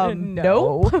 no.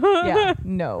 Nope. Yeah,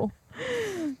 no.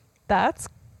 That's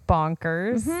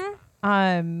bonkers.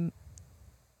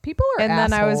 People are and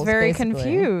assholes, then I was very basically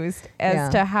confused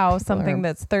as to how something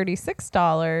that's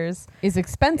 $36 is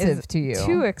expensive to you.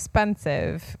 Too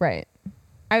expensive. Right.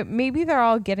 Maybe they're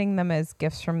all getting them as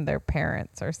gifts from their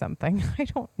parents or something. I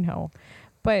don't know.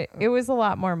 But it was a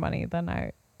lot more money than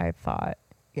I thought.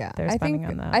 Yeah, they're spending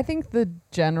on that. I think the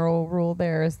general rule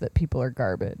there is that people are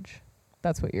garbage.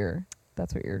 That's what you're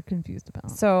confused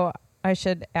about. So I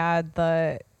should add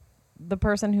the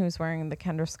person who's wearing the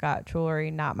Kendra Scott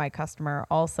jewelry, not my customer,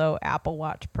 also Apple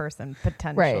Watch person,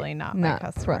 potentially not my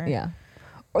customer. Yeah.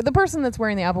 Or the person that's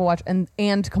wearing the Apple Watch and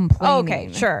complaining. Oh,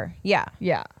 okay, sure. Yeah.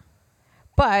 Yeah.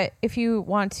 But if you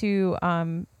want to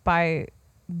buy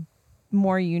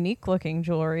more unique looking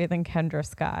jewelry than Kendra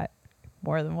Scott,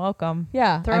 more than welcome.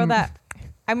 Yeah. Throw that.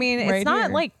 I mean, right it's not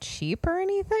here. like cheap or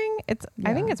anything.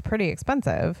 I think it's pretty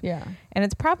expensive. Yeah. And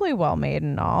it's probably well made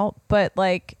and all, but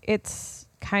like it's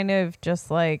kind of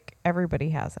just like everybody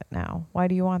has it now. Why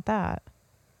do you want that?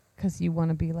 Because you want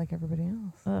to be like everybody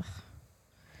else.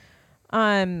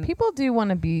 Ugh. People do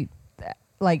want to be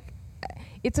like,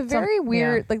 it's a very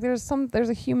weird, like there's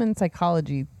a human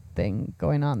psychology thing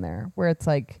going on there where it's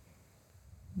like,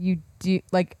 you do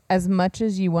like as much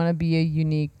as you want to be a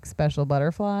unique special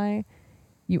butterfly,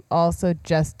 you also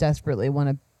just desperately want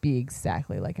to be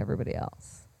exactly like everybody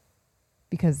else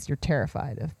because you're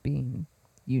terrified of being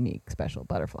unique special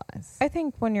butterflies. I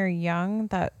think when you're young,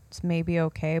 that's maybe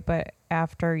okay, but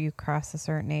after you cross a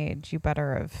certain age, you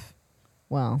better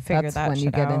have figured that when shit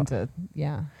you get out. into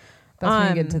that's when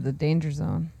you get into the danger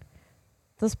zone.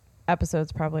 This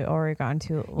episode's probably already gone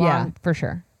too long. Yeah, for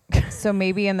sure. So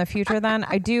maybe in the future then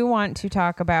I do want to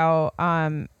talk about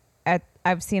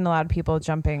I've seen a lot of people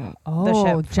jumping the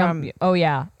ship from the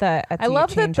Etsy I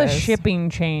love changes. that the shipping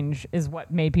change is what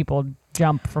made people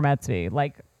jump from Etsy.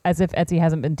 Like as if Etsy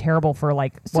hasn't been terrible for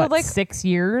like, So, what, like, 6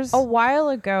 years? A while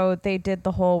ago, they did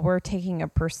the whole we're taking a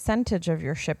percentage of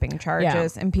your shipping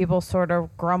charges, and people sort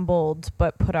of grumbled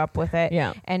but put up with it.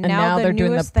 Yeah. And now the they're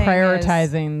doing the newest thing is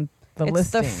prioritizing the it's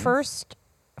listings. the first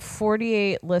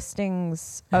 48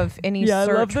 listings of any Yeah, I love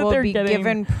search that will they're be getting-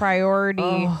 given priority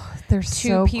Oh, they're to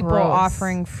so people gross.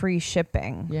 offering free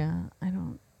shipping. Yeah, I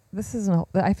don't. This is.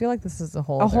 I feel like this is a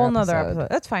whole. A whole nother episode.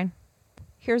 That's fine.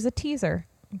 Here's a teaser.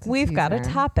 It's a We've got a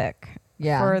teaser. topic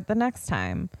Yeah. for the next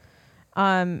time.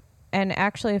 And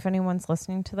actually, if anyone's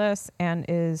listening to this and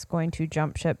is going to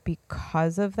jump ship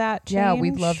because of that change, Yeah,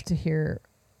 we'd love to hear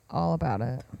all about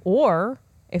it. Or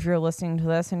if you're listening to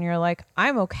this and you're like,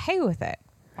 I'm okay with it,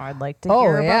 I'd like to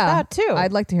hear about that too.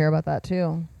 I'd like to hear about that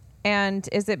too. And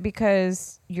is it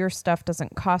because your stuff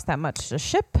doesn't cost that much to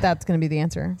ship? That's going to be the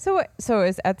answer. So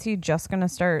is Etsy just going to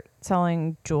start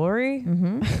selling jewelry?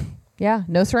 Mm-hmm. Yeah,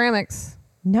 no ceramics,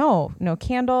 No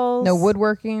candles, no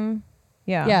woodworking.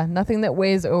 Yeah, Yeah, nothing that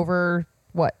weighs over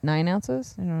what 9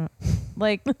 ounces. I don't know.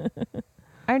 Like,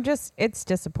 it's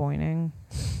disappointing.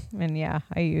 And yeah,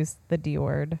 I use the D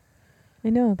word. I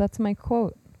know, that's my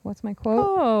quote. What's my quote?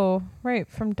 Oh, right,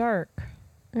 from Dark.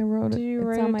 I wrote it. Did you It's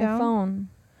write on it my down? phone.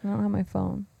 I don't have my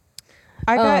phone.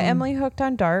 I got Emily hooked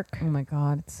on Dark. Oh my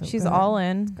god, it's so She's good. all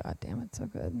in. God damn, it's so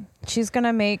good. She's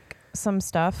gonna make some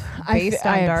stuff based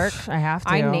on Dark. I have to.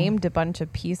 I named a bunch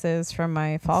of pieces from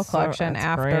my fall collection that's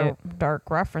after Dark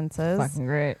references. Fucking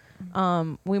great.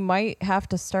 We might have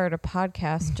to start a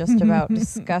podcast just about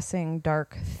discussing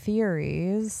dark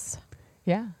theories.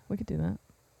 Yeah, we could do that.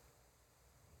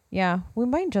 Yeah, we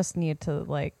might just need to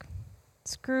like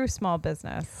screw small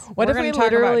business. What We're if we gonna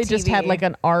talk about literally just had TV. like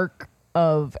an arc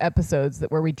of episodes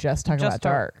that where we just talk about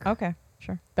Dark? Okay,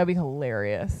 sure. That'd be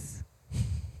hilarious.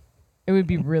 It would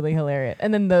be really hilarious.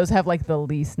 And then those have like the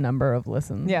least number of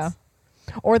listens. Yeah.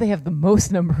 Or they have the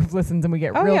most number of listens and we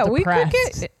get Oh real yeah, depressed. we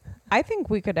could get. I think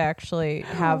we could actually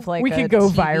have like We a could go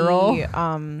TV,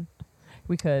 viral.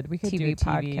 We could do TV a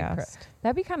TV podcast.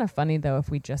 That'd be kind of funny though if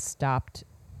we just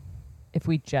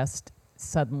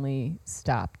suddenly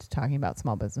stopped talking about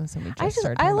small business and we just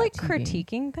started talking like about TV.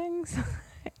 critiquing things,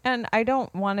 and I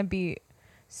don't want to be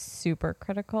super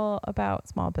critical about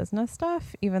small business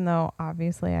stuff, even though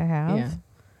obviously I have. Yeah.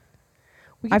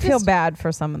 I feel bad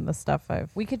for some of the stuff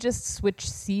We could just switch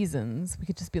seasons. We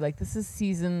could just be like, this is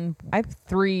season I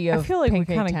 3 of I feel like we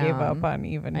Pancake kind of gave Town. up on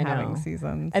even I having know.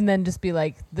 seasons. And then just be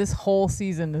like, this whole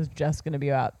season is just going to be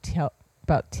about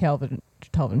television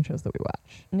shows that we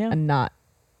watch. Yeah. And not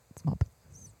small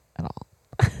business at all.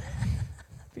 That'd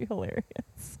be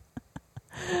hilarious.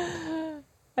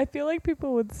 I feel like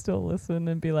people would still listen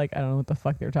and be like, I don't know what the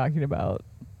fuck they're talking about.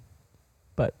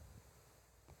 But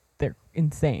they're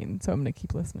insane, so I'm going to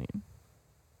keep listening.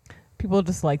 People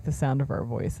just like the sound of our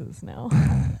voices now.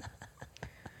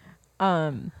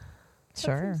 That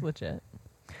Sure. seems legit.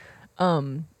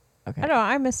 Okay. I don't know.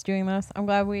 I miss doing this. I'm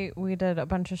glad we did a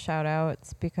bunch of shout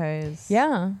outs because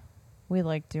Yeah. we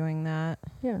like doing that.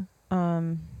 Yeah.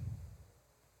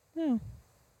 Yeah.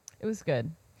 It was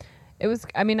good. It was,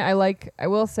 I mean, I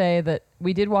will say that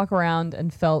we did walk around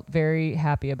and felt very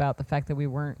happy about the fact that we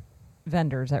weren't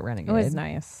vendors at Renegade. It was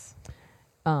nice.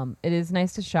 It is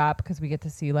nice to shop because we get to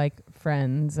see like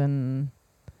friends and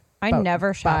I bu- never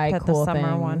buy shopped at cool the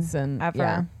summer one things and ever.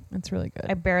 yeah, it's really good.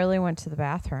 I barely went to the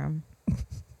bathroom.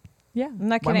 Yeah. I'm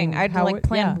not I kidding. mean, I'd how like would-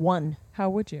 planned yeah. one. How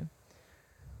would you?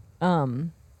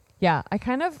 Yeah, I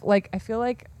kind of like, I feel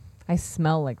like I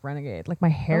smell like Renegade. Like my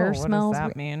hair what does smells,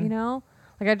 that mean? you know?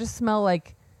 Like I just smell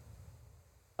like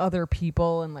other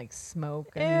people and like smoke.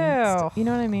 And Ew. you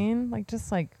know what I mean? Like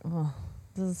just like, oh.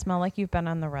 Does it smell like you've been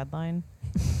on the red line?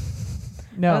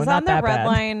 No, I was not on the that red bad.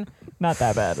 line Not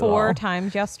that bad at 4 all.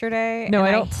 times yesterday. No, and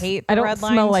I don't. hate I the don't red smell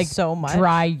line like so much.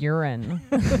 dry urine.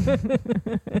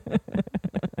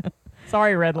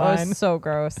 Sorry, red It line. was so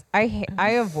gross. I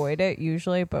avoid it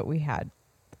usually, but it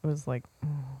was like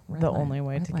Red the line- only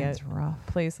way red to line's get rough.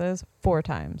 places 4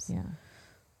 times.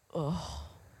 Yeah.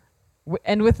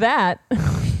 And with that,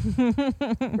 we're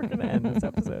gonna end this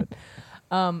episode.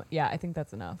 Yeah, I think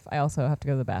that's enough. I also have to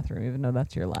go to the bathroom, even though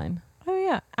that's your line. Oh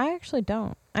yeah, I actually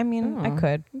don't. I mean, I Oh,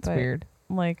 could. It's but weird.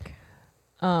 Like,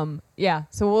 Yeah.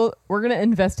 So we're gonna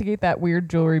investigate that weird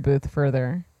jewelry booth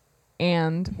further,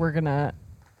 and we're gonna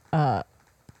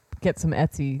get some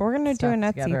Etsy. We're gonna do stuff an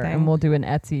Etsy together, thing. and we'll do an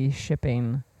Etsy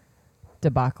shipping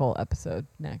debacle episode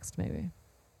next, maybe.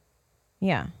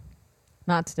 yeah.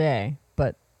 Not today,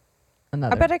 but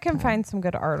another. I bet I can time. find some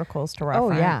good articles to Oh,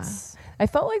 reference. yeah. I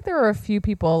felt like there were a few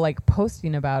people like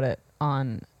posting about it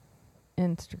on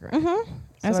Instagram. Mm-hmm.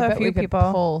 So I saw a bet few we could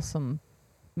people. pull some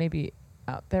maybe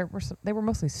out. They were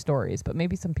mostly stories, but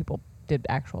maybe some people did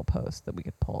actual posts that we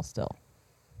could pull still.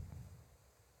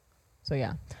 So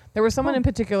yeah, there was someone in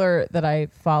particular that I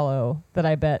follow that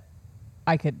I bet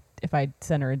I could, if I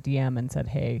sent her a DM and said,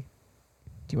 "Hey,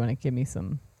 do you want to give me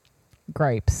some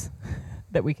gripes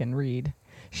that we can read?"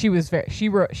 She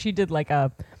did like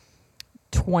a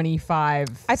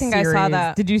 25. I think series. I saw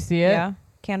that. Did you see it? Yeah.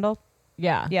 Candle?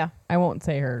 Yeah. Yeah. I won't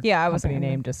say her Yeah, I was company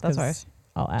name just that's because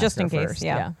why I'll ask just her in case. first.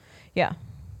 Yeah. Yeah.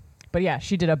 But yeah,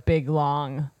 she did a big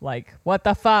long like what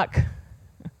the fuck,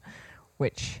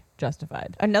 which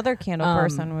justified. Another candle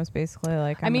person was basically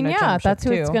like, I mean, yeah, that's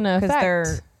who it's gonna affect. Because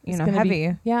they're, It's know, gonna heavy.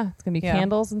 It's gonna be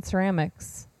candles and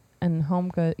ceramics and home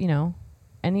good. You know,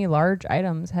 any large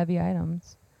items, heavy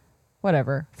items,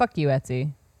 whatever. Fuck you,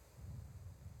 Etsy.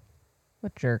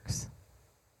 What jerks?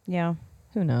 Yeah.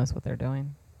 Who knows what they're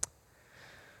doing?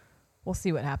 We'll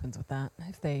see what happens with that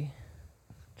if they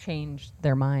change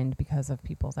their mind because of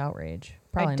people's outrage.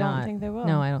 Probably not. I don't think they will.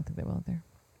 No, I don't think they will either.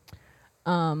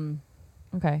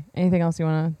 Okay. Anything else you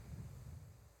want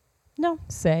No. to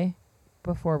say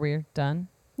before we're done?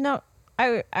 No.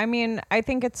 I mean, I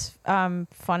think it's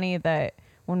funny that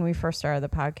when we first started the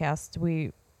podcast,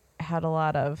 we had a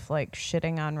lot of like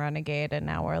shitting on Renegade, and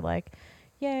now we're like,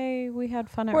 yay, we had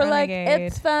fun at Renegade. We're like,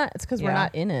 it's fun. It's because we're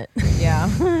not in it.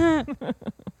 Yeah.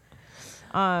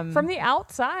 From the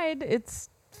outside, it's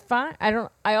fine.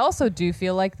 I also do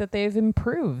feel like that they've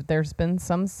improved. There's been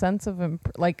some sense of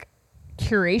like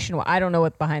curation. I don't know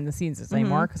what behind the scenes is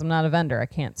anymore because I'm not a vendor. I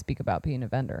can't speak about being a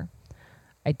vendor.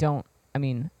 I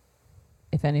mean,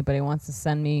 if anybody wants to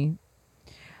send me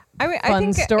I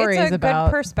think stories it's a about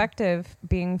good perspective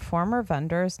being former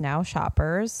vendors, now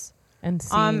shoppers. And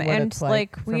seeing what and it's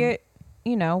like we,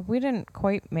 we didn't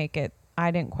quite make it.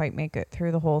 I didn't quite make it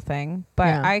through the whole thing, but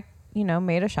I,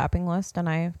 made a shopping list and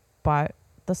I bought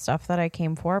the stuff that I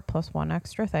came for plus one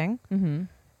extra thing,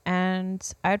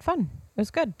 and I had fun. It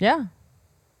was good. Yeah.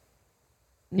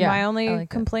 My only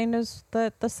complaint is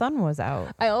that the sun was out.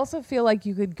 I also feel like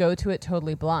you could go to it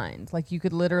totally blind. Like you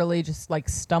could literally just like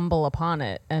stumble upon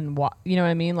it and you know what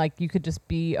I mean? Like you could just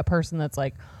be a person that's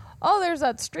like, oh, there's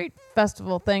that street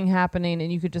festival thing happening,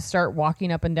 and you could just start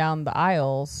walking up and down the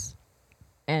aisles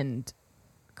and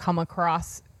come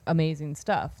across amazing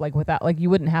stuff. Like without, like you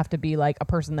wouldn't have to be like a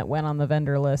person that went on the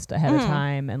vendor list ahead of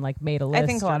time and like made a list. I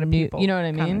think a lot of people, you know what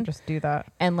I mean? Just do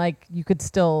that. And like you could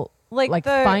still like the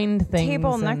find things.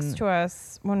 Table next to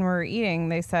us when we were eating,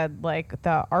 they said like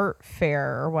the art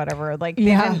fair or whatever. Like they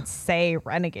didn't say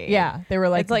Renegade. Yeah, they were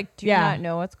like, it's like, do you not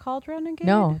know it's called Renegade?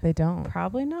 No, they don't.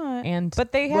 Probably not.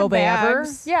 But they had will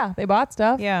bags. they ever? Yeah, they bought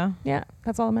stuff. Yeah,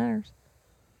 that's all that matters.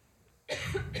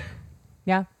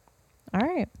 Yeah. All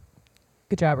right.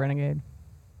 Good job, Renegade.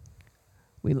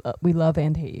 We love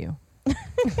and hate you.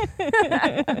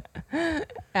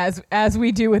 as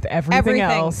we do with everything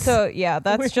else. So yeah,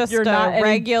 that's just you're a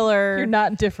regular. You're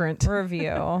not different.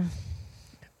 Review. All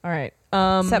right.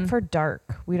 Except for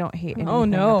Dark, we don't hate anything. Oh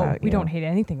no, about we you. don't hate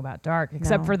anything about Dark,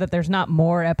 except for that there's not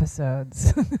more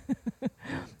episodes.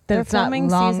 They're filming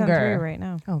season 3 right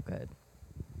now. Oh, good.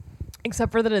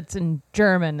 Except for that it's in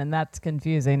German, and that's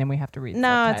confusing, and we have to read. No,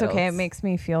 subtitles. it's okay. It makes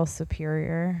me feel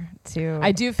superior to.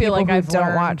 I do feel like I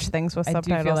don't watch things with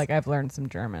subtitles. I do feel like I've learned some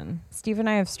German. Steve and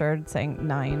I have started saying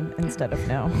 9 instead of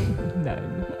no.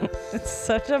 9. It's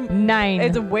such a 9.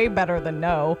 It's way better than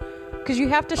no, because you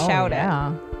have to shout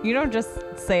it. You don't just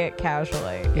say it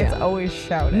casually. It's always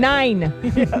shouted.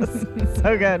 9. Yes,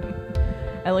 so good.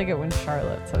 I like it when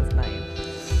Charlotte says 9.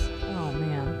 Oh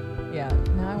man, yeah.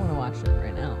 Now I want to watch it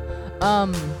right now.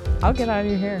 I'll get out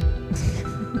of your hair.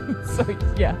 So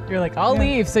yeah, you're like, I'll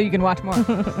leave so you can watch more.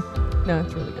 No,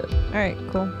 it's really good. All right,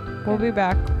 cool. We'll be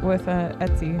back with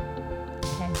Etsy.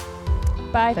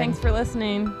 Okay. Bye. Thanks for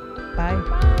listening. Bye.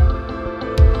 Bye.